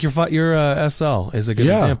don't know. Like your SL is a good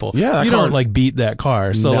example. Yeah, you don't like beat that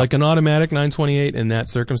car. So No. like an automatic 928 in that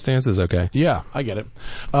circumstance is okay. Yeah, I get it.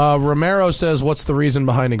 Romero says, what's the reason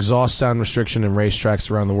behind exhaust sound restriction in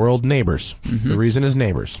racetracks around the world? Neighbors. The reason is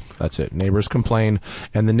neighbors. That's it. Neighbors complain.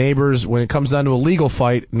 And the neighbors, when it comes down to a legal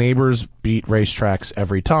fight, neighbors beat racetracks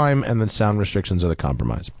every time, and then sound restrictions are the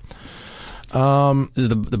compromise. This is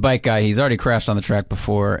the bike guy. He's already crashed on the track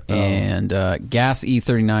before, and gas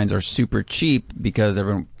E39s are super cheap because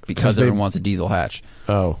everyone wants a diesel hatch.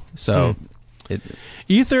 Oh. So...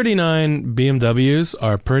 E39 BMWs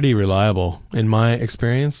are pretty reliable in my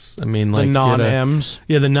experience. I mean, like the non-Ms.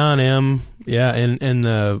 The non-M. Yeah, and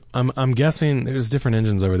I'm guessing there's different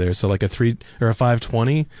engines over there. So like a 3 or a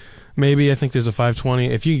 520, maybe. I think there's a 520.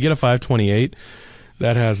 If you can get a 528,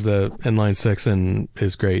 that has the inline 6 and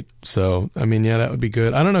is great. So I mean, yeah, that would be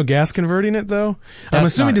good. I don't know gas converting it though. I'm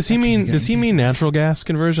assuming does he mean natural gas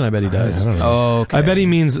conversion? I bet he does. I don't know. Oh, okay. I bet he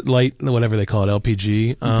means light, whatever they call it,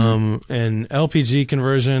 LPG. And LPG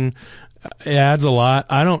conversion adds a lot.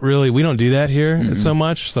 We don't do that here so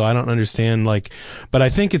much, so I don't understand but I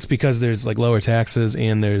think it's because there's like lower taxes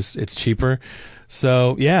and it's cheaper.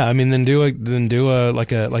 So yeah, I mean, then do a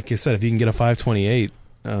like you said, if you can get a 528,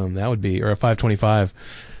 that would be, or a 525.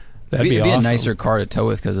 That'd be awesome. It'd be a nicer car to tow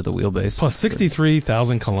with because of the wheelbase. Plus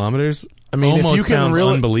 63,000 kilometers. I mean, almost if you can sounds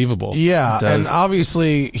really, unbelievable. Yeah, and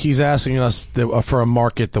obviously he's asking us for a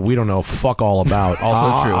market that we don't know fuck all about.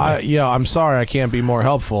 Also true. I'm sorry I can't be more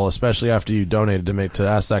helpful, especially after you donated to me to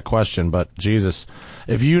ask that question. But Jesus,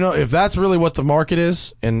 if that's really what the market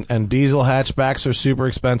is, and diesel hatchbacks are super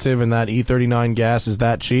expensive, and that E39 gas is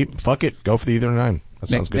that cheap, fuck it, go for the E39. That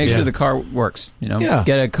sounds good. Make sure the car works. Yeah.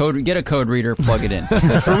 Get a code reader, plug it in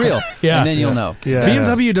for real. Yeah. And then you'll know. Yeah.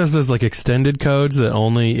 BMW does those like extended codes that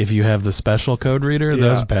only if you have the special code reader. Yeah.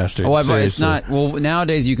 Those bastards. Oh, seriously. it's not. Well,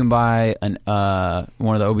 nowadays you can buy one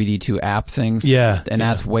of the OBD2 app things. Yeah. And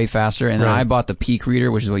that's way faster. And then I bought the Peak reader,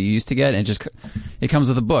 which is what you used to get, and it comes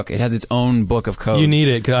with a book. It has its own book of codes. You need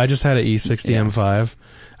it. 'Cause I just had an E60 M5.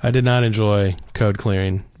 I did not enjoy code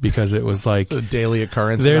clearing because it was like a daily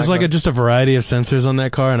occurrence. There's like just a variety of sensors on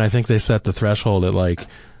that car, and I think they set the threshold at like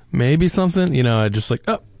maybe something. I just like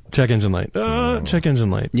Check engine light. Check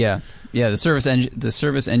engine light. Yeah. The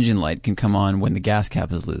service engine light can come on when the gas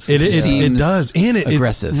cap is loose. It does, and it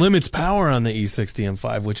limits power on the E60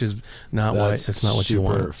 M5, which is not what you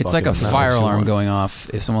want. It's like a fire alarm going off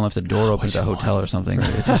if someone left the door open at a hotel or something.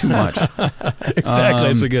 It's too much. Exactly,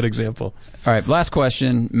 it's a good example. All right, last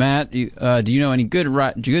question, Matt. Do you know any good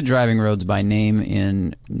driving roads by name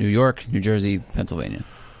in New York, New Jersey, Pennsylvania?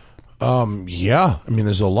 Yeah, I mean,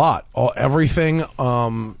 there's a lot. Everything,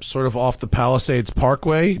 sort of off the Palisades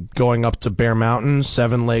Parkway, going up to Bear Mountain,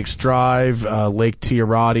 Seven Lakes Drive, Lake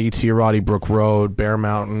Tiarati Brook Road, Bear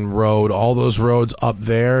Mountain Road, all those roads up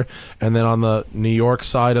there. And then on the New York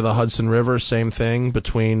side of the Hudson River, same thing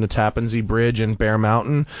between the Tappan Zee Bridge and Bear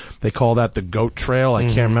Mountain. They call that the Goat Trail. I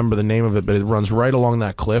can't remember the name of it, but it runs right along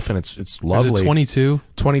that cliff, and it's lovely. Is it 22?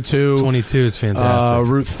 22. 22 is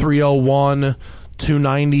fantastic. Route 301.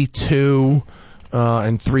 292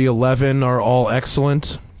 and 311 are all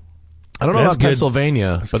excellent. I don't know about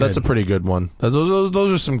Pennsylvania, but that's a pretty good one. Those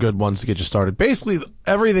are some good ones to get you started. Basically,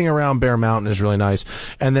 everything around Bear Mountain is really nice.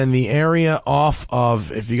 And then the area off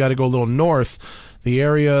of, if you got to go a little north, the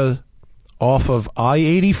area off of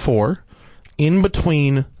I-84, in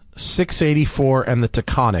between 684 and the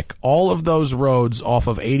Taconic. All of those roads off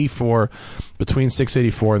of 84, between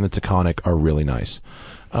 684 and the Taconic, are really nice.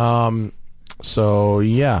 So,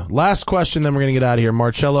 yeah. Last question, then we're going to get out of here.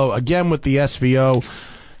 Marcello, again with the SVO,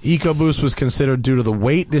 EcoBoost was considered due to the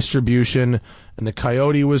weight distribution, and the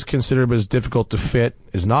Coyote was considered but is difficult to fit.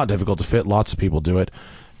 Is not difficult to fit. Lots of people do it.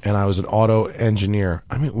 And I was an auto engineer.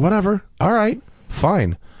 I mean, whatever. All right.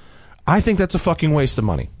 Fine. I think that's a fucking waste of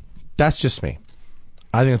money. That's just me.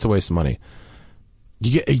 I think it's a waste of money.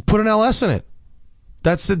 You put an LS in it.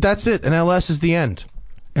 That's it. An LS is the end.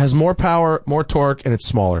 It has more power, more torque, and it's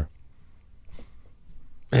smaller.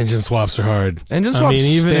 Engine swaps are hard. Engine swaps. I mean,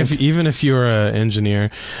 even if you're an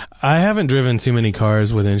engineer, I haven't driven too many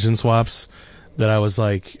cars with engine swaps that I was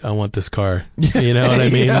like, I want this car. You know what I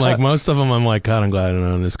mean? Yeah. Like most of them, I'm like, God, I'm glad I don't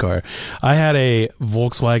own this car. I had a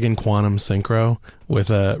Volkswagen Quantum Synchro with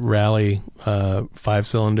a Rally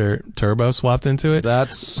 5-cylinder turbo swapped into it.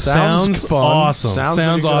 That sounds fun. Awesome. Sounds like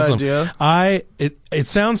a good awesome. idea. It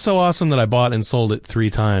sounds so awesome that I bought and sold it 3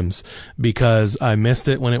 times because I missed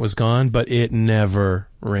it when it was gone, but it never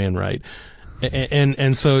ran right.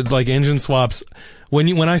 And so it's like engine swaps. When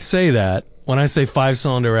I say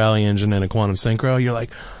 5-cylinder Rally engine and a Quantum Synchro, you're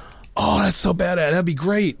like, oh, that's so bad. That'd be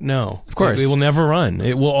great. No, of course, it will never run.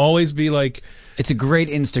 It will always be like, it's a great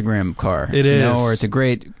Instagram car. It is, or it's a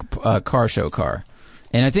great car show car.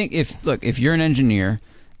 And I think if you're an engineer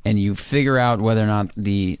and you figure out whether or not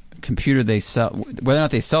the computer they sell, whether or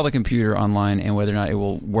not they sell the computer online, and whether or not it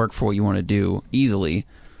will work for what you want to do easily.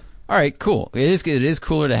 All right, cool. It is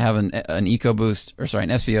cooler to have an EcoBoost, or sorry, an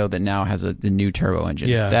SVO that now has the new turbo engine.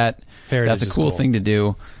 Yeah, that's a cool thing to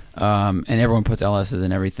do. And everyone puts LSs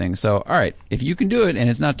in everything. So, all right, if you can do it and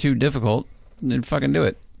it's not too difficult, then fucking do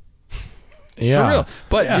it. Yeah, for real.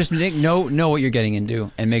 But just know what you're getting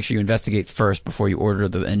into, and make sure you investigate first before you order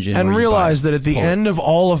the engine. And realize that at the end of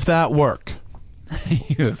all of that work, at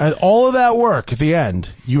the end,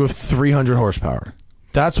 you have 300 horsepower.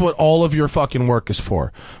 That's what all of your fucking work is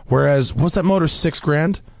for. Whereas, what's that motor,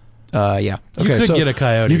 $6,000? Yeah. Okay, you could get a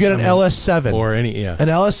Coyote. You get an LS7. Or any, yeah. An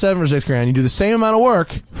LS7 for $6,000. You do the same amount of work,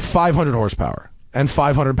 500 horsepower. And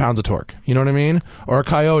 500 pounds of torque. You know what I mean? Or a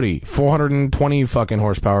Coyote, 420 fucking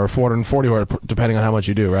horsepower, 440 horsepower, depending on how much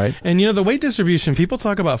you do, right? And, the weight distribution, people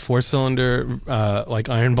talk about 4-cylinder, like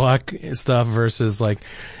iron block stuff versus, like,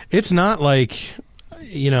 it's not like,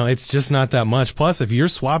 it's just not that much. Plus, if you're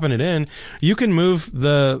swapping it in, you can move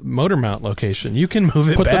the motor mount location. You can move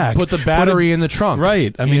it back. Put the battery in the trunk.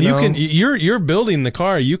 Right. I mean, you're building the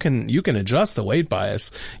car. You can adjust the weight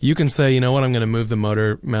bias. You can say, you know what, I'm going to move the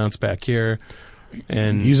motor mounts back here.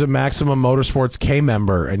 And use a Maximum Motorsports K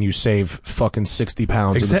member, and you save fucking 60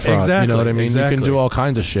 pounds in the front. Exactly. You know what I mean? Exactly. You can do all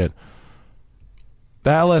kinds of shit. The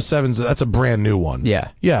LS7's, that's a brand new one. Yeah.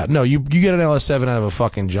 Yeah, no, you get an LS7 out of a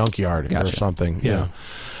fucking junkyard or Gotcha. something. Yeah.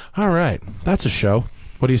 All right. That's a show.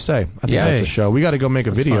 What do you say? I think that's a show. We got to go make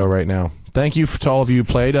a video right now. Thank you to all of you who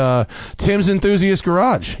played. Tim's Enthusiast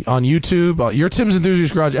Garage on YouTube. Your Tim's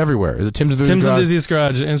Enthusiast Garage everywhere. Is it Tim's Enthusiast Garage? Tim's Enthusiast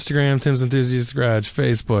Garage, Instagram, Tim's Enthusiast Garage,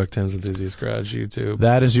 Facebook, Tim's Enthusiast Garage, YouTube.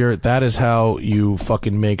 That is how you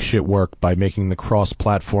fucking make shit work, by making the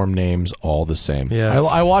cross-platform names all the same. Yes.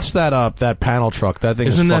 I watched that panel truck. That thing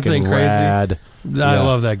Isn't is that fucking thing crazy? rad. I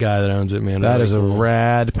love that guy that owns it, man. That really is a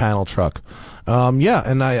rad panel truck. Yeah,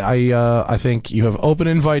 and I think you have open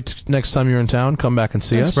invite next time you're in town. Come back and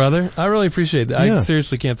see us. Thanks, brother. I really appreciate that. Yeah. I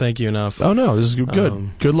seriously can't thank you enough. Oh, no, this is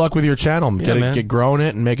good. Good luck with your channel. Get growing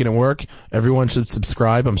it and making it work. Everyone should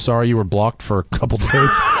subscribe. I'm sorry you were blocked for a couple days.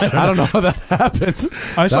 I don't know how that happened.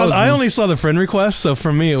 I only saw the friend request, so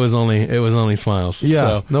for me it was only smiles.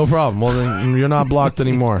 Yeah, so. no problem. Well, then you're not blocked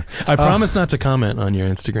anymore. I promise not to comment on your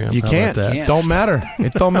Instagram. You can't. Can't. Don't matter.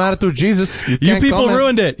 It don't matter through Jesus. You people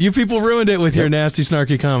ruined it. You people ruined it with your nasty,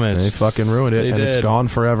 snarky comments. They fucking ruined it, it's gone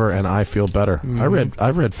forever, and I feel better. Mm-hmm.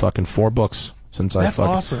 I've read fucking 4 books since That's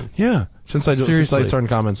awesome. Yeah, since I turned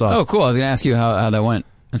comments off. Oh, cool. I was going to ask you how that went.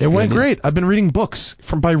 It went great. I've been reading books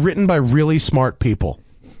written by really smart people.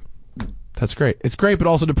 That's great. It's great, but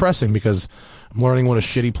also depressing because I'm learning what a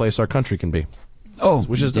shitty place our country can be. Oh,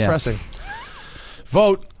 which is depressing.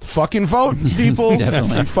 Vote. Fucking vote, people.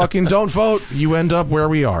 Definitely. If you fucking don't vote, you end up where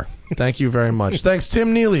we are. Thank you very much. Thanks,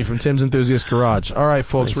 Tim Neely from Tim's Enthusiast Garage. All right,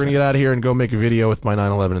 folks, we're going to get out of here and go make a video with my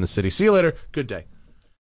 911 in the city. See you later. Good day.